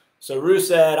issues. So Ruth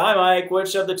said, hi Mike,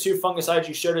 which of the 2 fungicides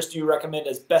you showed us do you recommend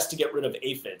as best to get rid of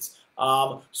aphids?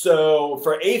 So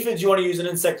for aphids, you want to use an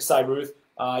insecticide, Ruth.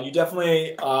 You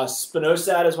definitely,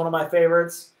 spinosad is one of my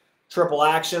favorites. Triple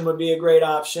action would be a great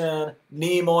option.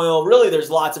 Neem oil, really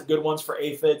there's lots of good ones for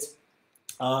aphids.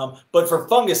 But for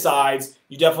fungicides,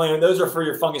 you definitely, those are for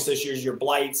your fungus issues, your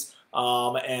blights,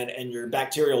 and your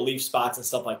bacterial leaf spots and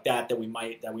stuff like that we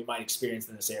might experience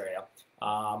in this area.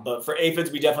 But for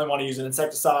aphids, we definitely want to use an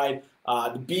insecticide.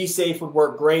 The Bee Safe would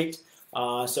work great.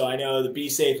 So I know the Bee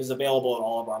Safe is available at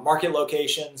all of our market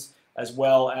locations, as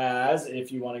well as,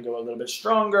 if you want to go a little bit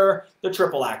stronger, the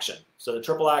Triple Action. So the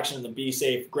Triple Action and the Bee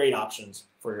Safe, great options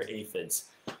for your aphids.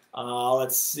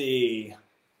 Let's see.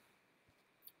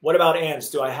 What about ants?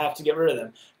 Do I have to get rid of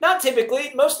them? Not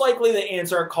typically. Most likely the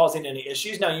ants aren't causing any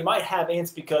issues. Now you might have ants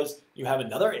because you have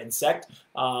another insect.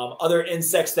 Other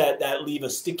insects that leave a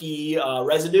sticky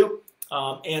residue,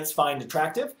 ants find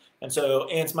attractive. And so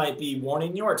ants might be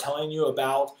warning you or telling you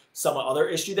about some other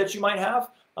issue that you might have.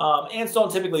 Ants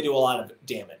don't typically do a lot of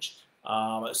damage.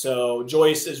 So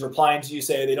Joyce is replying to you,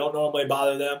 say they don't normally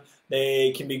bother them.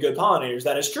 They can be good pollinators.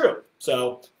 That is true.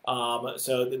 So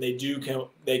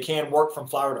they can work from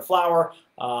flower to flower.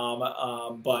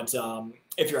 But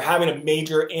if you're having a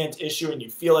major ant issue and you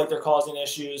feel like they're causing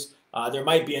issues, there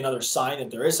might be another sign that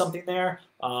there is something there.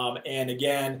 And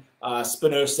again,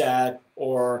 spinosad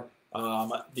or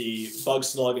the bug,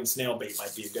 slug, and snail bait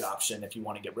might be a good option if you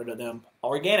want to get rid of them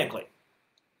organically.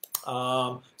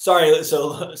 Sorry,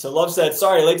 so Love said,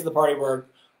 sorry, late to the party. We're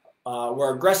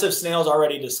aggressive snails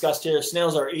already discussed here.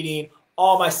 Snails are eating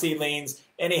all my seedlings.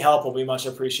 Any help will be much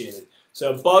appreciated.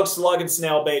 So bug, slug, and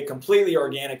snail bait, completely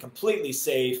organic, completely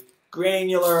safe,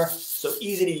 granular, so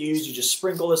easy to use. You just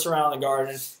sprinkle this around the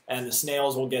garden and the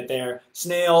snails will get there.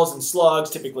 Snails and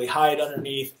slugs typically hide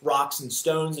underneath rocks and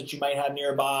stones that you might have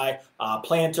nearby,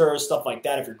 planters, stuff like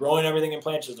that. If you're growing everything in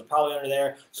planters, they're probably under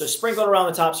there. So sprinkle it around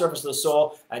the top surface of the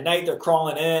soil. At night, they're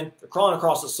crawling in, they're crawling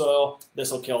across the soil.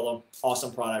 This will kill them.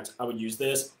 Awesome product. I would use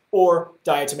this. Or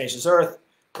diatomaceous earth,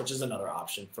 which is another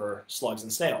option for slugs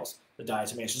and snails, the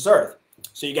diatomaceous earth.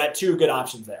 So you got 2 good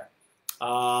options there.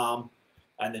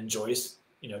 And then Joyce,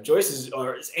 Joyce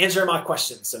is answering my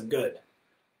questions, so good.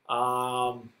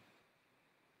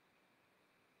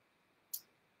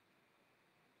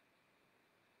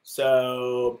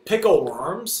 So pickle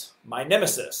worms, my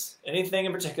nemesis. Anything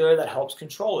in particular that helps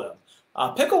control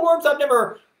them? Pickle worms I've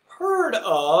never heard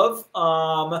of.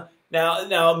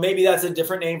 Now maybe that's a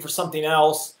different name for something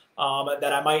else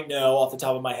that I might know off the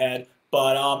top of my head.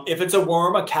 But if it's a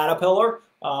worm, a caterpillar,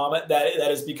 that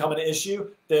has become an issue,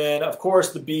 then of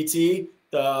course the BT,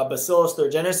 the Bacillus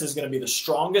thuringiensis, is going to be the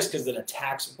strongest because it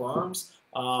attacks worms.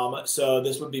 So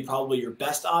this would be probably your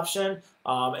best option,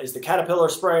 is the caterpillar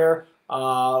sprayer,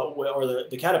 or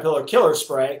the caterpillar killer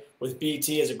spray with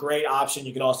BT is a great option.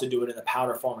 You can also do it in the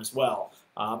powder form as well.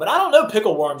 But I don't know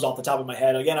pickle worms off the top of my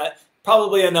head. Again, that's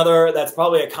probably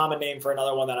a common name for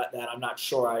another one that I'm not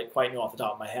sure I quite know off the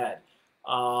top of my head.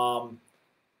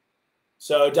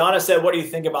 So Donna said, what do you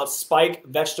think about spike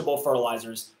vegetable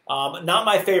fertilizers? Not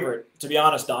my favorite, to be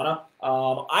honest, Donna.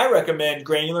 I recommend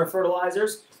granular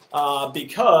fertilizers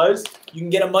because you can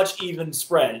get a much even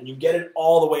spread, and you get it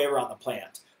all the way around the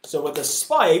plant. So with the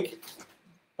spike,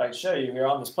 if I can show you here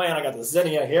on this plant, I got the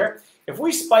zinnia here. If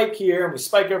we spike here, and we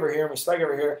spike over here, and we spike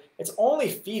over here, it's only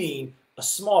feeding a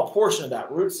small portion of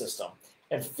that root system.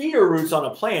 And feeder roots on a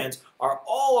plant are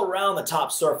all around the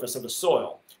top surface of the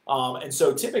soil. And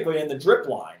so typically in the drip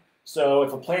line. So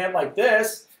if a plant like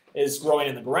this is growing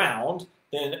in the ground,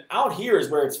 then out here is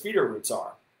where its feeder roots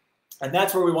are. And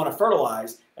that's where we want to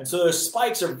fertilize. And so those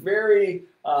spikes are very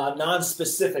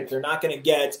non-specific. They're not going to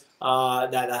get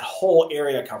that whole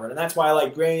area covered. And that's why I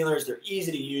like granulars. They're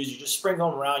easy to use. You just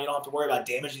sprinkle them around. You don't have to worry about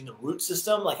damaging the root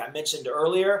system. Like I mentioned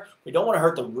earlier, we don't want to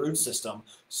hurt the root system.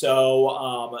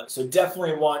 So, so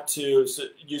definitely want to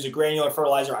use a granular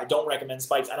fertilizer. I don't recommend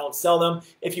spikes. I don't sell them.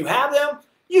 If you have them,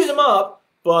 use them up.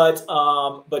 But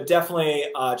definitely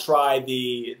try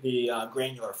the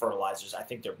granular fertilizers. I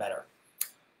think they're better.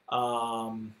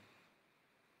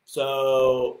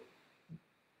 So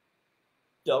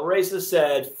Del Reza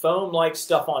said, foam-like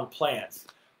stuff on plants.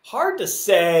 Hard to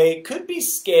say. Could be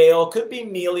scale, could be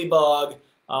mealybug,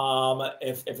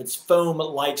 if it's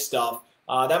foam-like stuff.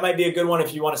 That might be a good one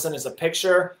if you want to send us a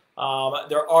picture.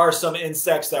 There are some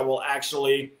insects that will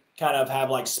actually kind of have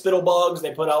like spittle bugs.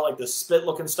 They put out like this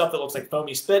spit-looking stuff that looks like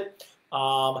foamy spit.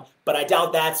 But I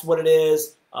doubt that's what it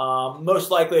is.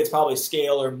 Most likely it's probably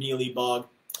scale or mealybug.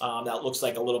 That looks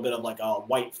like a little bit of like a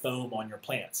white foam on your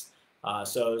plants.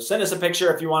 So send us a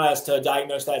picture if you want us to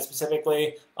diagnose that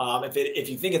specifically. If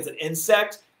you think it's an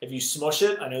insect, if you smush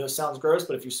it, I know this sounds gross,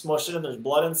 but if you smush it and there's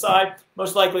blood inside,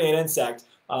 most likely an insect.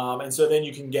 And so then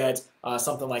you can get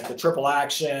something like the triple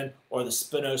action or the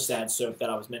spinosad soap that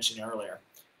I was mentioning earlier.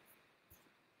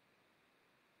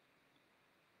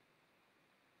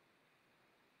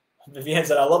 Vivian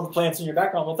said, I love the plants in your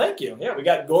background. Well, thank you. Yeah, we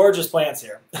got gorgeous plants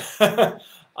here.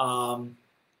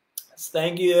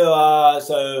 Thank you.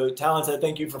 So Talon said,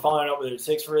 thank you for following up with your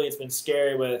 6 free. It's been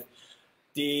scary with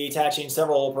detaching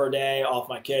several per day off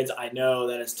my kids. I know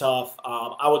that it's tough.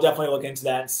 I will definitely look into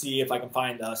that and see if I can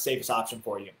find the safest option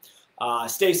for you.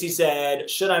 Stacy said,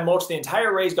 should I mulch the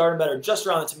entire raised garden bed or just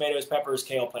around the tomatoes, peppers,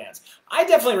 kale plants? I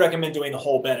definitely recommend doing the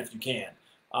whole bed if you can.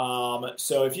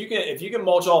 So if you can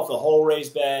mulch off the whole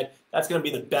raised bed, that's going to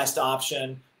be the best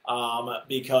option.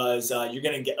 Because you're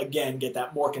going to get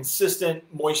that more consistent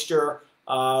moisture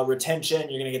retention.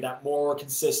 You're going to get that more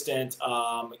consistent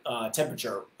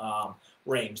temperature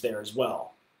range there as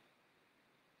well.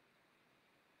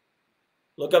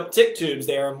 Look up tick tubes.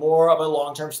 They are more of a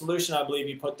long-term solution. I believe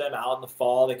you put them out in the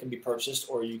fall. They can be purchased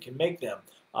or you can make them.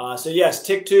 So yes,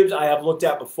 tick tubes I have looked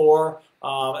at before.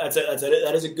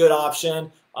 That is a good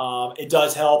option. It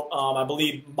does help. I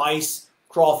believe mice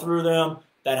crawl through them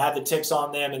that have the ticks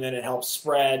on them, and then it helps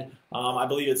spread. I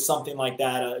believe it's something like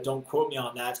that. Don't quote me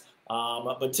on that.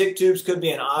 But tick tubes could be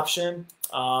an option.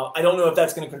 I don't know if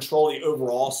that's going to control the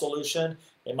overall solution.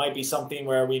 It might be something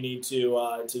where we need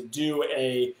to do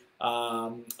a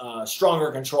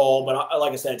stronger control. But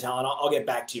like I said, Talon, I'll get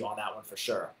back to you on that one for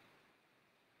sure.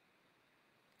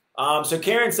 So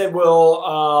Karen said,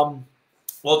 will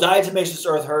diatomaceous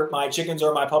earth hurt my chickens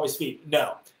or my puppy's feet?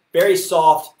 No. Very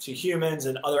soft to humans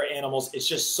and other animals. It's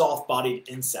just soft-bodied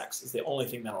insects is the only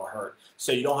thing that will hurt.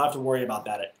 So you don't have to worry about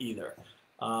that either.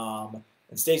 And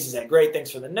Stacy said, great,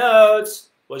 thanks for the notes.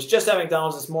 Was just at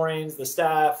McDonald's this morning. The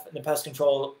staff in the pest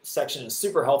control section is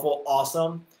super helpful.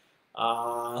 Awesome.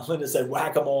 Linda said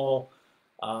whack-a-mole.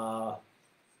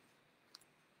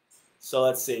 So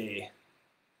let's see.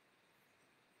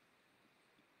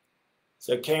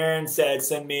 So Karen said,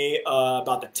 send me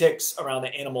about the ticks around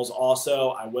the animals also.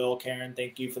 I will, Karen.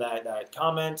 Thank you for that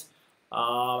comment.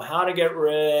 How to get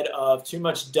rid of too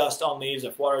much dust on leaves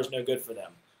if water is no good for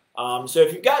them. So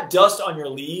if you've got dust on your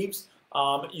leaves,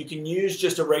 you can use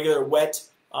just a regular wet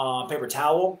paper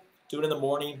towel. Do it in the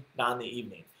morning, not in the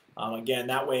evening. Again,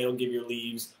 that way it'll give your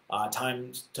leaves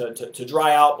time to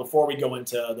dry out before we go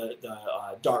into the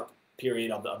dark period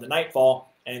of the nightfall.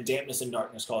 And dampness and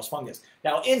darkness cause fungus.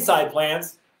 Now, inside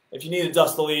plants, if you need to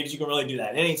dust the leaves, you can really do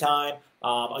that anytime.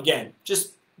 Again,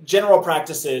 just general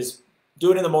practices.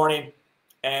 Do it in the morning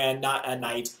and not at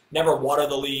night. Never water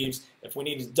the leaves. If we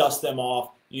need to dust them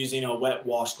off, using a wet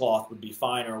washcloth would be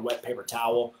fine, or a wet paper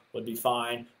towel would be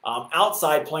fine.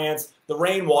 Outside plants, the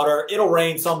rainwater, it'll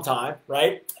rain sometime,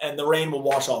 right? And the rain will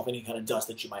wash off any kind of dust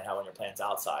that you might have on your plants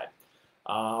outside.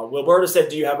 Wilberta said,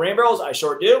 do you have rain barrels? I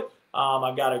sure do.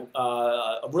 I've got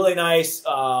a really nice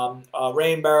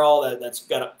rain barrel that's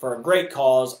got for a great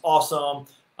cause. Awesome.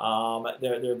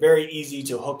 They're very easy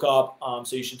to hook up,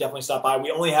 so you should definitely stop by.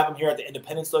 We only have them here at the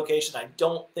Independence location. I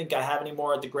don't think I have any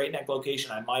more at the Great Neck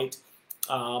location. I might.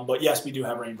 But yes, we do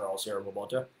have rain barrels here at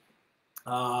Wilberta.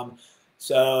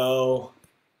 So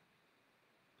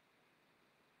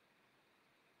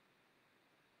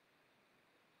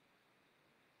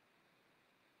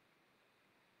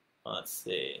let's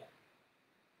see.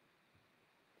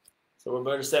 So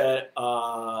Roberta said,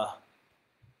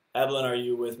 Evelyn, are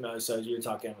you with me? So you're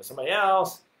talking with somebody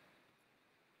else.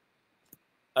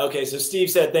 Okay, so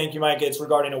Steve said, thank you, Mike. It's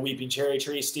regarding a weeping cherry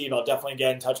tree. Steve, I'll definitely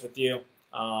get in touch with you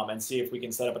and see if we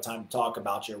can set up a time to talk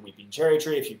about your weeping cherry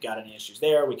tree. If you've got any issues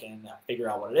there, we can figure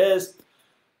out what it is.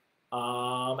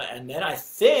 And then I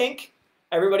think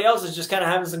everybody else is just kind of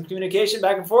having some communication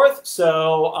back and forth.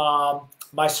 So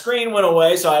my screen went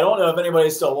away, so I don't know if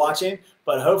anybody's still watching,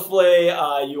 but hopefully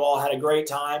you all had a great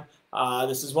time.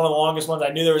 This is one of the longest ones. I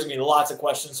knew there was going to be lots of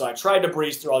questions, so I tried to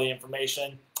breeze through all the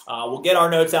information. We'll get our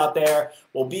notes out there.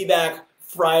 We'll be back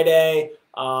Friday.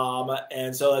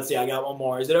 And so let's see, I got one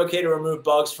more. Is it okay to remove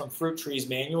bugs from fruit trees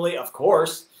manually? Of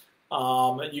course.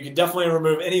 You can definitely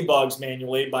remove any bugs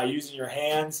manually by using your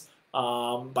hands.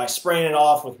 By spraying it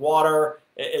off with water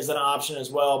is an option as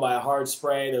well, by a hard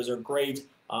spray. Those are great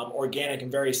organic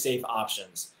and very safe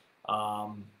options.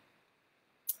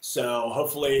 So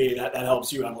hopefully that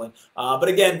helps you, Evelyn. But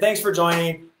again, thanks for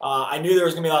joining. I knew there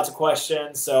was going to be lots of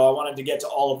questions, so I wanted to get to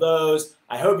all of those.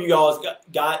 I hope you guys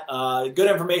got good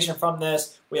information from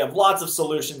this. We have lots of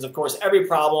solutions. Of course, every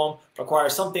problem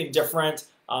requires something different,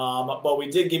 but we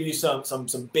did give you some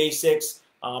basics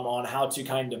on how to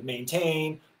kind of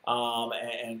maintain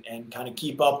and kind of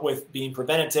keep up with being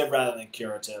preventative rather than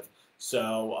curative.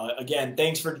 So again,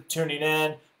 thanks for tuning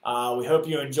in. We hope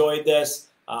you enjoyed this.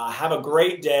 Have a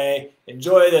great day.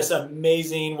 Enjoy this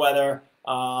amazing weather.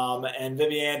 And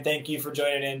Vivian, thank you for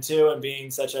joining in too and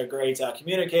being such a great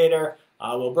communicator.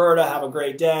 Wilberta, have a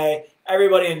great day.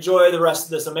 Everybody enjoy the rest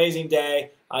of this amazing day.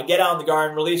 Get out in the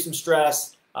garden, relieve some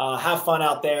stress, have fun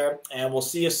out there, and we'll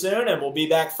see you soon, and we'll be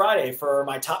back Friday for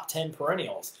my top 10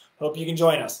 perennials. Hope you can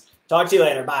join us. Talk to you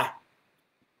later. Bye.